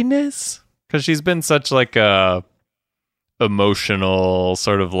happiness? Because she's been such like a emotional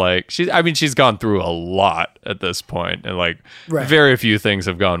sort of like she's gone through a lot at this point, and like very few things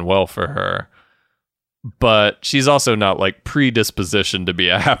have gone well for her. But she's also not like predispositioned to be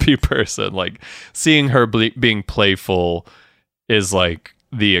a happy person. Like seeing her being playful is like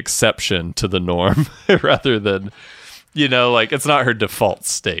the exception to the norm rather than, like it's not her default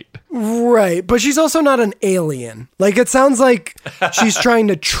state. Right. But she's also not an alien. Like it sounds like she's trying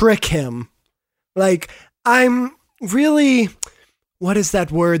to trick him. Like I'm really... What is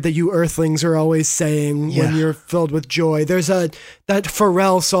that word that you Earthlings are always saying when you're filled with joy? There's that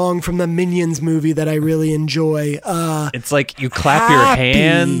Pharrell song from the Minions movie that I really enjoy. It's like you clap your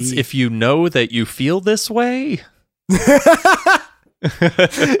hands if you know that you feel this way.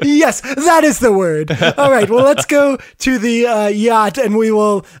 Yes, that is the word. All right, well, let's go to the yacht and we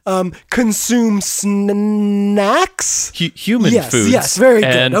will consume snacks. Human foods. Yes, very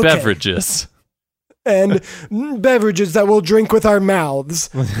good. And beverages. And beverages that we'll drink with our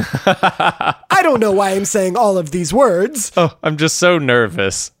mouths. I don't know why I'm saying all of these words. Oh, I'm just so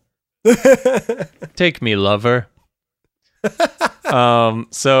nervous. Take me, lover.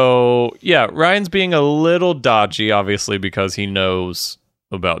 So yeah, Ryan's being a little dodgy, obviously, because he knows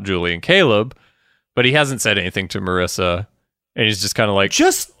about Julie and Caleb, but he hasn't said anything to Marissa, and he's just kind of like,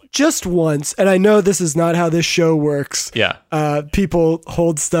 just once, and I know this is not how this show works. Yeah. People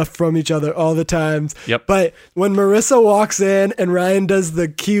hold stuff from each other all the time. Yep. But when Marissa walks in and Ryan does the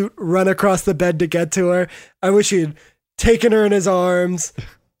cute run across the bed to get to her, I wish he'd taken her in his arms,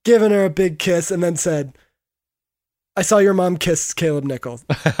 given her a big kiss, and then said, I saw your mom kiss Caleb Nichols.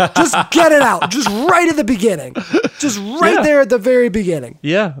 Just get it out. Just right at the beginning. Just right there at the very beginning.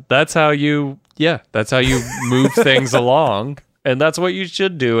 Yeah, that's how you move things along. And that's what you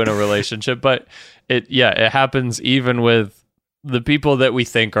should do in a relationship. But it happens even with the people that we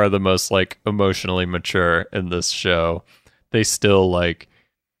think are the most like emotionally mature in this show. They still like,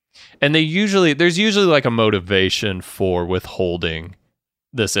 and there's usually like a motivation for withholding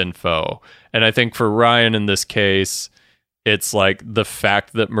this info. And I think for Ryan in this case, it's like the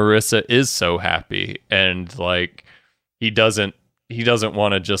fact that Marissa is so happy, and like he doesn't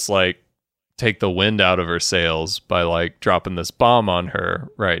want to just like take the wind out of her sails by like dropping this bomb on her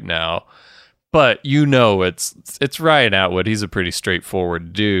right now. But it's Ryan Atwood. He's a pretty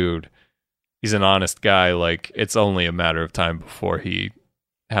straightforward dude. He's an honest guy. Like it's only a matter of time before he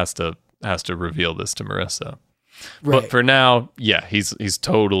has to reveal this to Marissa. Right. But for now, yeah, he's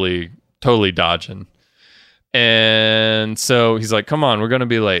totally dodging. And so he's like, come on, we're going to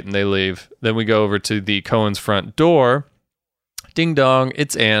be late. And they leave. Then we go over to the Cohen's front door. Ding dong,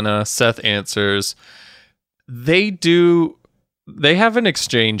 it's Anna. Seth answers. They have an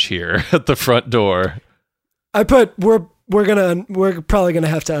exchange here at the front door. we're probably gonna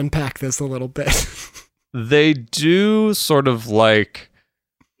have to unpack this a little bit. They do sort of like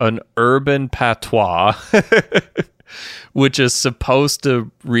an urban patois, which is supposed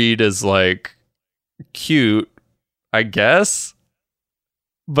to read as like cute, I guess.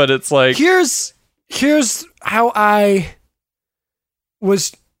 But it's like here's how I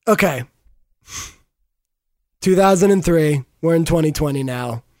was okay. 2003. We're in 2020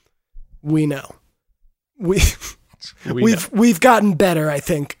 now. We know. We've gotten better, I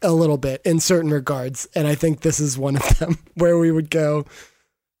think, a little bit in certain regards, and I think this is one of them where we would go,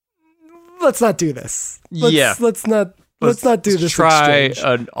 let's not do this. Let's not do this. Try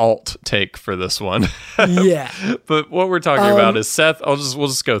exchange. An alt take for this one. Yeah. But what we're talking about is Seth. We'll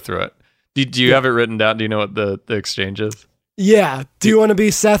just go through it. Do you have it written down? Do you know what the exchange is? Yeah. Do you want to be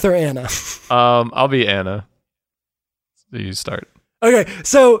Seth or Anna? I'll be Anna. So you start. Okay.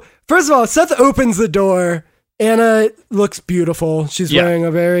 So first of all, Seth opens the door. Anna looks beautiful. She's wearing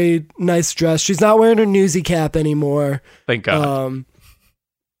a very nice dress. She's not wearing her newsy cap anymore. Thank God.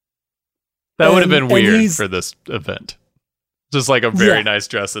 That would have been weird for this event. Just like a very nice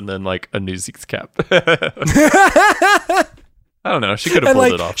dress and then like a newsies cap. I don't know. She could have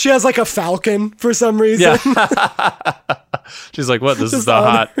pulled it off. She has like a falcon for some reason. Yeah. She's like, what? This is the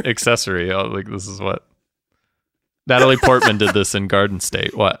hot accessory. Oh, like, this is what? Natalie Portman did this in Garden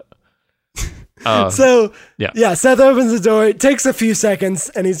State. What? Seth opens the door. It takes a few seconds,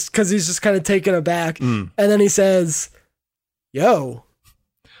 and he's just kind of taken aback, and then he says, "Yo,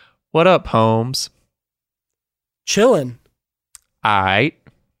 what up, Holmes? Chillin'." Aight.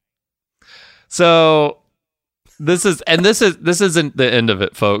 So This isn't the end of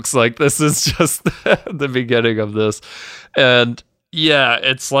it, folks. Like, this is just the beginning of this. And yeah,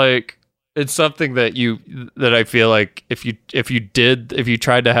 it's like, it's something that I feel like if you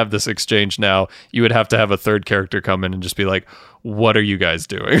tried to have this exchange now, you would have to have a third character come in and just be like, what are you guys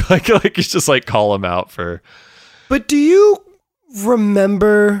doing? Like you just like call them out for. But do you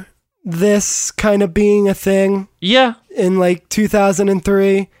remember this kind of being a thing? Yeah. In like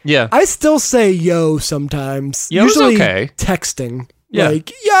 2003? Yeah. I still say yo sometimes. Yo's Usually okay. texting. Yeah.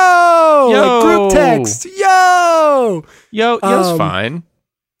 Like, yo! Like group text. Yo! Yo's fine.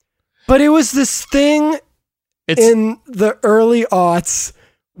 But it was this thing in the early aughts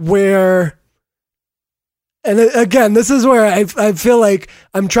where, and again, this is where I feel like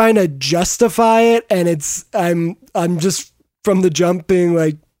I'm trying to justify it, and I'm just from the jump being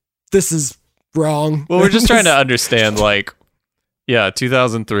like, this is wrong. Well, we're just trying to understand, like, yeah,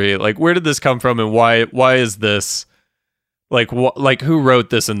 2003. Like, where did this come from, and why is this? Like, who wrote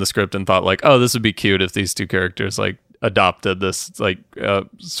this in the script and thought like, oh, this would be cute if these two characters like adopted this like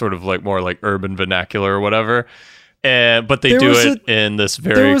sort of like more like urban vernacular or whatever, but they do it in this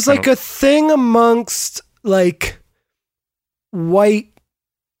very. There was like a thing amongst like white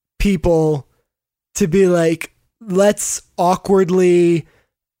people to be like, let's awkwardly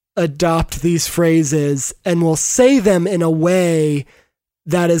adopt these phrases and we'll say them in a way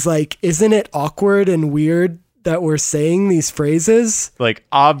that is like, isn't it awkward and weird that we're saying these phrases? Like,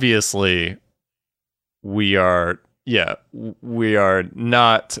 obviously we are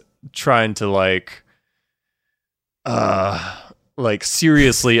not trying to like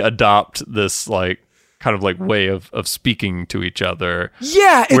seriously adopt this like kind of like way of speaking to each other.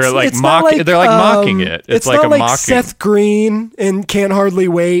 Yeah, they're like mocking it. It's like not a like mocking. Seth Green in Can't Hardly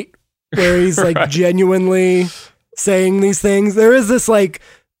Wait, where he's like Right. genuinely saying these things. There is this like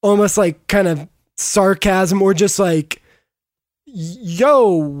almost like kind of sarcasm or just like, yo,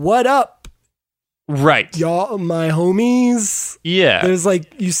 what up? Right. Y'all, my homies. Yeah. There's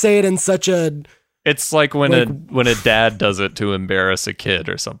like, you say it in such a. It's like when a dad does it to embarrass a kid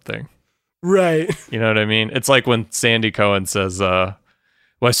or something. Right. You know what I mean? It's like when Sandy Cohen says,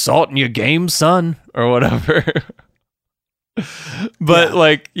 "Why salt in your game, son?" or whatever. But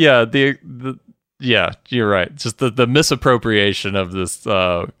like, yeah, yeah, you're right. Just the misappropriation of this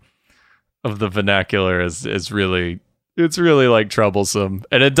of the vernacular is really, it's really like troublesome,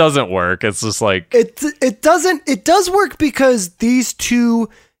 and it doesn't work. It's just like it does work because these two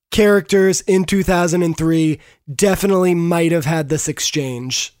characters in 2003 definitely might have had this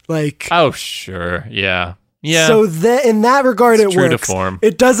exchange. Like, oh sure, yeah. So in that regard, it's it true works. To form.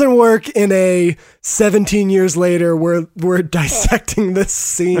 It doesn't work in a 17 years later where we're dissecting this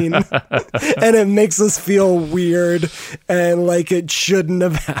scene and it makes us feel weird and like it shouldn't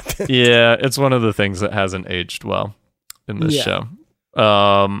have happened. Yeah, it's one of the things that hasn't aged well in this show.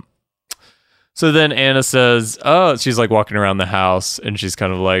 So then Anna says, oh, she's like walking around the house and she's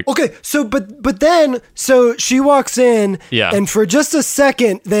kind of like, okay, so but then so she walks in, yeah, and for just a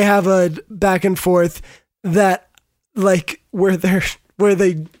second they have a back and forth that like where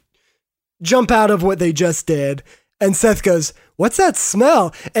they jump out of what they just did, and Seth goes, what's that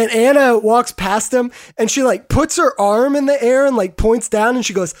smell? And Anna walks past him and she like puts her arm in the air and like points down and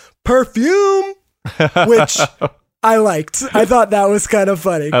she goes, perfume, which I liked. I thought that was kind of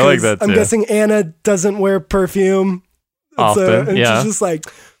funny. I like that too. I'm guessing Anna doesn't wear perfume often, and yeah. she's just like,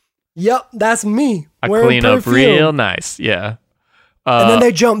 yep, that's me. I wearing clean perfume. up real nice, yeah. And then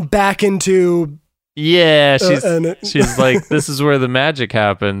they jump back into yeah, she's like, this is where the magic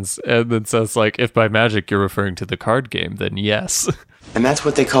happens. And then says like, if by magic you're referring to the card game, then yes. And that's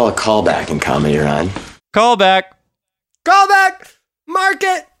what they call a callback in comedy, Ron. Callback.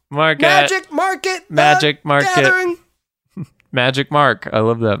 Market. Magic Market. Gathering. Magic Mark. I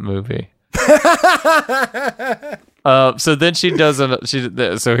love that movie. So then she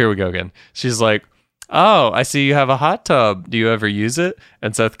doesn't. So here we go again. She's like, oh, I see you have a hot tub. Do you ever use it?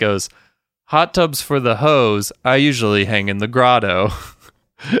 And Seth goes, hot tubs for the hose. I usually hang in the grotto.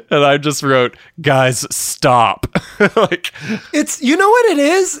 And I just wrote, guys, stop. Like, it's, you know what it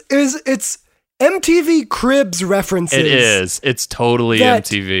is it's MTV Cribs references. it is. It's totally that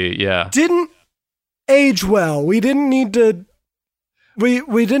MTV. Yeah. Didn't age well. We didn't need to. We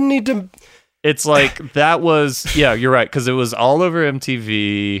didn't need to. It's like that was, yeah, you're right, because it was all over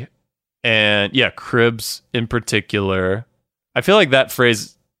MTV, and yeah, Cribs in particular. I feel like that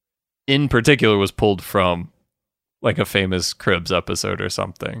phrase in particular was pulled from like a famous Cribs episode or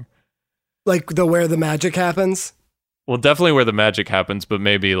something. Like the Where the Magic Happens. Well, definitely Where the Magic Happens, but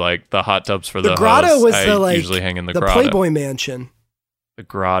maybe like the hot tubs for the grotto hose, was I the like usually hang in the the grotto. Playboy Mansion. The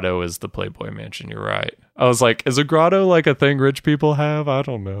grotto is the Playboy Mansion. You're right. I was like, is a grotto like a thing rich people have? I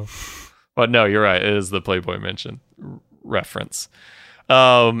don't know. But no, you're right. It is the Playboy Mansion reference.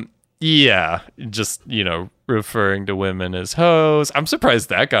 Yeah, just, referring to women as hoes. I'm surprised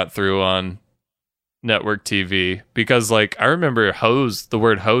that got through on network TV because, I remember the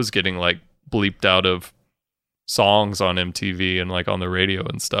word hose getting, bleeped out of songs on MTV and, on the radio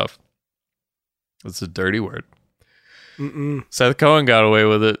and stuff. It's a dirty word. Mm-mm. Seth Cohen got away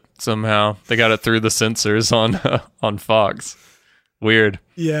with it somehow. They got it through the censors on Fox. Weird.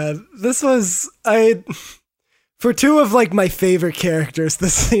 Yeah, this was for two of my favorite characters.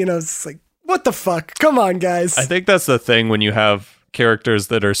 This it's what the fuck? Come on, guys. I think that's the thing when you have characters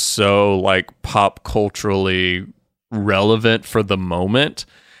that are so pop culturally relevant for the moment.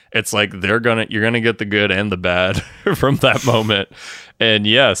 It's you're gonna get the good and the bad from that moment. And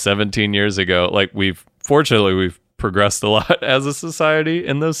yeah, 17 years ago, we've progressed a lot as a society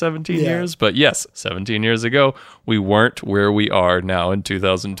in those 17 years. But yes, 17 years ago, we weren't where we are now in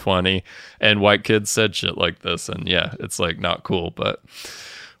 2020. And white kids said shit like this. And yeah, it's not cool. But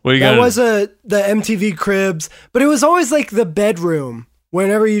what are you that was the MTV Cribs, but it was always the bedroom.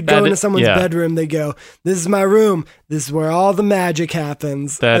 Whenever you go into someone's bedroom, they go, "This is my room. This is where all the magic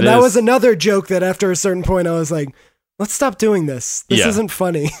happens." That was another joke that after a certain point, I was like, let's stop doing this. This isn't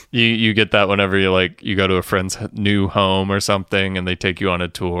funny. You get that whenever you go to a friend's new home or something and they take you on a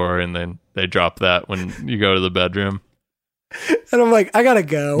tour and then they drop that when you go to the bedroom. And I'm like, I gotta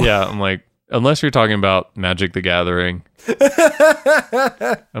go. Yeah, I'm like, unless you're talking about Magic the Gathering,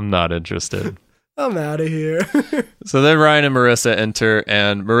 I'm not interested. I'm out of here. So then Ryan and Marissa enter,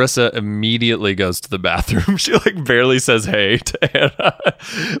 and Marissa immediately goes to the bathroom. She barely says hey to Anna,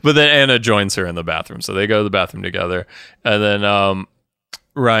 but then Anna joins her in the bathroom. So they go to the bathroom together, and then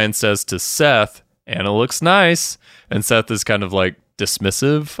Ryan says to Seth, "Anna looks nice," and Seth is kind of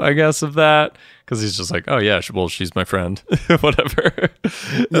dismissive, I guess, of that because he's just oh yeah, well she's my friend, whatever.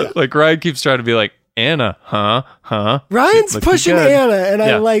 Yeah. Ryan keeps trying to be Anna, huh? Ryan's pushing good. Anna, and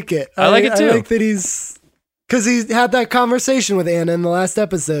I like it. I like it too. I like that because he had that conversation with Anna in the last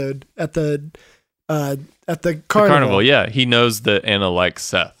episode at the carnival. The carnival, yeah. He knows that Anna likes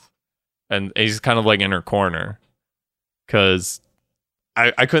Seth, and he's kind of in her corner because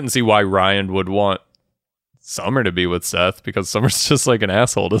I couldn't see why Ryan would want Summer to be with Seth because Summer's just an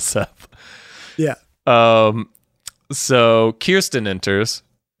asshole to Seth. Yeah. So Kirsten enters,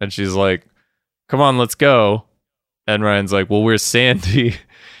 and she's like, "Come on, let's go." And Ryan's like, "Well, where's Sandy?"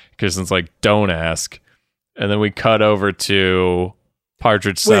 Kirsten's like, "Don't ask." And then we cut over to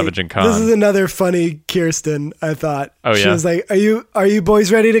Partridge, Savage, and Con. This is another funny Kirsten, I thought. Oh, yeah. She was like, are you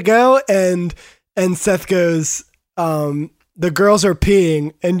boys ready to go? And Seth goes, the girls are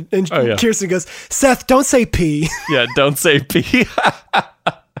peeing. And Kirsten goes, "Seth, don't say pee." Yeah, don't say pee.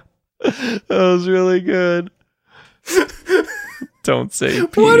 That was really good. Don't say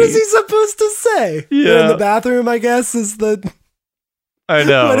pee. What is he supposed to say? Yeah. They're in the bathroom, I guess, is the... I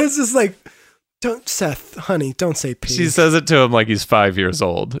know. But it's just don't, Seth, honey, don't say pee. She says it to him like he's 5 years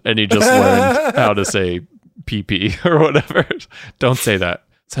old, and he just learned how to say pee-pee or whatever. Don't say that.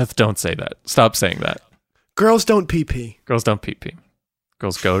 Seth, don't say that. Stop saying that. Girls don't pee-pee. Girls don't pee-pee.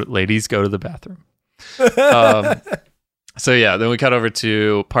 Ladies go to the bathroom. So yeah, then we cut over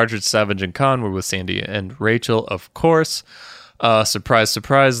to Partridge, Savage, and Con. We're with Sandy and Rachel, of course. Surprise,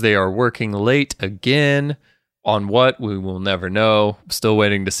 surprise, they are working late again. On what? We will never know. Still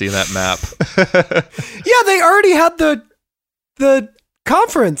waiting to see that map. Yeah, they already had the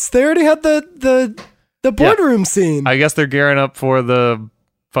conference. They already had the boardroom scene. I guess they're gearing up for the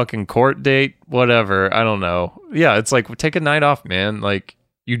fucking court date, whatever. I don't know. Yeah, it's take a night off, man.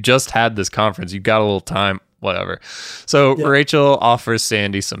 You just had this conference. You got a little time. Whatever. So Rachel offers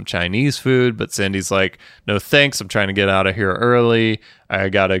Sandy some Chinese food, but Sandy's like, "No thanks. I'm trying to get out of here early. I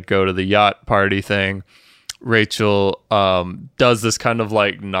gotta go to the yacht party thing." Rachel does this kind of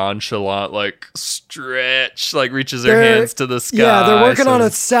nonchalant stretch, reaches her hands to the sky. Yeah, they're working on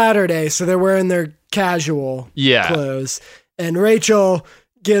a Saturday, so they're wearing their casual clothes. And Rachel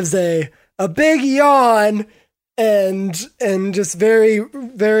gives a big yawn. And just very,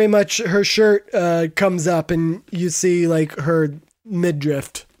 very much her shirt comes up and you see her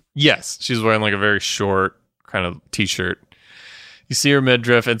midriff. Yes, she's wearing a very short kind of t-shirt. You see her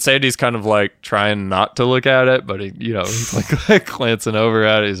midriff, and Sandy's kind of trying not to look at it, but he's glancing over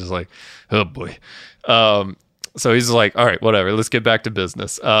at it. He's just oh boy. So he's all right, whatever. Let's get back to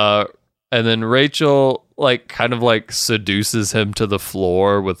business. And then Rachel kind of seduces him to the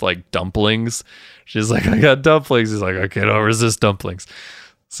floor with dumplings. She's like, "I got dumplings." He's like, "I can't resist dumplings."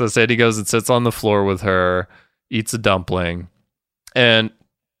 So Sandy goes and sits on the floor with her, eats a dumpling. And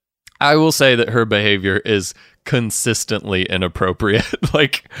I will say that her behavior is consistently inappropriate,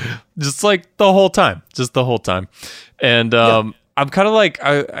 like just like the whole time, and I'm kind of like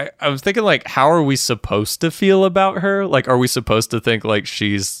I was thinking like, how are we supposed to feel about her? Like, are we supposed to think like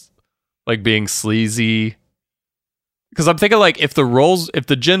she's like being sleazy? Because I'm thinking like, if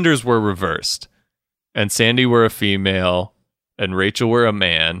the genders were reversed and Sandy were a female and Rachel were a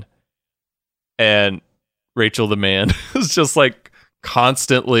man, and Rachel the man is just like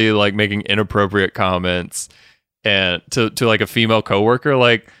constantly like making inappropriate comments and to like a female coworker,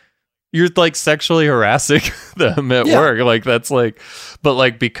 like, you're like sexually harassing them at work. Like, that's like, but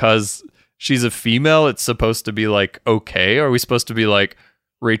like, because she's a female, it's supposed to be like, okay. Are we supposed to be like,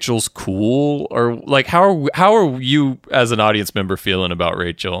 Rachel's cool? Or like, how are you as an audience member feeling about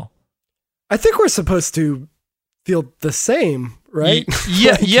Rachel? I think we're supposed to feel the same, right?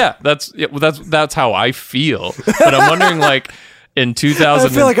 Yeah. That's how I feel. But I'm wondering, like, in 2000,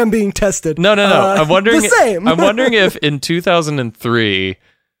 I feel like I'm being tested. No. I'm wondering the same. I'm wondering if in 2003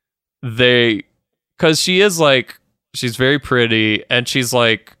 because she is like, she's very pretty and she's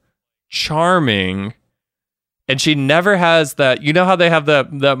like charming, and she never has that, you know how they have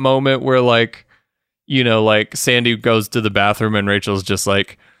that moment where like, you know, like Sandy goes to the bathroom and Rachel's just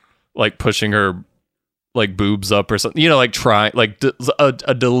like pushing her like boobs up or something, you know, like try like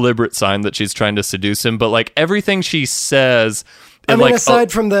a deliberate sign that she's trying to seduce him, but like everything she says, I mean, like,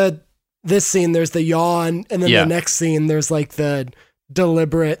 aside from this scene, there's the yawn, and then the next scene there's like the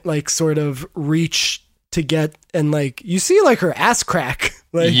deliberate like sort of reach to get, and like you see like her ass crack.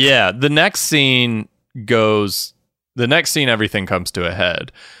 Like, the next scene everything comes to a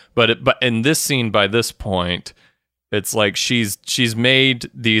head, but in this scene, by this point, it's like she's made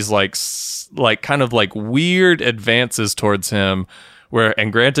these like kind of like weird advances towards him,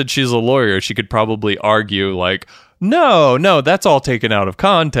 and granted she's a lawyer, she could probably argue like, no, that's all taken out of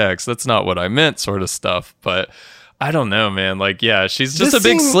context, that's not what I meant, sort of stuff. But I don't know, man. Like, yeah, she's just a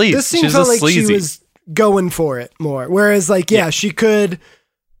big sleaze. This scene she's felt a like sleazy. she was going for it more. Whereas, like, she could,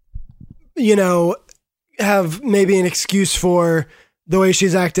 you know, have maybe an excuse for the way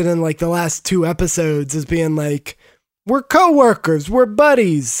she's acted in like the last 2 episodes as being like, we're coworkers, we're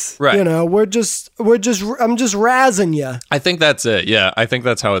buddies, right? You know, I'm just razzing you. I think that's it. Yeah, I think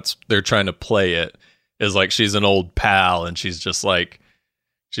that's how they're trying to play it. Is like she's an old pal and she's just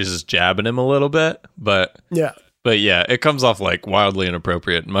jabbing him a little bit, but yeah, it comes off like wildly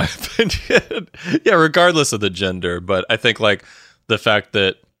inappropriate in my opinion. Yeah, regardless of the gender, but I think like the fact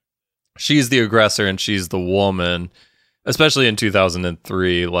that she's the aggressor and she's the woman, especially in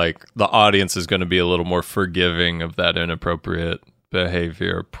 2003, like the audience is going to be a little more forgiving of that inappropriate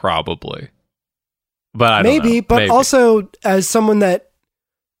behavior, probably. But I don't know. But also as someone that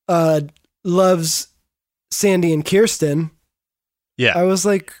loves Sandy and Kirsten, I was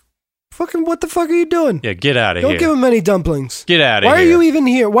like, fucking, what the fuck are you doing? Yeah, get out of here. Don't give him any dumplings. Get out of here. Why are you even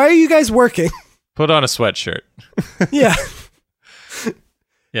here? Why are you guys working? Put on a sweatshirt. Yeah.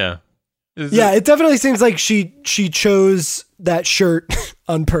 Yeah. It definitely seems like she chose that shirt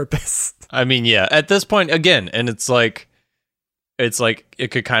on purpose. I mean, yeah, at this point, again, and it's like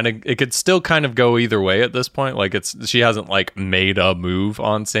it could still kind of go either way at this point. Like, she hasn't like made a move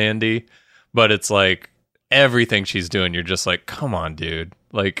on Sandy, but it's like everything she's doing, you're just like, come on, dude.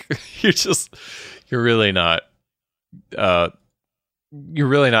 Like, you're really not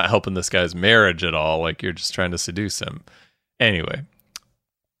helping this guy's marriage at all. Like, you're just trying to seduce him. Anyway,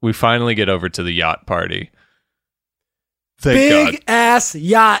 we finally get over to the yacht party. Big ass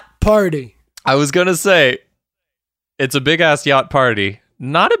yacht party. I was going to say, it's a big ass yacht party.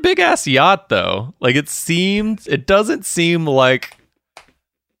 Not a big ass yacht, though. Like, it doesn't seem like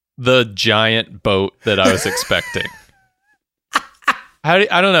the giant boat that I was expecting.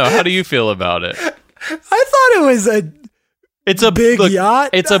 I don't know. How do you feel about it? I thought it was it's a big yacht.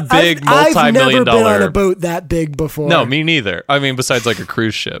 It's a big multi-million-dollar. I've never been on a boat that big before. No, me neither. I mean, besides like a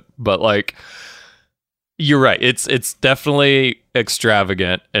cruise ship, but like, you're right. It's definitely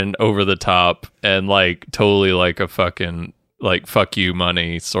extravagant and over the top and like totally like a fucking like fuck you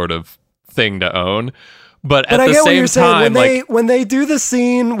money sort of thing to own. But at the same time, when they do the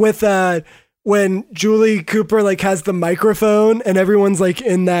scene with when Julie Cooper like has the microphone and everyone's like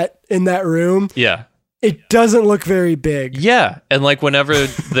in that room. Yeah. It doesn't look very big. Yeah. And like whenever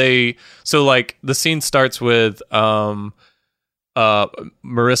so like the scene starts with Marissa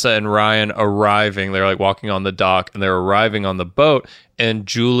and Ryan arriving. They're like walking on the dock and they're arriving on the boat, and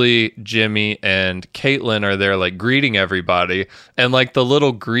Julie, Jimmy, and Caitlin are there like greeting everybody. And like the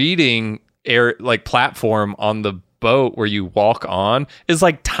little greeting like platform on the boat where you walk on is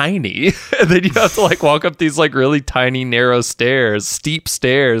like tiny. And then you have to like walk up these like really tiny, narrow stairs, steep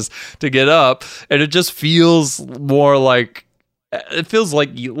stairs to get up. And it just feels more like, it feels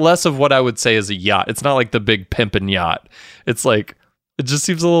like less of what I would say is a yacht. It's not like the big pimpin' yacht. It's like, it just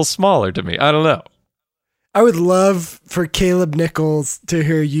seems a little smaller to me. I don't know. I would love for Caleb Nichols to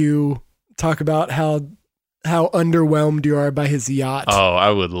hear you talk about how underwhelmed you are by his yacht. Oh,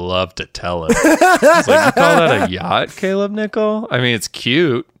 I would love to tell him. It's like, you call that a yacht, Caleb Nickel? I mean, it's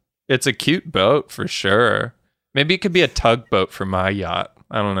cute. It's a cute boat for sure. Maybe it could be a tugboat for my yacht.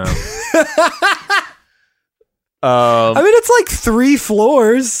 I don't know. I mean, it's like 3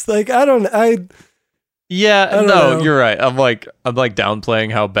 floors. Like, Yeah, I don't no, know. you're right. I'm like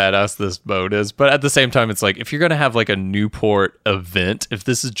downplaying how badass this boat is, but at the same time, it's like if you're gonna have like a Newport event, if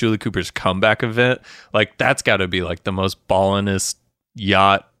this is Julie Cooper's comeback event, like that's got to be like the most ballinest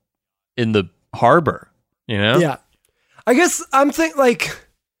yacht in the harbor, you know? Yeah. I guess I'm like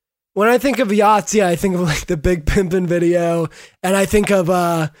when I think of yachts, I think of like the Big Pimpin' video, and I think of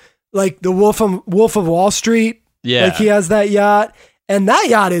like the Wolf of Wall Street. Yeah, like he has that yacht, and that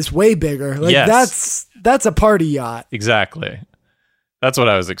yacht is way bigger. Like Yes. that's a party yacht. exactly. That's what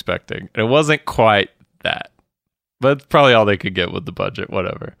I was expecting. It wasn't quite that, but it's probably all they could get with the budget.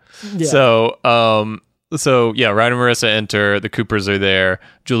 Whatever. Yeah. So Ryan and Marissa enter. The Coopers are there.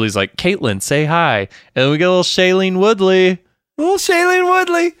 Julie's like, Caitlin, say hi. And we get a little Shailene Woodley Little Shailene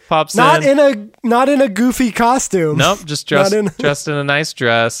Woodley pops not in. in a goofy costume. Nope, just dressed in a nice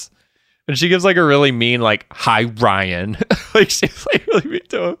dress. And she gives like a really mean, like, hi, Ryan. Like, she's like really mean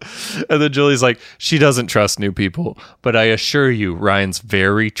to him. And then Julie's like, she doesn't trust new people, but I assure you, Ryan's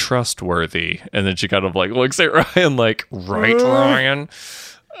very trustworthy. And then she kind of like looks at Ryan like, right, Ryan?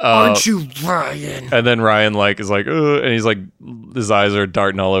 Aren't you Ryan? And then Ryan like is like, ugh, and he's like, his eyes are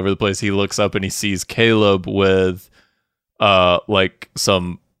darting all over the place. He looks up and he sees Caleb with like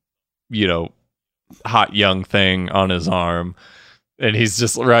some, hot young thing on his arm. And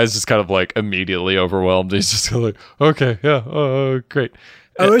Ryan's just kind of like immediately overwhelmed. He's just kind of like, okay, yeah, great.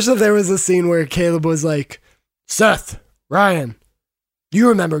 I wish that there was a scene where Caleb was like, Seth, Ryan, you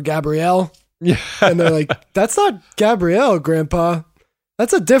remember Gabrielle? Yeah. And they're like, that's not Gabrielle, Grandpa.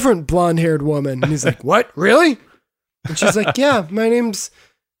 That's a different blonde-haired woman. And he's like, what? Really? And she's like, yeah, my name's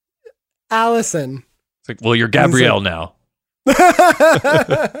Allison. It's like, well, you're Gabrielle now.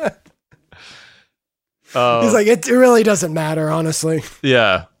 He's like, it really doesn't matter, honestly.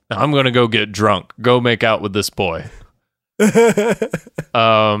 Yeah. I'm going to go get drunk. Go make out with this boy.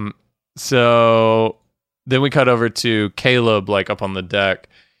 So then we cut over to Caleb, like up on the deck,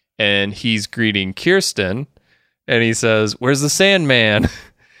 and he's greeting Kirsten, and he says, where's the Sandman?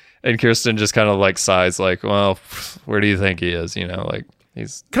 And Kirsten just kind of like sighs, like, well, where do you think he is? Like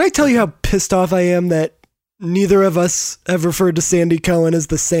he's. Can I tell you how pissed off I am that neither of us have referred to Sandy Cohen as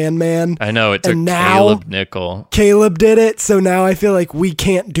the Sandman? I know, it took And now Caleb Nickel. Caleb did it, so now I feel like we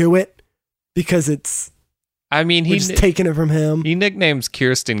can't do it because I mean, we're just taking it from him. He nicknames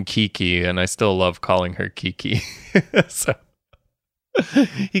Kirsten Kiki, and I still love calling her Kiki. So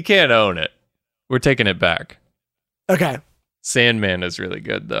he can't own it. We're taking it back. Okay. Sandman is really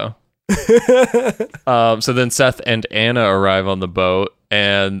good, though. So then Seth and Anna arrive on the boat,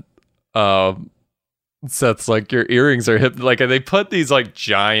 and Seth's like, your earrings are hip. Like, they put these like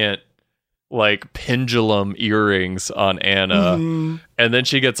giant, like pendulum earrings on Anna, and then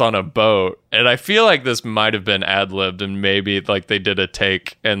she gets on a boat. And I feel like this might have been ad-libbed, and maybe like they did a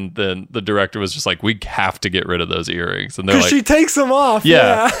take, and then the director was just like, we have to get rid of those earrings. And they're like, she takes them off.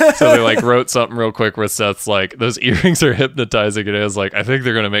 yeah. So they like wrote something real quick where Seth's like, those earrings are hypnotizing, and it was like, I think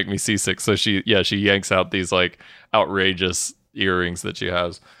they're gonna make me seasick. So she yanks out these like outrageous earrings that she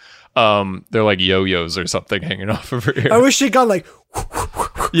has. They're like yo-yos or something hanging off of her ear. I wish she'd gone like,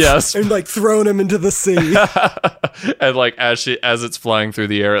 yes, and like thrown him into the sea. and like as it's flying through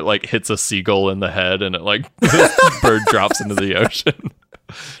the air, it like hits a seagull in the head, and it like bird drops into the ocean.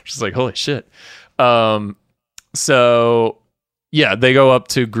 She's like, holy shit. So yeah, they go up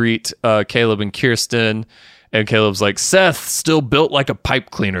to greet Caleb and Kirsten, and Caleb's like, Seth, still built like a pipe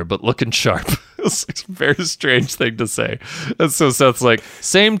cleaner, but looking sharp. It's like a very strange thing to say. And so Seth's like,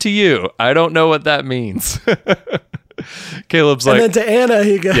 same to you. I don't know what that means. Caleb's like, and then to Anna,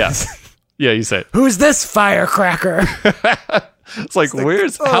 he goes, yeah, you say it. Who's this firecracker? It's like,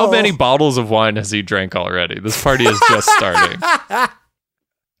 how many bottles of wine has he drank already? This party is just starting.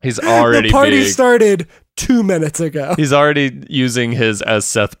 He's already the party started 2 minutes ago. He's already using his, as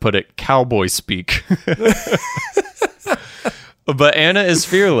Seth put it, cowboy speak. But Anna is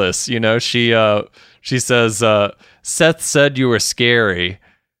fearless. She says, Seth said you were scary.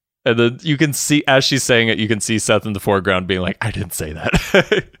 And then you can see, as she's saying it, you can see Seth in the foreground being like, I didn't say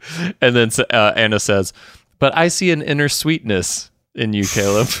that. And then Anna says, but I see an inner sweetness in you,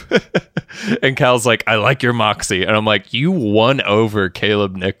 Caleb. And Cal's like, I like your moxie. And I'm like, you won over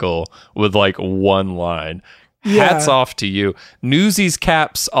Caleb Nickel with like one line. Yeah. Hats off to you. Newsies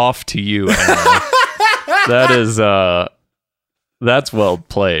caps off to you, Anna. That is that's well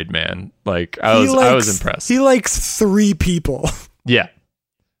played, man. Like I was impressed. He likes 3 people. Yeah.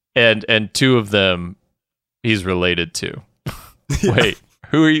 And 2 of them he's related to. Yeah.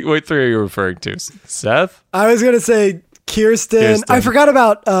 Wait, what 3 are you referring to? Seth? I was gonna say Kirsten. I forgot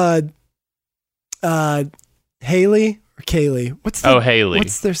about Haley or Kaylee. Haley.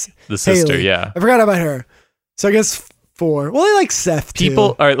 What's their The sister, Haley. yeah. I forgot about her. So I guess 4. Well, he likes Seth too.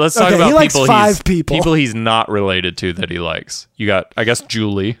 All right, let's talk about he likes people. 5 people. People he's not related to that he likes. You got, I guess,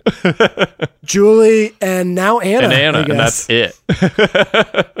 Julie. Julie and now Anna. And that's it.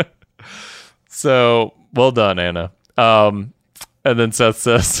 So well done, Anna. And then Seth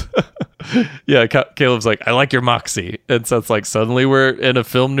says, yeah, Caleb's like, I like your moxie. And Seth's like, suddenly we're in a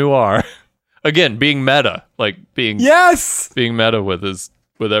film noir. Again, being meta. Like being meta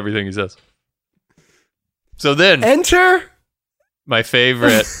with everything he says. So then enter my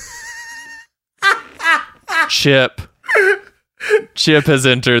favorite Chip. Chip has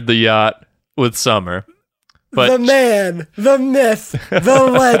entered the yacht with Summer. But the man, the myth, the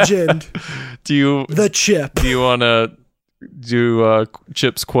legend. The Chip. Do you want to do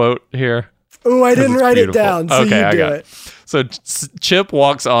Chip's quote here? Oh, I didn't write it down, so okay, you do it. So Chip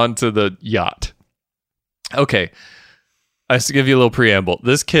walks onto the yacht. Okay. I have to give you a little preamble.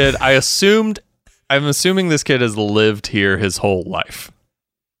 This kid, I'm assuming this kid has lived here his whole life.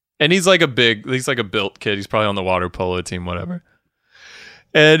 And he's like a built kid. He's probably on the water polo team, whatever.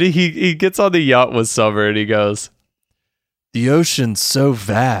 And he gets on the yacht with Summer and he goes, the ocean's so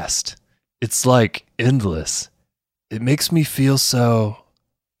vast. It's like endless. It makes me feel so...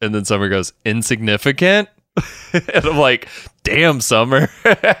 And then Summer goes, insignificant? And I'm like, damn, Summer.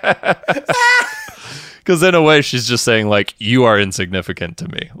 Because in a way, she's just saying, like, you are insignificant to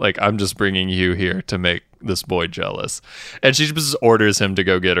me. Like, I'm just bringing you here to make this boy jealous. And she just orders him to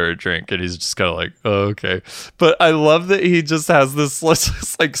go get her a drink. And he's just kind of like, oh, okay. But I love that he just has this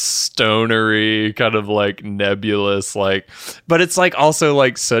like, stonery, kind of, like, nebulous, like... But it's, like, also,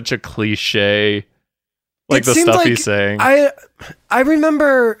 like, such a cliche... Like, the stuff he's saying. I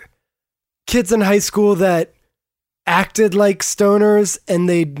remember kids in high school that acted like stoners and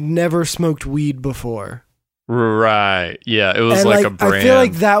they'd never smoked weed before. Right. Yeah, it was like a brand. I feel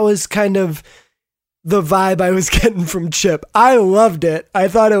like that was kind of the vibe I was getting from Chip. I loved it. I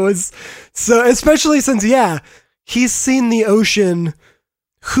thought it was so, especially since, he's seen the ocean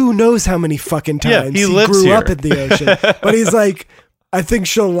who knows how many fucking times. Yeah, he grew here. up in the ocean. But he's like, I think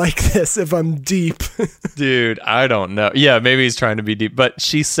she'll like this if I'm deep. Dude, I don't know. Yeah, maybe he's trying to be deep. But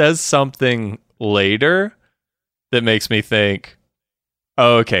she says something later that makes me think,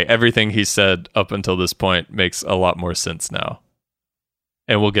 oh, okay, everything he said up until this point makes a lot more sense now.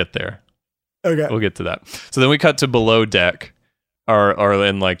 And we'll get there. Okay. We'll get to that. So then we cut to below deck, or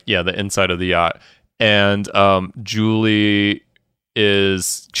in like, the inside of the yacht. And Julie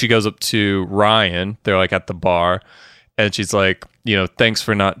she goes up to Ryan. They're like at the bar. And she's like, thanks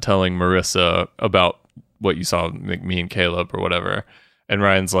for not telling Marissa about what you saw with me and Caleb or whatever. And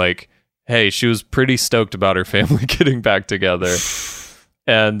Ryan's like, hey, she was pretty stoked about her family getting back together.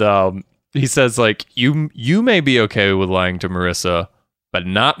 And he says, like, you may be okay with lying to Marissa, but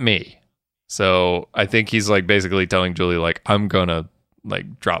not me. So I think he's like basically telling Julie, like, I'm gonna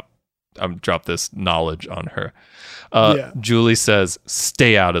like drop this knowledge on her. Julie says,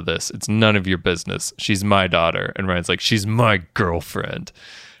 stay out of this. It's none of your business. She's my daughter. And Ryan's like, she's my girlfriend.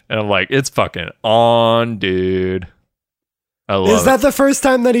 And I'm like, it's fucking on, dude. I love it. Is that the first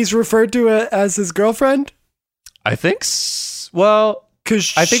time that he's referred to as his girlfriend? I think, because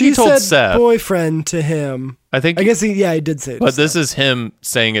I think he told said Seth. Boyfriend to him. I guess he did say it. But this is him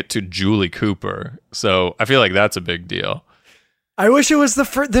saying it to Julie Cooper. So I feel like that's a big deal. I wish it was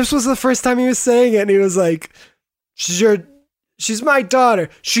this was the first time he was saying it, and he was like, she's my daughter.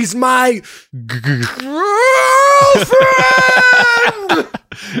 She's my girlfriend.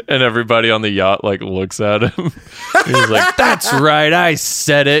 And everybody on the yacht like looks at him. He's like, that's right, I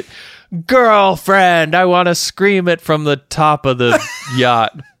said it. Girlfriend, I want to scream it from the top of the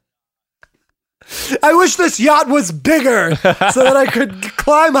yacht. I wish this yacht was bigger so that I could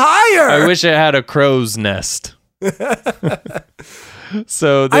climb higher. I wish it had a crow's nest.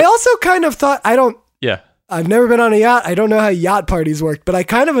 So I also kind of thought, I've never been on a yacht. I don't know how yacht parties work, but I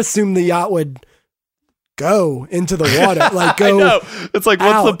kind of assumed the yacht would go into the water. Like, go. I know. It's like,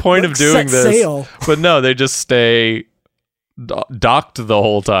 what's the out, point like, of doing set this? sail. But no, they just stay docked the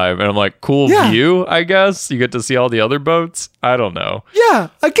whole time. And I'm like, cool view, I guess. You get to see all the other boats. I don't know. Yeah,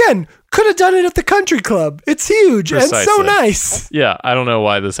 again, could have done it at the country club. It's huge and so Precisely. nice. Yeah, I don't know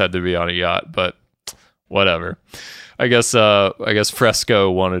why this had to be on a yacht, but whatever. I guess Fresco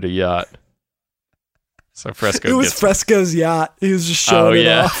wanted a yacht. So Fresco It was gets Fresco's yacht. He was just showing it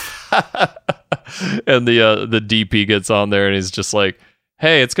off. And the DP gets on there and he's just like,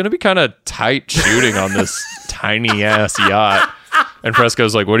 hey, it's going to be kind of tight shooting on this tiny ass yacht. And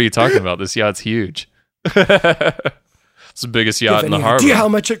Fresco's like, what are you talking about? This yacht's huge. It's the biggest yacht in the harbor. Idea how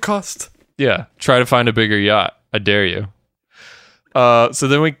much it cost? Yeah, try to find a bigger yacht. I dare you. So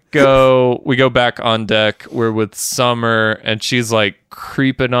then we go back on deck. We're with Summer, and she's like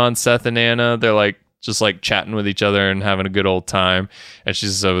creeping on Seth and Anna. They're like just like chatting with each other and having a good old time. And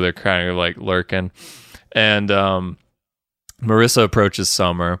she's just over there kind of like lurking. And Marissa approaches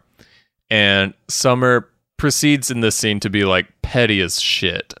Summer, and Summer proceeds in this scene to be like petty as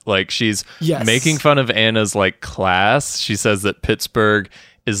shit. Like she's making fun of Anna's like class. She says that Pittsburgh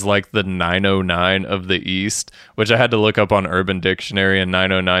is like the 909 of the East, which I had to look up on Urban Dictionary, and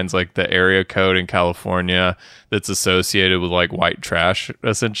 909 is like the area code in California that's associated with like white trash,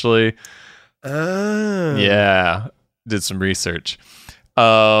 essentially. Yeah, did some research.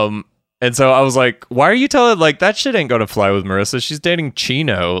 And so I was like, why are you telling, like, that shit ain't gonna fly with Marissa. She's dating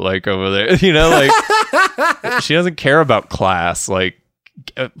Chino, like, over there, you know, like, she doesn't care about class, like,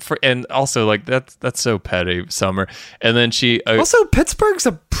 and also, like, that's so petty, Summer. And then she... also, Pittsburgh's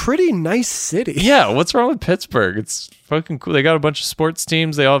a pretty nice city. Yeah, what's wrong with Pittsburgh? It's fucking cool. They got a bunch of sports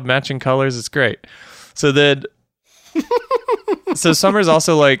teams. They all have matching colors. It's great. So then... so Summer's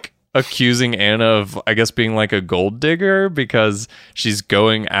also, like, accusing Anna of, I guess, being like a gold digger because she's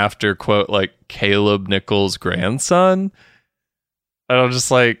going after, quote, like Caleb Nichols' grandson. And I'm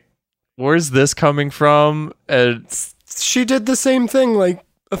just like, where's this coming from? And she did the same thing like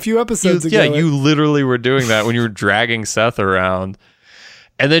a few episodes ago. Yeah, you literally were doing that when you were dragging Seth around.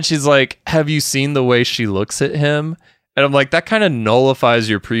 And then she's like, have you seen the way she looks at him? And I'm like, that kind of nullifies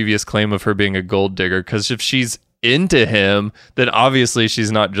your previous claim of her being a gold digger, because if she's into him, then obviously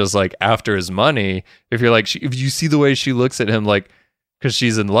she's not just like after his money. If you're like, if you see the way she looks at him, like, because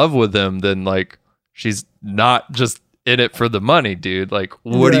she's in love with him, then like she's not just in it for the money, dude. Like,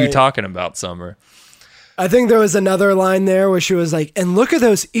 what are you talking about, Summer? I think there was another line there where she was like, and look at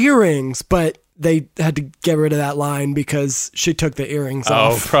those earrings, but they had to get rid of that line because she took the earrings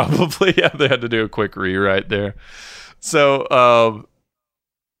off. Oh, probably. Yeah, they had to do a quick rewrite there. So,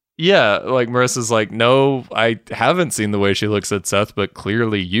 yeah, like Marissa's like, no, I haven't seen the way she looks at Seth, but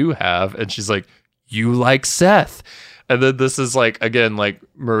clearly you have. And she's like, you like Seth. And then this is like, again, like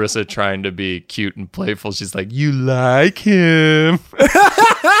Marissa trying to be cute and playful. She's like, you like him.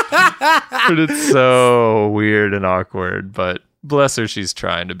 But it's so weird and awkward. But bless her, she's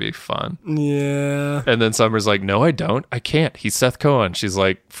trying to be fun. Yeah. And then Summer's like, no, I don't. I can't. He's Seth Cohen. She's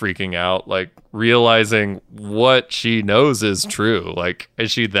like freaking out, like realizing what she knows is true. Like,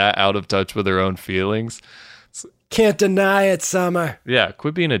 is she that out of touch with her own feelings? Can't deny it, Summer. Yeah,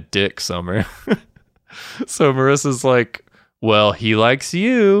 quit being a dick, Summer. So Marissa's like, well, he likes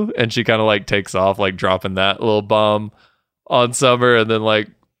you. And she kind of like takes off, like dropping that little bomb on Summer and then like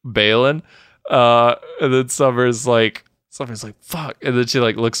bailing. And then Summer's like, fuck. And then she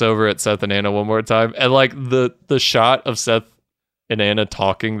like looks over at Seth and Anna one more time. And like the shot of Seth and Anna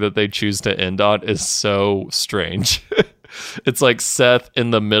talking that they choose to end on is so strange. It's like Seth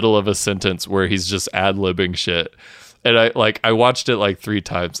in the middle of a sentence where he's just ad-libbing shit. And I watched it like 3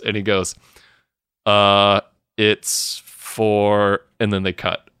 times and he goes, it's for, and then they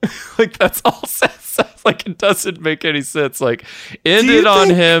cut. Like that's all Seth says. Like it doesn't make any sense. Like ended on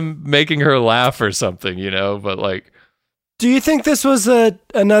him making her laugh or something, you know, but like, do you think this was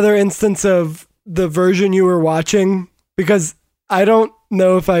another instance of the version you were watching? Because I don't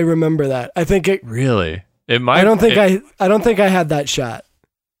know if I remember that. I think it really. It might. I don't think I had that shot.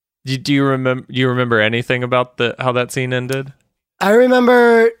 Do you remember anything about how that scene ended? I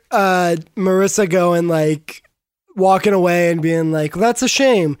remember Marissa going like walking away and being like, well, "That's a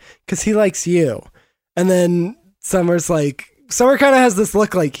shame because he likes you," and then Summer kind of has this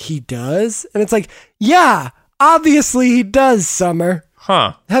look like he does, and it's like, yeah. Obviously he does, Summer.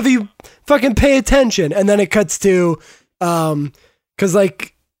 Huh. Have you fucking pay attention? And then it cuts to, cause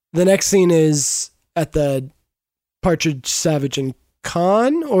like the next scene is at the Partridge, Savage, and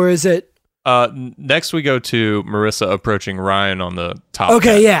Khan, or is it? Next we go to Marissa approaching Ryan on the top.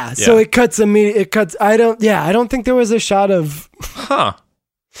 Okay, yeah. So it cuts immediately. I don't think there was a shot of. Huh.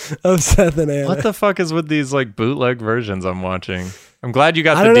 of Seth and Anna. What the fuck is with these like bootleg versions I'm watching? I'm glad you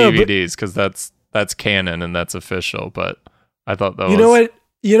got I the don't know, DVDs because that's canon and that's official. But I thought that You know what?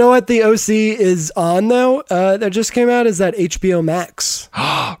 You know what the OC is on though? That just came out is that HBO Max.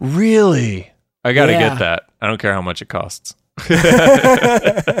 Really? I gotta Yeah. get that. I don't care how much it costs.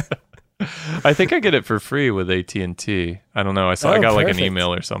 I think I get it for free with AT&T. I don't know. I got like an perfect.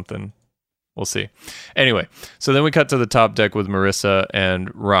 email or something. We'll see. Anyway, so then we cut to the top deck with Marissa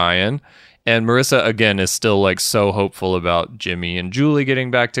and Ryan. And Marissa, again, is still like so hopeful about Jimmy and Julie getting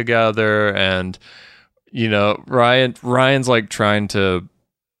back together. And, you know, Ryan's like trying to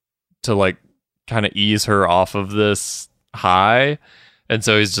like kind of ease her off of this high. And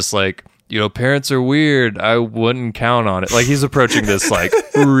so he's just like, you know, parents are weird. I wouldn't count on it. Like he's approaching this like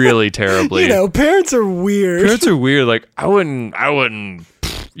really terribly. You know, parents are weird. Parents are weird. Like I wouldn't,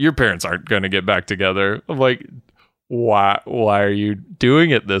 your parents aren't going to get back together. I'm like, why are you doing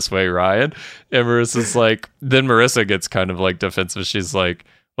it this way, Ryan? And Marissa's like, then Marissa gets kind of like defensive. She's like,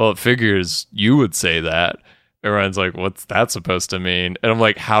 well, it figures you would say that. And Ryan's like, what's that supposed to mean? And I'm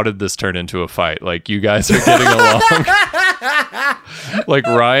like, how did this turn into a fight? Like you guys are getting along. Like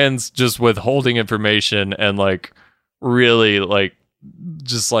Ryan's just withholding information and like really like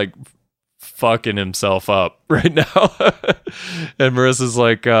just like fucking himself up right now. And Marissa's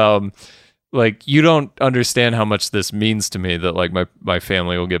like you don't understand how much this means to me that like my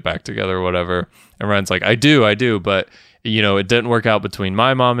family will get back together or whatever. And Ryan's like, I do, but you know, it didn't work out between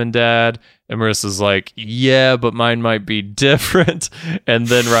my mom and dad. And Marissa's like, yeah, but mine might be different. And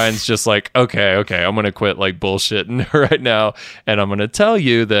then Ryan's just like, okay, I'm going to quit like bullshitting right now. And I'm going to tell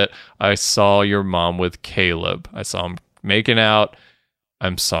you that I saw your mom with Caleb. I saw him making out.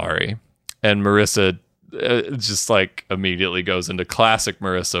 I'm sorry. And Marissa just like immediately goes into classic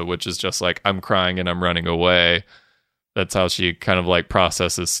Marissa, which is just like, I'm crying and I'm running away. That's how she kind of like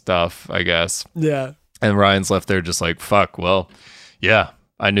processes stuff, I guess. Yeah. And Ryan's left there just like, fuck, well, yeah,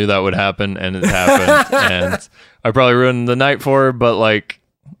 I knew that would happen, and it happened. And I probably ruined the night for her, but like,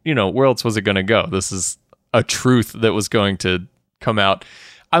 you know, where else was it going to go? This is a truth that was going to come out.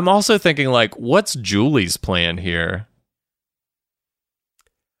 I'm also thinking like, what's Julie's plan here?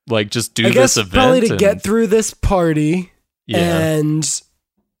 Like, just do I guess this event? probably to get through this party. Yeah. And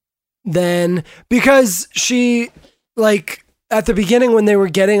then because she like at the beginning when they were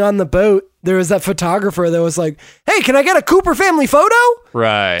getting on the boat, there was that photographer that was like, hey, can I get a Cooper family photo?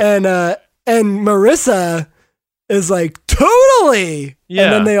 Right. And Marissa is like, totally. Yeah.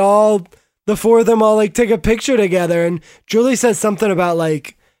 And then the four of them all like take a picture together. And Julie says something about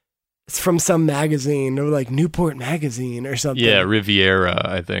like, it's from some magazine or like Newport magazine or something. Yeah, Riviera,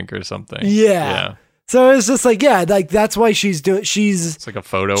 I think, or something. Yeah. So it's just like, yeah, like that's why It's like a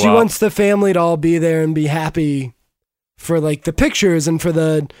photo she op. wants the family to all be there and be happy for like the pictures and for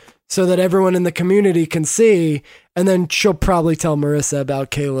so that everyone in the community can see. And then she'll probably tell Marissa about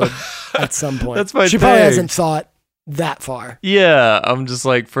Caleb at some point. That's my She probably thing. hasn't thought that far. Yeah, I'm just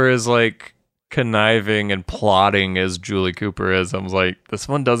like, for as like conniving and plotting as Julie Cooper is, I'm like, this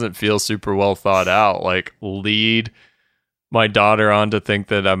one doesn't feel super well thought out. Like, lead my daughter on to think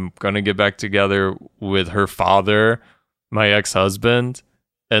that I'm going to get back together with her father, my ex-husband,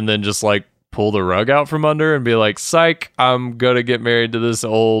 and then just like pull the rug out from under and be like, psych, I'm going to get married to this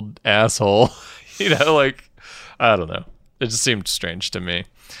old asshole. You know, like, I don't know. It just seemed strange to me.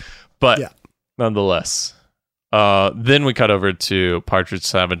 But Yeah. nonetheless, then we cut over to Partridge,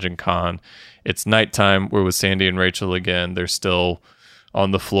 Savage, and Khan. It's nighttime. We're with Sandy and Rachel again. They're still on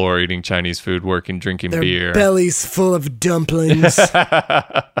the floor eating Chinese food, working, drinking Their beer. bellies full of dumplings.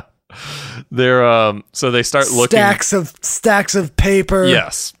 They're so they start looking. stacks of paper.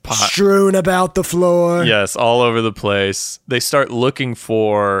 Yes, strewn about the floor. yes, all over the place. They start looking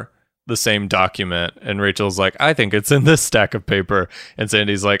for the same document, and Rachel's like, I think it's in this stack of paper, and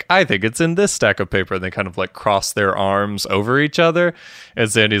Sandy's like, I think it's in this stack of paper, and they kind of like cross their arms over each other, and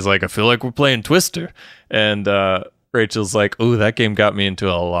Sandy's like, I feel like we're playing Twister, and Rachel's like, ooh, that game got me into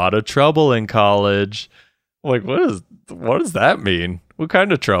a lot of trouble in college. Like, what does that mean? What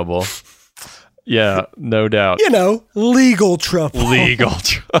kind of trouble? Yeah, no doubt. You know, legal trouble. Legal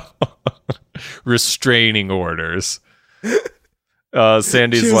trouble. Restraining orders.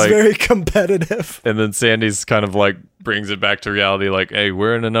 Sandy's She was like, very competitive. and then Sandy's kind of like brings it back to reality, like, hey,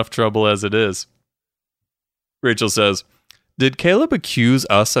 we're in enough trouble as it is. Rachel says, did Caleb accuse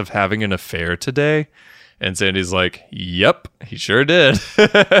us of having an affair today? And Sandy's like, yep, he sure did.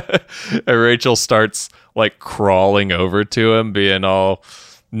 And Rachel starts like crawling over to him, being all,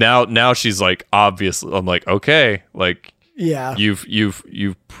 now she's like, obviously, I'm like, okay, like, Yeah.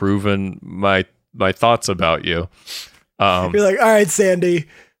 you've proven my thoughts about you. You're like, all right, Sandy,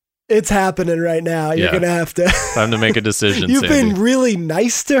 it's happening right now. You're going to have to. Time to make a decision, You've Sandy. been really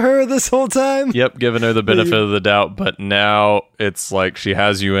nice to her this whole time. Yep, giving her the benefit of the doubt, but now it's like she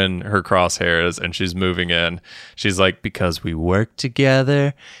has you in her crosshairs and she's moving in. She's like, because we work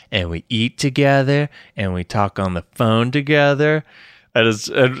together and we eat together and we talk on the phone together. And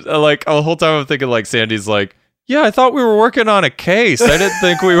like the whole time I'm thinking like Sandy's like, yeah, I thought we were working on a case. I didn't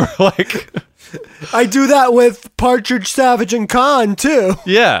think we were like... I do that with Partridge, Savage, and Khan, too.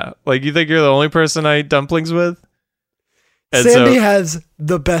 Yeah, like you think you're the only person I eat dumplings with? And Sandy has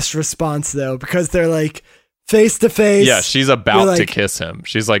the best response, though, because they're like face to face. Yeah, she's about to kiss him.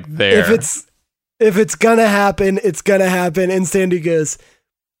 She's like there. If it's gonna happen, it's gonna happen. And Sandy goes,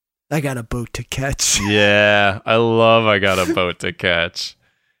 I got a boat to catch. Yeah, I got a boat to catch.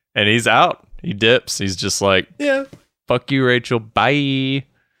 And he's out. He dips. He's just like, yeah, fuck you, Rachel. Bye.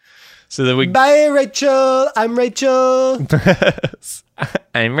 So then bye, Rachel. I'm Rachel.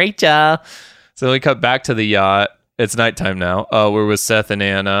 I'm Rachel. So then we cut back to the yacht. It's nighttime now. We're with Seth and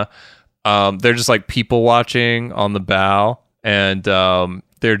Anna. They're just like people watching on the bow, and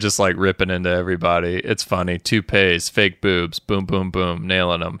they're just like ripping into everybody. It's funny. Toupees, fake boobs, boom, boom, boom,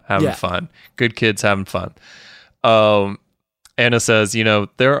 nailing them, having fun. Good kids having fun. Anna says,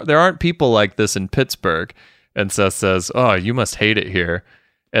 there aren't people like this in Pittsburgh. And Seth says, oh, you must hate it here.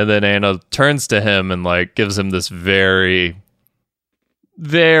 And then Anna turns to him and like gives him this very,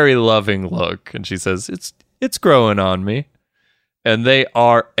 very loving look. And she says, it's growing on me. And they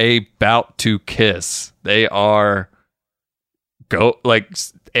are about to kiss. They are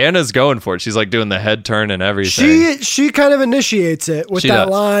Anna's going for it. She's like doing the head turn and everything. She kind of initiates it with that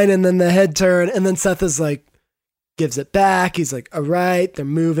line and then the head turn. And then Seth is like, gives it back. He's like, all right, they're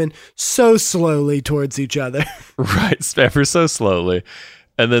moving so slowly towards each other. Right, ever so slowly.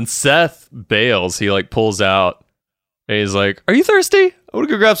 And then Seth bails. He like pulls out and he's like, are you thirsty? I want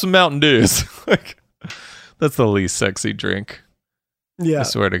to go grab some Mountain Dews. Like, that's the least sexy drink. Yeah. I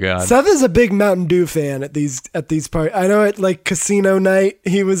swear to God. Seth is a big Mountain Dew fan at these parties. I know at like casino night,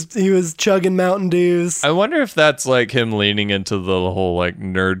 he was chugging Mountain Dews. I wonder if that's like him leaning into the whole like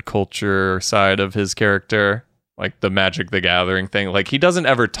nerd culture side of his character. Like the Magic the Gathering thing. Like he doesn't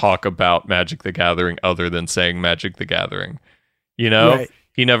ever talk about Magic the Gathering other than saying Magic the Gathering. Right.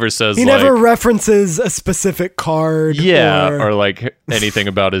 He never says he never references a specific card. Yeah, or like anything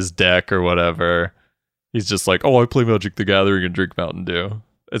about his deck or whatever. He's just like, oh, I play Magic the Gathering and drink Mountain Dew.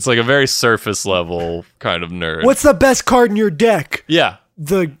 It's like a very surface level kind of nerd. What's the best card in your deck? Yeah.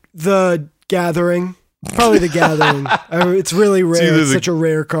 The Gathering. Probably the Gathering. It's really rare. It's such a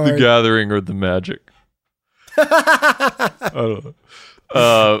rare card. The Gathering or the Magic. I don't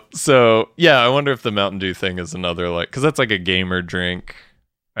know. So yeah, I wonder if the Mountain Dew thing is another like, because that's like a gamer drink,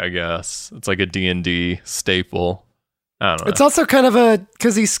 I guess. It's like a D&D staple. I don't know. It's also kind of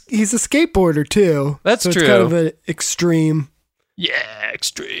because he's a skateboarder too. That's true. It's kind of an extreme. Yeah,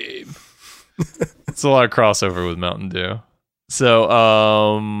 extreme. It's a lot of crossover with Mountain Dew.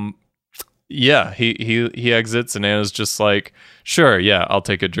 So yeah, he exits and Anna's just like, sure, yeah, I'll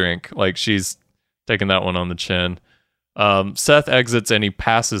take a drink. Like she's taking that one on the chin. Seth exits and he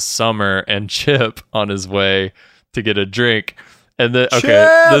passes Summer and Chip on his way to get a drink. And then, okay,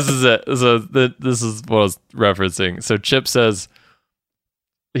 Chip! This is it. So this is what I was referencing. So Chip says,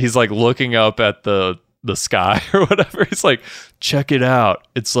 he's like looking up at the sky or whatever. He's like, check it out.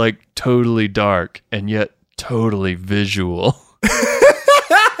 It's like totally dark and yet totally visual.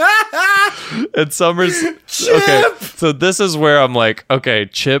 And Summer's Chip! okay. So this is where I'm like, okay,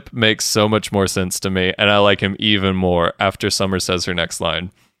 Chip makes so much more sense to me, and I like him even more after Summer says her next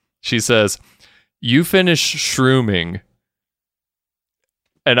line. She says, "You finish shrooming,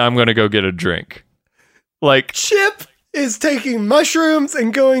 and I'm gonna go get a drink." Like Chip is taking mushrooms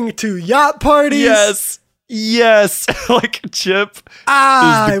and going to yacht parties. Yes. Like Chip.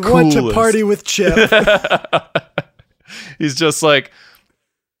 I is the want to coolest. party with Chip. He's just like,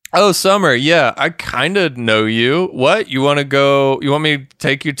 oh, Summer, yeah, I kind of know you. What? You want me to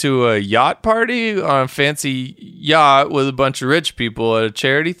take you to a yacht party on a fancy yacht with a bunch of rich people at a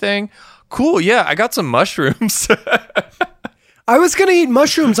charity thing? Cool, yeah, I got some mushrooms. I was going to eat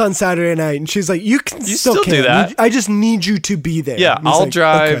mushrooms on Saturday night, and she's like, you still can. do that. I just need you to be there. Yeah, And he's I'll like,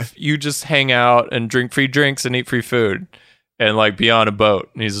 drive. okay. You just hang out and drink free drinks and eat free food and like be on a boat.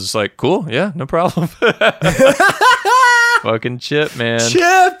 And he's just like, cool, yeah, no problem. Fucking Chip, man.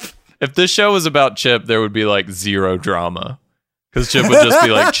 Chip! If this show was about Chip, there would be like zero drama. Because Chip would just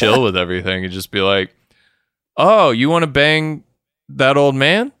be like chill with everything. He'd just be like, oh, you want to bang that old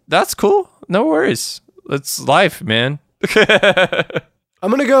man? That's cool. No worries. It's life, man. I'm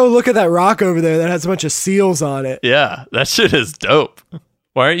going to go look at that rock over there that has a bunch of seals on it. Yeah, that shit is dope.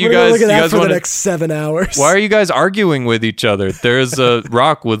 Why aren't you I'm gonna guys? look at that for wanna, the next 7 hours. Why are you guys arguing with each other? There's a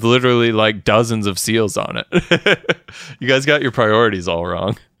rock with literally like dozens of seals on it. You guys got your priorities all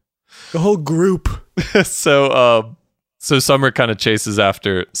wrong. The whole group. So Summer kind of chases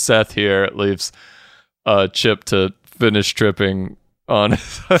after Seth here, leaves Chip to finish tripping on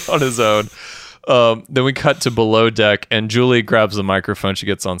his own. Then we cut to below deck, and Julie grabs the microphone. She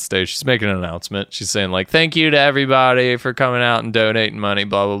gets on stage. She's making an announcement. She's saying like, "Thank you to everybody for coming out and donating money."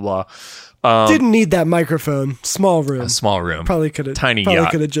 Blah blah blah. Didn't need that microphone. Small room. A small room. Probably could have. Tiny Probably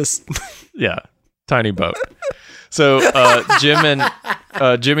yacht. could have just. Yeah, tiny boat. So Jimmy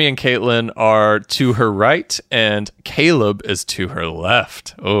and Caitlin are to her right, and Caleb is to her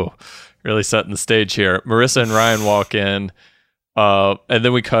left. Oh, really setting the stage here. Marissa and Ryan walk in, and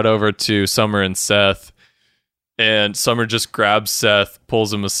then we cut over to Summer and Seth, and Summer just grabs Seth,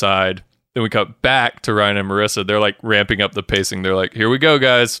 pulls him aside. Then we cut back to Ryan and Marissa. They're like ramping up the pacing. They're like, "Here we go,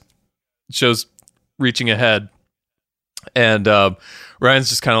 guys." Show's reaching ahead. And Ryan's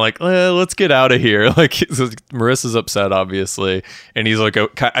just kind of like, let's get out of here. Like, Marissa's upset, obviously. And he's like,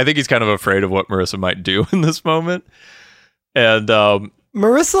 I think he's kind of afraid of what Marissa might do in this moment. And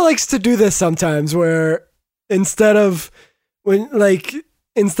Marissa likes to do this sometimes where instead of being like,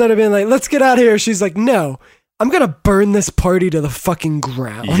 let's get out of here, she's like, no, I'm going to burn this party to the fucking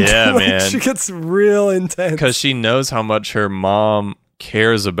ground. Yeah, like, man. She gets real intense. Because she knows how much her mom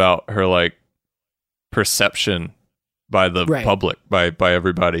cares about her, like, perception by the public, by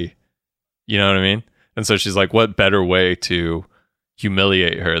everybody. You know what I mean? And so she's like, what better way to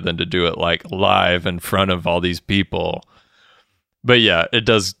humiliate her than to do it like live in front of all these people? But yeah, it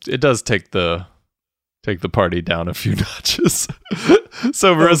does take the party down a few notches.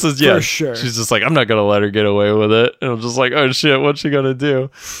 So Marissa's sure. She's just like, I'm not gonna let her get away with it. And I'm just like, oh shit, what's she gonna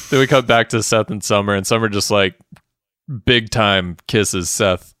do? Then we cut back to Seth and Summer just like big time kisses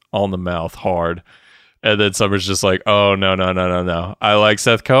Seth on the mouth hard. And then Summer's just like, oh, no. I like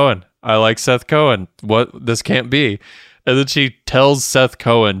Seth Cohen. What? This can't be. And then she tells Seth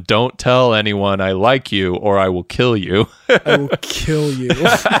Cohen, don't tell anyone I like you or I will kill you. I will kill you.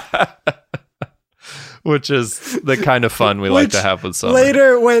 Which is the kind of fun we like to have with Summer.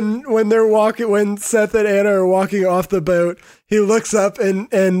 Later, when Seth and Anna are walking off the boat, he looks up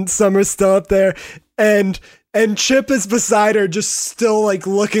and Summer's still up there. And Chip is beside her, just still like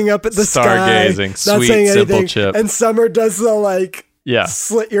looking up at the sky, stargazing, not sweet, saying anything. simple Chip. And Summer does the like,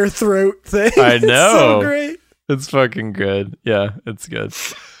 slit your throat thing. I know, it's so great. It's fucking good. Yeah, it's good.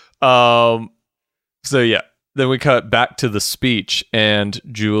 So yeah, then we cut back to the speech, and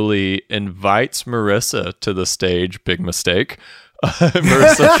Julie invites Marissa to the stage. Big mistake.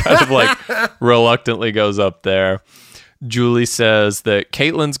 Marissa kind of like reluctantly goes up there. Julie says that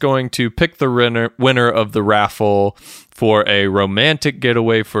Caitlin's going to pick the winner of the raffle for a romantic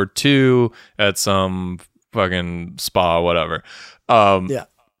getaway for two at some fucking spa, whatever. Yeah.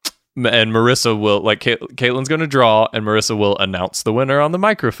 And Marissa will, like, Caitlin's going to draw, and Marissa will announce the winner on the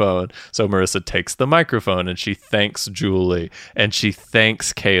microphone. So Marissa takes the microphone, and she thanks Julie, and she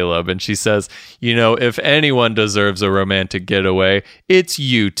thanks Caleb, and she says, you know, if anyone deserves a romantic getaway, it's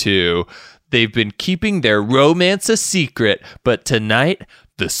you two. They've been keeping their romance a secret, but tonight,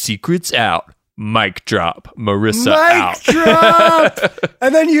 the secret's out. Mic drop. Marissa out. Mic drop.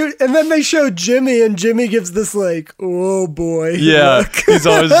 and then they show Jimmy, and Jimmy gives this like, oh boy. Yeah, look. he's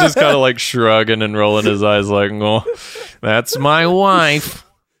always just kind of like shrugging and rolling his eyes like, oh, that's my wife.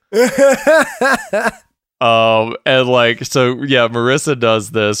 And like, so yeah, Marissa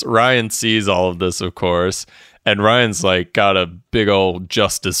does this. Ryan sees all of this, of course. And Ryan's like got a big old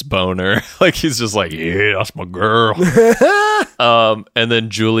justice boner. Like he's just like, yeah, that's my girl. And then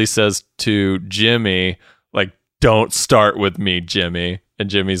Julie says to Jimmy, like, don't start with me, Jimmy.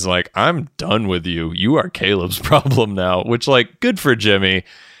 And Jimmy's like, I'm done with you. You are Caleb's problem now. Which, like, good for Jimmy.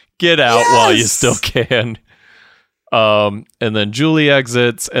 Get out while you still can. And then Julie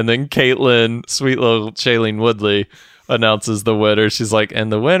exits, and then Caitlin, sweet little Shailene Woodley, announces the winner. She's like,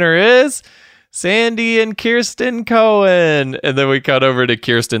 and the winner is Sandy and Kirsten Cohen. And then we cut over to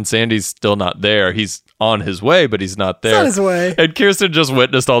Kirsten. Sandy's still not there. He's on his way, but he's not there. He's on his way. And Kirsten just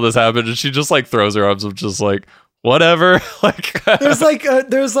witnessed all this happen, and she just like throws her arms up, just like, whatever. Like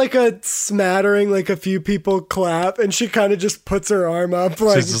there's like a smattering, like a few people clap, and she kind of just puts her arm up,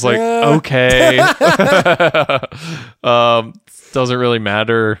 like she's just like, okay. Doesn't really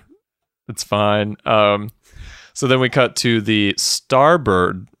matter. It's fine. So then we cut to the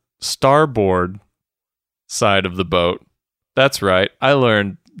starboard side of the boat. That's right. I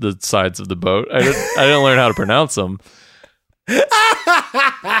learned the sides of the boat. I didn't learn how to pronounce them.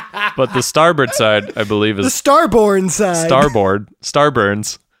 But the starboard side, I believe, The is starborn side.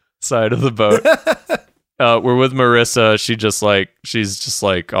 Starburns side of the boat. We're with Marissa. She's just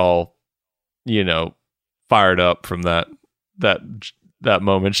like all, fired up from that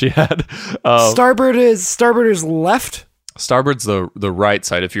moment she had. Starboard is left. Starboard's the right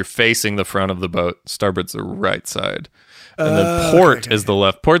side. If you're facing the front of the boat, starboard's the right side. And then port is the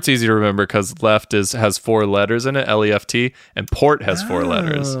left. Port's easy to remember because left has 4 letters in it, LEFT, and port has 4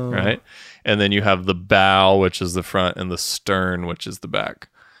 letters, right? And then you have the bow, which is the front, and the stern, which is the back.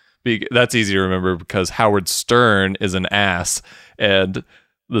 That's easy to remember because Howard Stern is an ass, and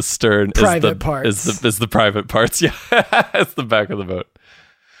the stern is the private parts. Yeah, it's the back of the boat.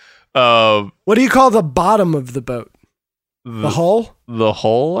 What do you call the bottom of the boat? The hull? The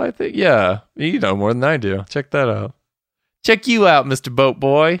hull, I think. Yeah, you know more than I do. Check that out. Check you out, Mr. Boat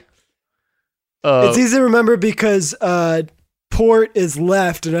Boy. It's easy to remember because port is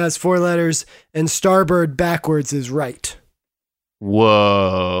left and it has 4 letters, and starboard backwards is right.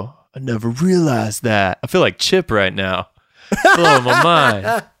 Whoa. I never realized that. I feel like Chip right now. Blowing my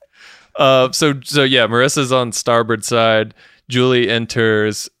mind. So yeah, Marissa's on starboard side. Julie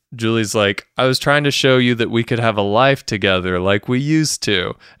enters. Julie's like, I was trying to show you that we could have a life together like we used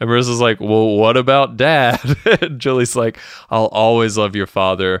to. And Marissa's like, well, what about Dad? And Julie's like, I'll always love your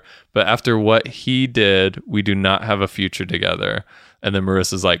father, but after what he did, we do not have a future together. And then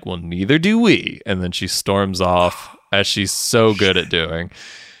Marissa's like, well, neither do we. And then she storms off, as she's so good at doing.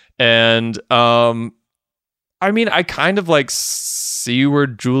 And I mean, I kind of like see where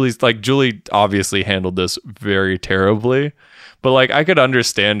Julie's like, Julie obviously handled this very terribly. But, like, I could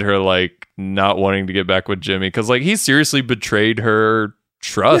understand her, like, not wanting to get back with Jimmy. Because, like, he seriously betrayed her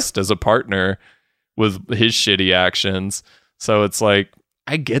trust as a partner with his shitty actions. So it's like,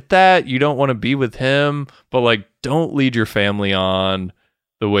 I get that. You don't want to be with him. But, like, don't lead your family on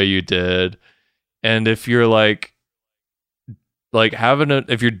the way you did. And if you're, like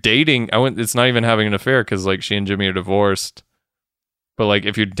if you're dating, it's not even having an affair because, like, she and Jimmy are divorced. But, like,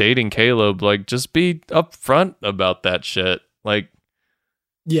 if you're dating Caleb, like, just be upfront about that shit. Like,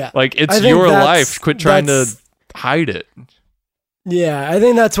 yeah, like it's your life. Quit trying to hide it. Yeah, I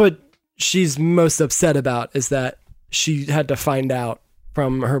think that's what she's most upset about is that she had to find out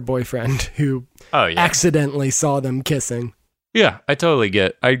from her boyfriend who accidentally saw them kissing. Yeah, I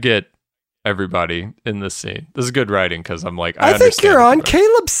get everybody in this scene. This is good writing because I'm like, I think you're on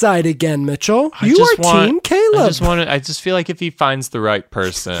Caleb's side again, Mitchell. You are team Caleb. I just feel like if he finds the right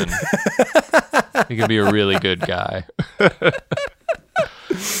person, he could be a really good guy.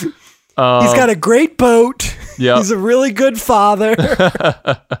 He's got a great boat. Yeah, he's a really good father.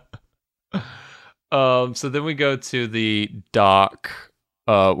 So then we go to the dock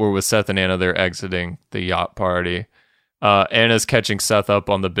where with Seth and Anna, they're exiting the yacht party. Anna's catching Seth up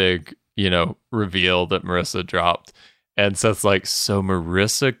on the big, reveal that Marissa dropped. And Seth's like, so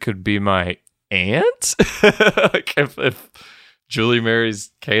Marissa could be my aunt? Like if Julie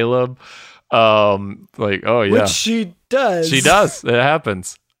marries Caleb? Like, oh yeah. Which she does. She does. It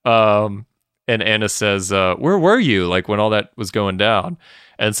happens. And Anna says, where were you? Like when all that was going down.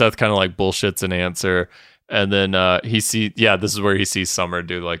 And Seth kind of like bullshits an answer. And then this is where he sees Summer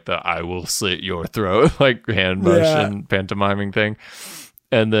do like the I will slit your throat, like hand motion, pantomiming thing.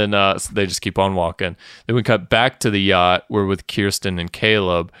 And then they just keep on walking. Then we cut back to the yacht. We're with Kirsten and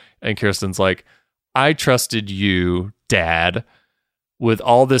Caleb. And Kirsten's like, I trusted you, Dad, with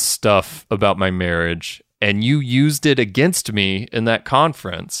all this stuff about my marriage. And you used it against me in that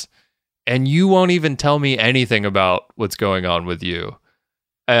conference. And you won't even tell me anything about what's going on with you.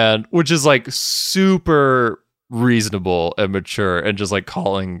 And which is like super reasonable and mature and just like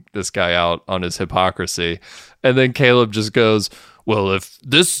calling this guy out on his hypocrisy. And then Caleb just goes, well,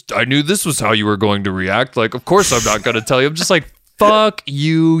 I knew this was how you were going to react. Like, of course I'm not going to tell you. I'm just like, fuck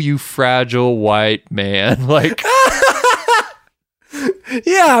you fragile white man. Like,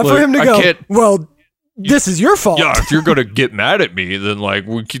 yeah, for him to go, this is your fault. Yeah, if you're going to get mad at me, then like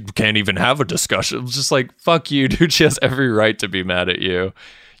we can't even have a discussion. It's just like, fuck you, dude. She has every right to be mad at you,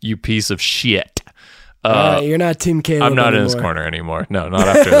 you piece of shit. You're not Team Caleb I'm not anymore. in his corner anymore. No, not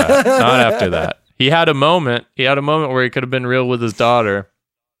after that. Not after that. He had a moment where he could have been real with his daughter,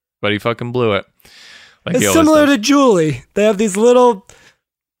 but he fucking blew it. Like it's similar to Julie. They have these little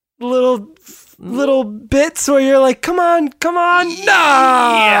bits where you're like, come on,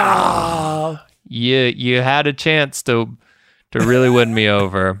 no. Yeah. You had a chance to really win me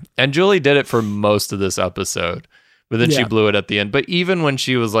over. And Julie did it for most of this episode, but then she blew it at the end. But even when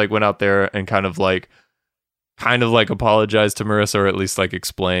she was like, went out there and kind of like apologized to Marissa, or at least like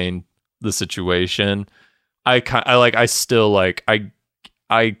explained the situation, I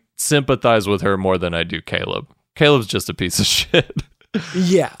sympathize with her more than I do Caleb. Caleb's just a piece of shit.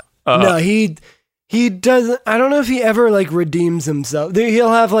 Yeah. No, he doesn't. I don't know if he ever like redeems himself.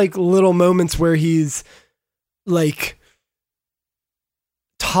 He'll have like little moments where he's like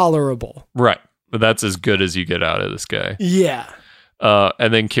tolerable. Right. But that's as good as you get out of this guy. Yeah.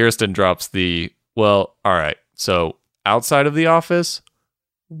 And then Kirsten drops all right. So outside of the office,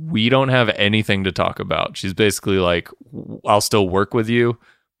 we don't have anything to talk about. She's basically like, I'll still work with you,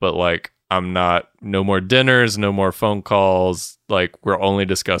 but like, no more dinners, no more phone calls. Like, we're only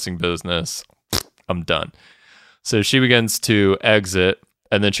discussing business. I'm done. So she begins to exit,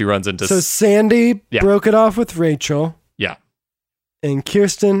 and then she runs into... So Sandy broke it off with Rachel. Yeah. And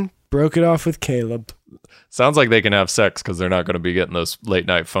Kirsten broke it off with Caleb. Sounds like they can have sex because they're not going to be getting those late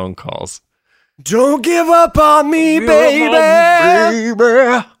night phone calls. Don't give up on me, baby.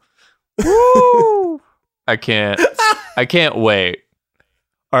 Woo! I can't wait.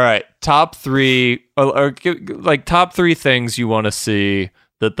 All right, top three things you want to see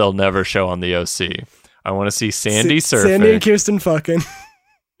that they'll never show on the OC. I want to see Sandy surfing. Sandy and Kirsten fucking.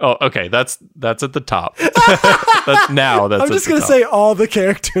 Oh, okay, that's at the top. I'm just gonna say all the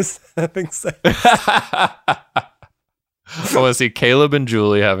characters having sex. I want to see Caleb and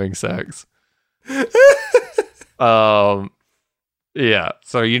Julie having sex. Yeah,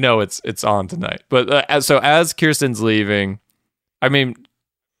 so it's on tonight. But so as Kirsten's leaving, I mean,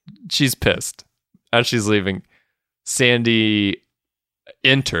 she's pissed. As she's leaving, Sandy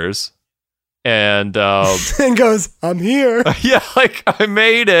enters and and goes, "I'm here." Yeah, like, I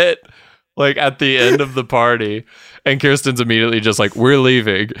made it. Like, at the end of the party, and Kirsten's immediately just like, "We're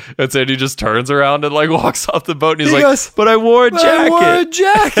leaving," and Sandy just turns around and like walks off the boat, and he goes, "But I wore a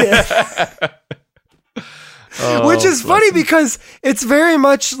jacket." Which is funny because it's very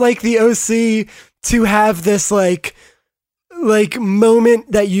much like the OC to have this like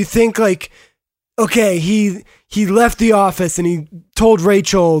moment that you think like, okay, he left the office and he told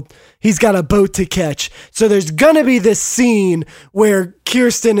Rachel he's got a boat to catch. So there's gonna be this scene where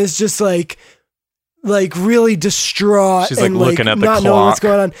Kirsten is just like really distraught. She's like looking at the not clock. knowing what's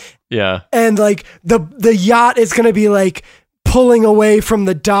going on. Yeah. And like the yacht is gonna be like pulling away from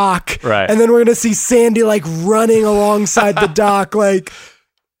the dock. Right. And then we're gonna see Sandy like running alongside the dock like,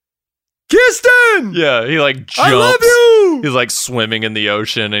 Kirsten! Yeah, he like jumps. I love you! He's like swimming in the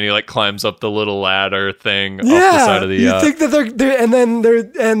ocean, and he like climbs up the little ladder thing off the side of the yacht. You think that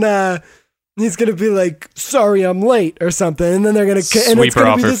he's gonna be like, "Sorry, I'm late" or something, and then they're gonna and sweep it's her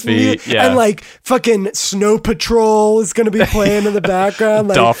gonna off be her this feet. Yeah, and like fucking Snow Patrol is gonna be playing in the background.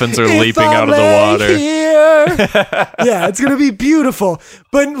 Like, dolphins are "If leaping I out of the lay water." Here. Yeah, it's gonna be beautiful.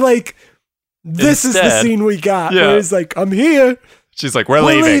 But like, this is the scene we got. Yeah. Where he's like, "I'm here." She's like, "We're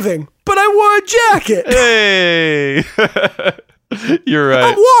leaving. But I wore a jacket. Hey, you're right.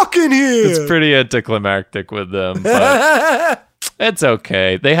 I'm walking here. It's pretty anticlimactic with them, but it's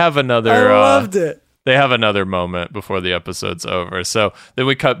okay. They have another. I loved it. They have another moment before the episode's over. So then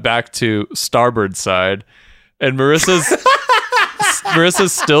we cut back to starboard side, and Marissa's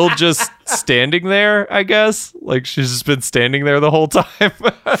still just standing there. I guess like she's just been standing there the whole time.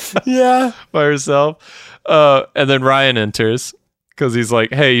 Yeah, by herself. And then Ryan enters. Because he's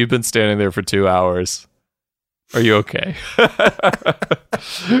like, "Hey, you've been standing there for 2 hours. Are you okay?"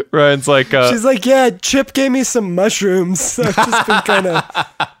 Ryan's like, she's like, "Yeah, Chip gave me some mushrooms. I've just been kind of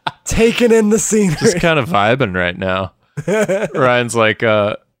taking in the scenery. Just kind of vibing right now." Ryan's like,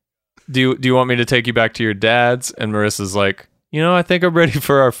 "Do you want me to take you back to your dad's?" And Marissa's like, "I think I'm ready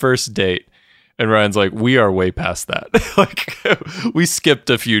for our first date." And Ryan's like, "We are way past that. Like, we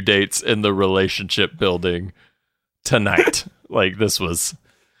skipped a few dates in the relationship building tonight." Like, this was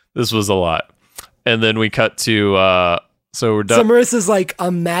a lot. And then we cut to so we're done. So Marissa's like,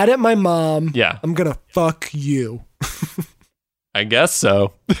 "I'm mad at my mom. Yeah. I'm gonna fuck you." I guess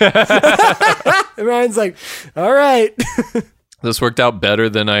so. And Ryan's like, "All right." This worked out better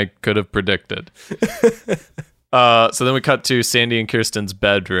than I could have predicted. So then we cut to Sandy and Kirsten's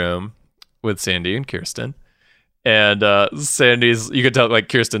bedroom with Sandy and Kirsten. And Sandy's, you could tell, like,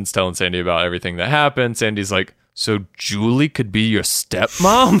 Kirsten's telling Sandy about everything that happened. Sandy's like, "So Julie could be your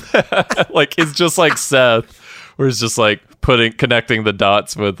stepmom?" Like, it's just like Seth, where it's just like connecting the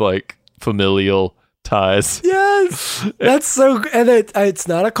dots with like familial ties. Yes, that's so. And it's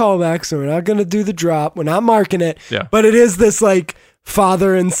not a callback, so we're not gonna do the drop. We're not marking it. Yeah. But it is this like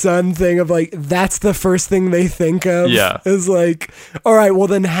father and son thing of like, that's the first thing they think of. Yeah. Is like, all right, well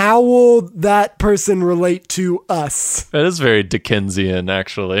then how will that person relate to us? It is very Dickensian,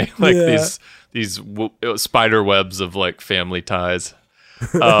 actually. Like, Yeah. these spider webs of like family ties.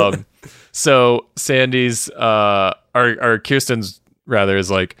 So Sandy's our Kirsten's rather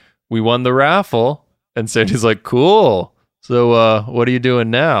is like, we won the raffle, and Sandy's like, cool. So what are you doing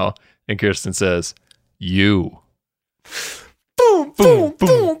now? And Kirsten says, you. Boom, boom,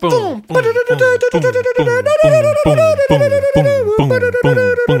 boom, boom.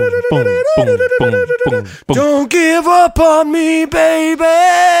 Don't give up on me, baby.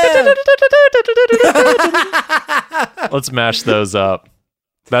 Let's mash those up.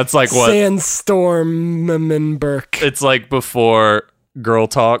 That's like what Sandstorm Burke. it's like before Girl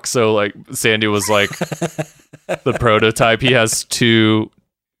Talk. So like Sandy was like the prototype. He has two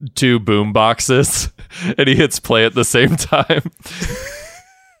boom boxes and he hits play at the same time.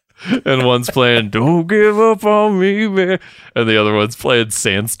 And one's playing Don't Give Up on Me, man. And the other one's playing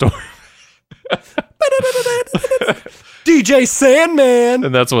Sandstorm. DJ Sandman.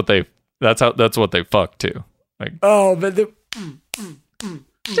 And that's what they fuck too. Like, Oh, but the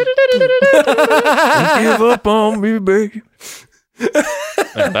don't give up on me, baby.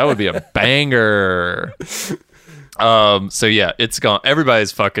 Man, that would be a banger. So yeah, it's gone.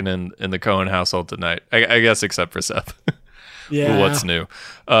 Everybody's fucking in the Cohen household tonight. I guess except for Seth. yeah. What's new?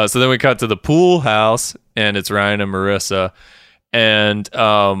 So then we cut to the pool house, and it's Ryan and Marissa. And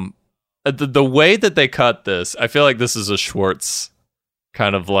the way that they cut this, I feel like this is a Schwartz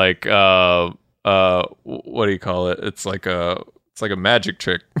kind of like what do you call it? It's like a magic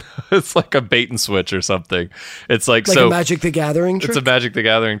trick. It's like a bait and switch or something. It's like so a Magic the Gathering trick. it's a Magic the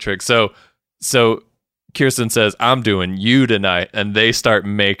Gathering trick. So Kirsten says, I'm doing you tonight, and they start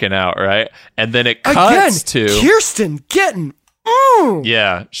making out, right? And then it cuts to Kirsten getting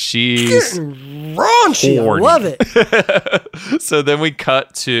yeah, she's getting raunchy. horny. I love it. So then we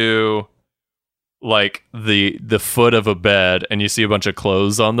cut to like the foot of a bed, and you see a bunch of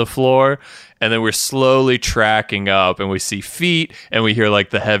clothes on the floor, and then we're slowly tracking up, and we see feet, and we hear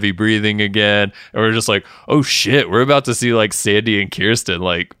like the heavy breathing again, and we're just like, oh shit, we're about to see like Sandy and Kirsten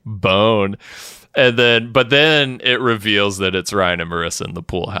like bone. And but then it reveals that it's Ryan and Marissa in the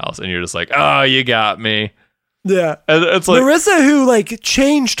pool house, and you're just like, oh, you got me. Yeah. And it's like Marissa, who like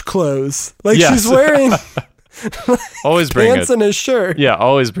changed clothes, like Yes. she's wearing always bring pants it. and a shirt. Yeah,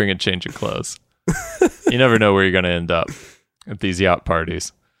 always bring a change of clothes. You never know where you're going to end up at these yacht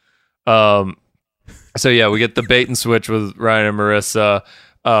parties. So yeah, we get the bait and switch with Ryan and Marissa.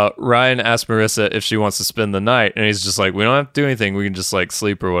 Ryan asks Marissa if she wants to spend the night, and he's just like, we don't have to do anything. We can just like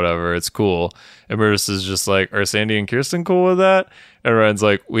sleep or whatever. It's cool. And Marissa's just like, are Sandy and Kirsten cool with that? And Ryan's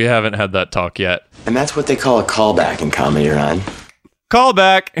like, we haven't had that talk yet. And that's what they call a callback in comedy, Ron. Call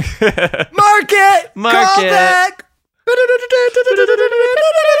back. Mark it. Mark Call it. back.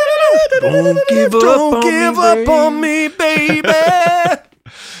 Don't give Don't give up on me, baby.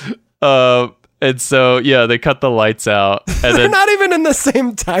 And so yeah, they cut the lights out, and They're then not even in the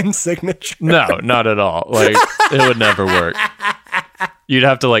same time signature. no, not at all. Like it would never work. You'd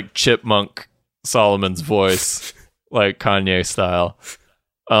have to like chipmunk Solomon's voice, like Kanye style.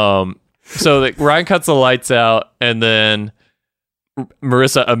 So like Ryan cuts the lights out, and then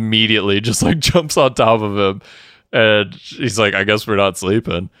Marissa immediately just like jumps on top of him, and he's like, "I guess we're not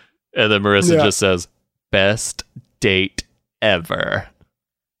sleeping." And then Marissa just says, "Best date ever."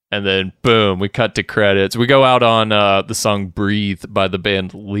 And then boom, we cut to credits. We go out on the song "Breathe" by the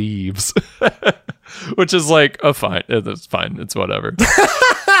band Leaves, which is like fine. It's fine. It's whatever.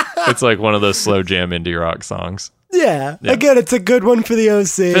 It's like one of those slow jam indie rock songs. Yeah. Again, it's a good one for the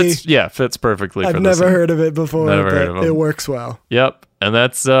OC. Fits perfectly. I've for never this. heard of it before, Never but heard of 'em. it works well. Yep, and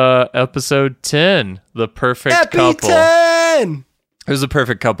that's episode 10, the perfect Epi couple. 10! Who's the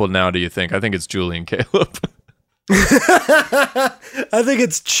perfect couple now? Do you think? I think it's Julie and Caleb. I think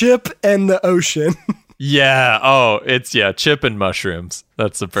it's Chip and the ocean. Yeah. Oh, it's Chip and mushrooms.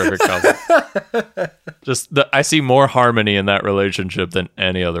 That's the perfect couple. I see more harmony in that relationship than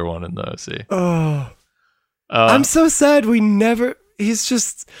any other one in the OC. Oh. I'm so sad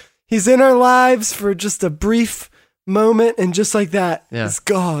he's in our lives for just a brief moment, and just like that, it's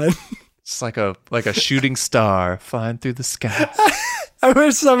gone. It's like a shooting star flying through the sky. I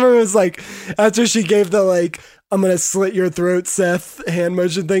wish Summer was like, after she gave the like, I'm gonna slit your throat, Seth hand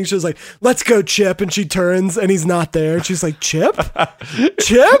motion thing, she was like, let's go, Chip. And she turns and he's not there. And she's like, Chip?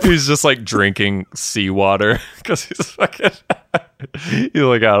 Chip? He's just like drinking seawater because he's fucking he's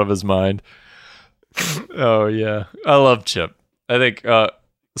like out of his mind. Oh yeah, I love Chip. I think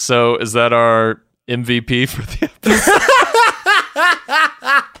so. Is that our MVP for the episode?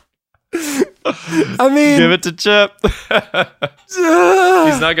 I mean, Give it to Chip. He's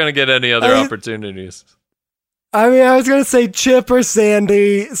not going to get any other opportunities. I mean, I was gonna say Chip or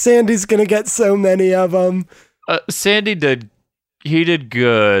Sandy. Sandy's gonna get so many of them. Sandy did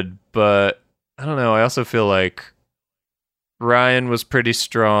good, but I don't know. I also feel like Ryan was pretty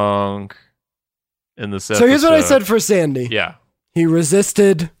strong in this episode. So here's what I said for Sandy. Yeah. He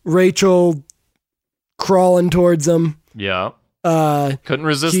resisted Rachel crawling towards him. Yeah. Couldn't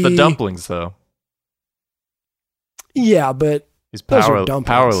resist the dumplings, though. Yeah, but he's those were dumplings.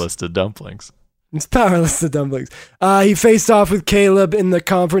 powerless to dumplings. He's powerless to dumplings. He faced off with Caleb in the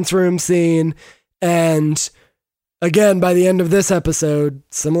conference room scene, and again, by the end of this episode,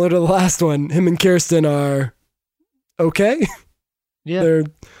 similar to the last one, him and Kirsten are okay. Yeah,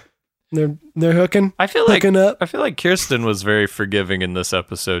 they're hooking. hooking up. I feel like Kirsten was very forgiving in this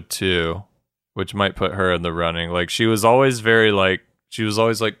episode too, which might put her in the running. Like she was always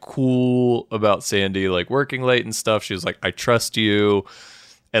cool about Sandy, like working late and stuff. She was like, I trust you.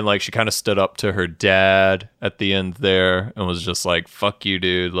 And like she kind of stood up to her dad at the end there and was just like, fuck you,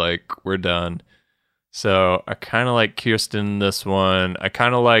 dude. Like, we're done. So I kind of like Kirsten in this one. I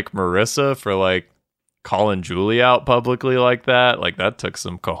kind of like Marissa for like calling Julie out publicly like that. Like that took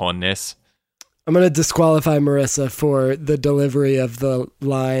some cojones. I'm going to disqualify Marissa for the delivery of the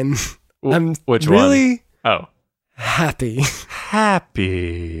line. I'm Which really one? Oh. Happy.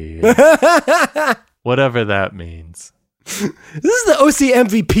 Whatever that means. This is the OC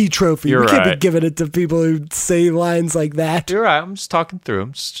MVP trophy. You're we can't right. be giving it to people who say lines like that. You're right. I'm just talking through.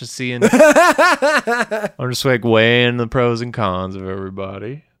 I'm just seeing. I'm just like weighing the pros and cons of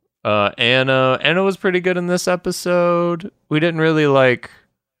everybody. Anna was pretty good in this episode. We didn't really like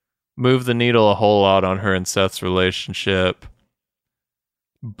move the needle a whole lot on her and Seth's relationship,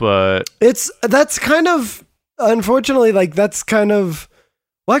 but that's kind of unfortunately like that's kind of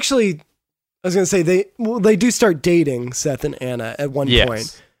well actually. I was going to say they do start dating Seth and Anna at one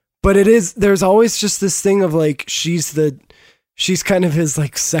point, but there's always just this thing of like, she's kind of his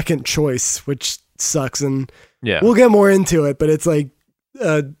like second choice, which sucks. And we'll get more into it, but it's like,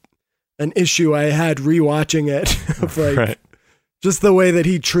 an issue I had rewatching it of like just the way that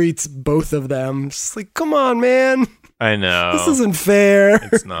he treats both of them. Just like, come on, man. I know. This isn't fair.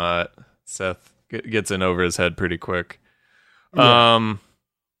 It's not. Seth gets in over his head pretty quick. Yeah.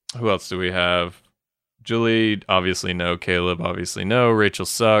 Who else do we have? Julie, obviously no. Caleb, obviously no. Rachel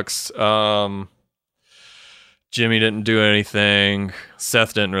sucks. Jimmy didn't do anything.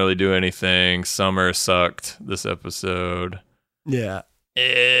 Seth didn't really do anything. Summer sucked this episode. Yeah.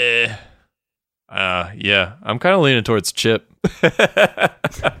 Yeah. I'm kind of leaning towards Chip.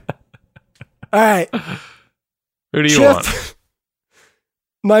 All right. Who do you Chip, want?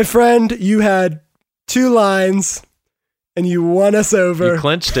 My friend, you had 2 lines. And you won us over. You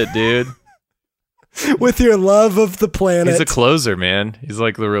clinched it, dude. With your love of the planet. He's a closer, man. He's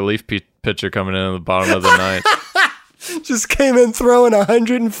like the relief pitcher coming in at the bottom of the ninth. Just came in throwing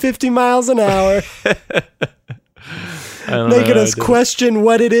 150 miles an hour. Making us question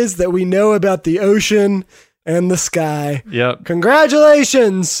what it is that we know about the ocean and the sky. Yep.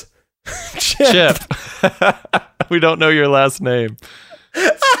 Congratulations, Chip. We don't know your last name.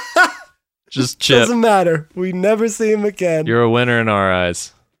 Just Chip. Doesn't matter. We never see him again. You're a winner in our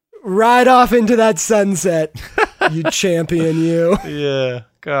eyes. Ride off into that sunset, you champion, you. Yeah.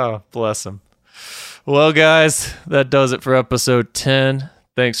 God bless him. Well, guys, that does it for episode 10.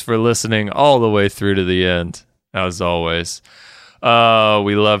 Thanks for listening all the way through to the end, as always. We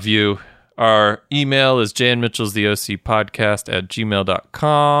love you. Our email is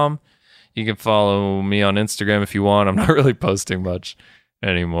janmitchellstheocpodcast@gmail.com. You can follow me on Instagram if you want. I'm not really posting much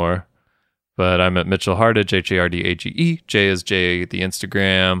anymore. But I'm at Mitchell Hardage, Hardage. J is J, the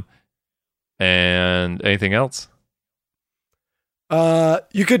Instagram. And anything else?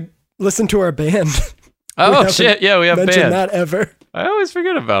 You could listen to our band. Oh, shit. Yeah, we have mentioned band. that ever. I always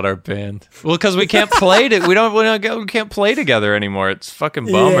forget about our band. Well, because we can't play it. We can't play together anymore. It's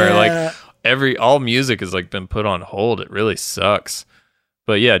fucking bummer. Yeah. Like all music has like been put on hold. It really sucks.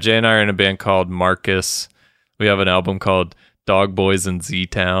 But yeah, Jay and I are in a band called Marcus. We have an album called Dog Boys in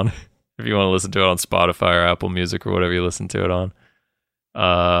Z-Town. If you want to listen to it on Spotify or Apple Music or whatever you listen to it on.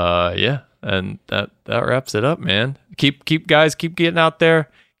 Yeah, and that wraps it up, man. Keep getting out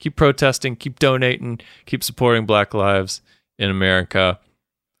there, keep protesting, keep donating, keep supporting Black lives in America.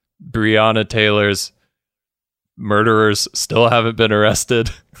 Breonna Taylor's murderers still haven't been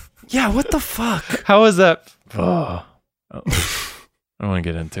arrested. Yeah, what the fuck? How is that? I don't want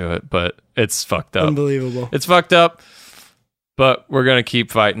to get into it, but it's fucked up. Unbelievable. It's fucked up. But we're going to keep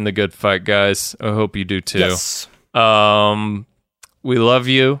fighting the good fight, guys. I hope you do too. Yes. We love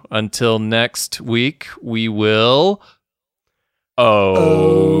you. Until next week, we will...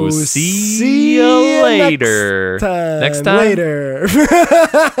 see you later. Next time? Later.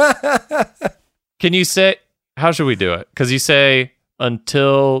 Can you say... How should we do it? Because you say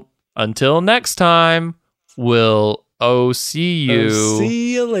until until next time, we'll see you.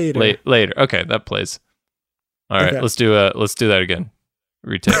 See you later. Later. Okay, that plays. All right, Okay. let's do that again.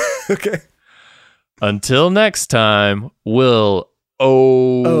 Retake. Okay. Until next time, we'll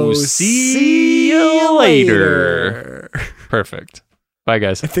see you later. Perfect. Bye,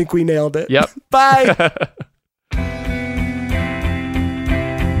 guys. I think we nailed it. Yep. Bye.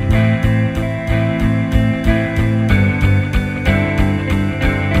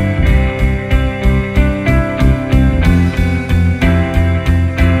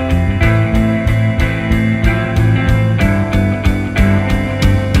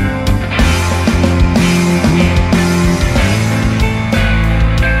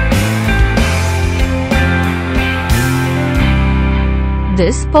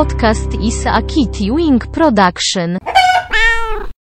 This podcast is a Kitty Wing production.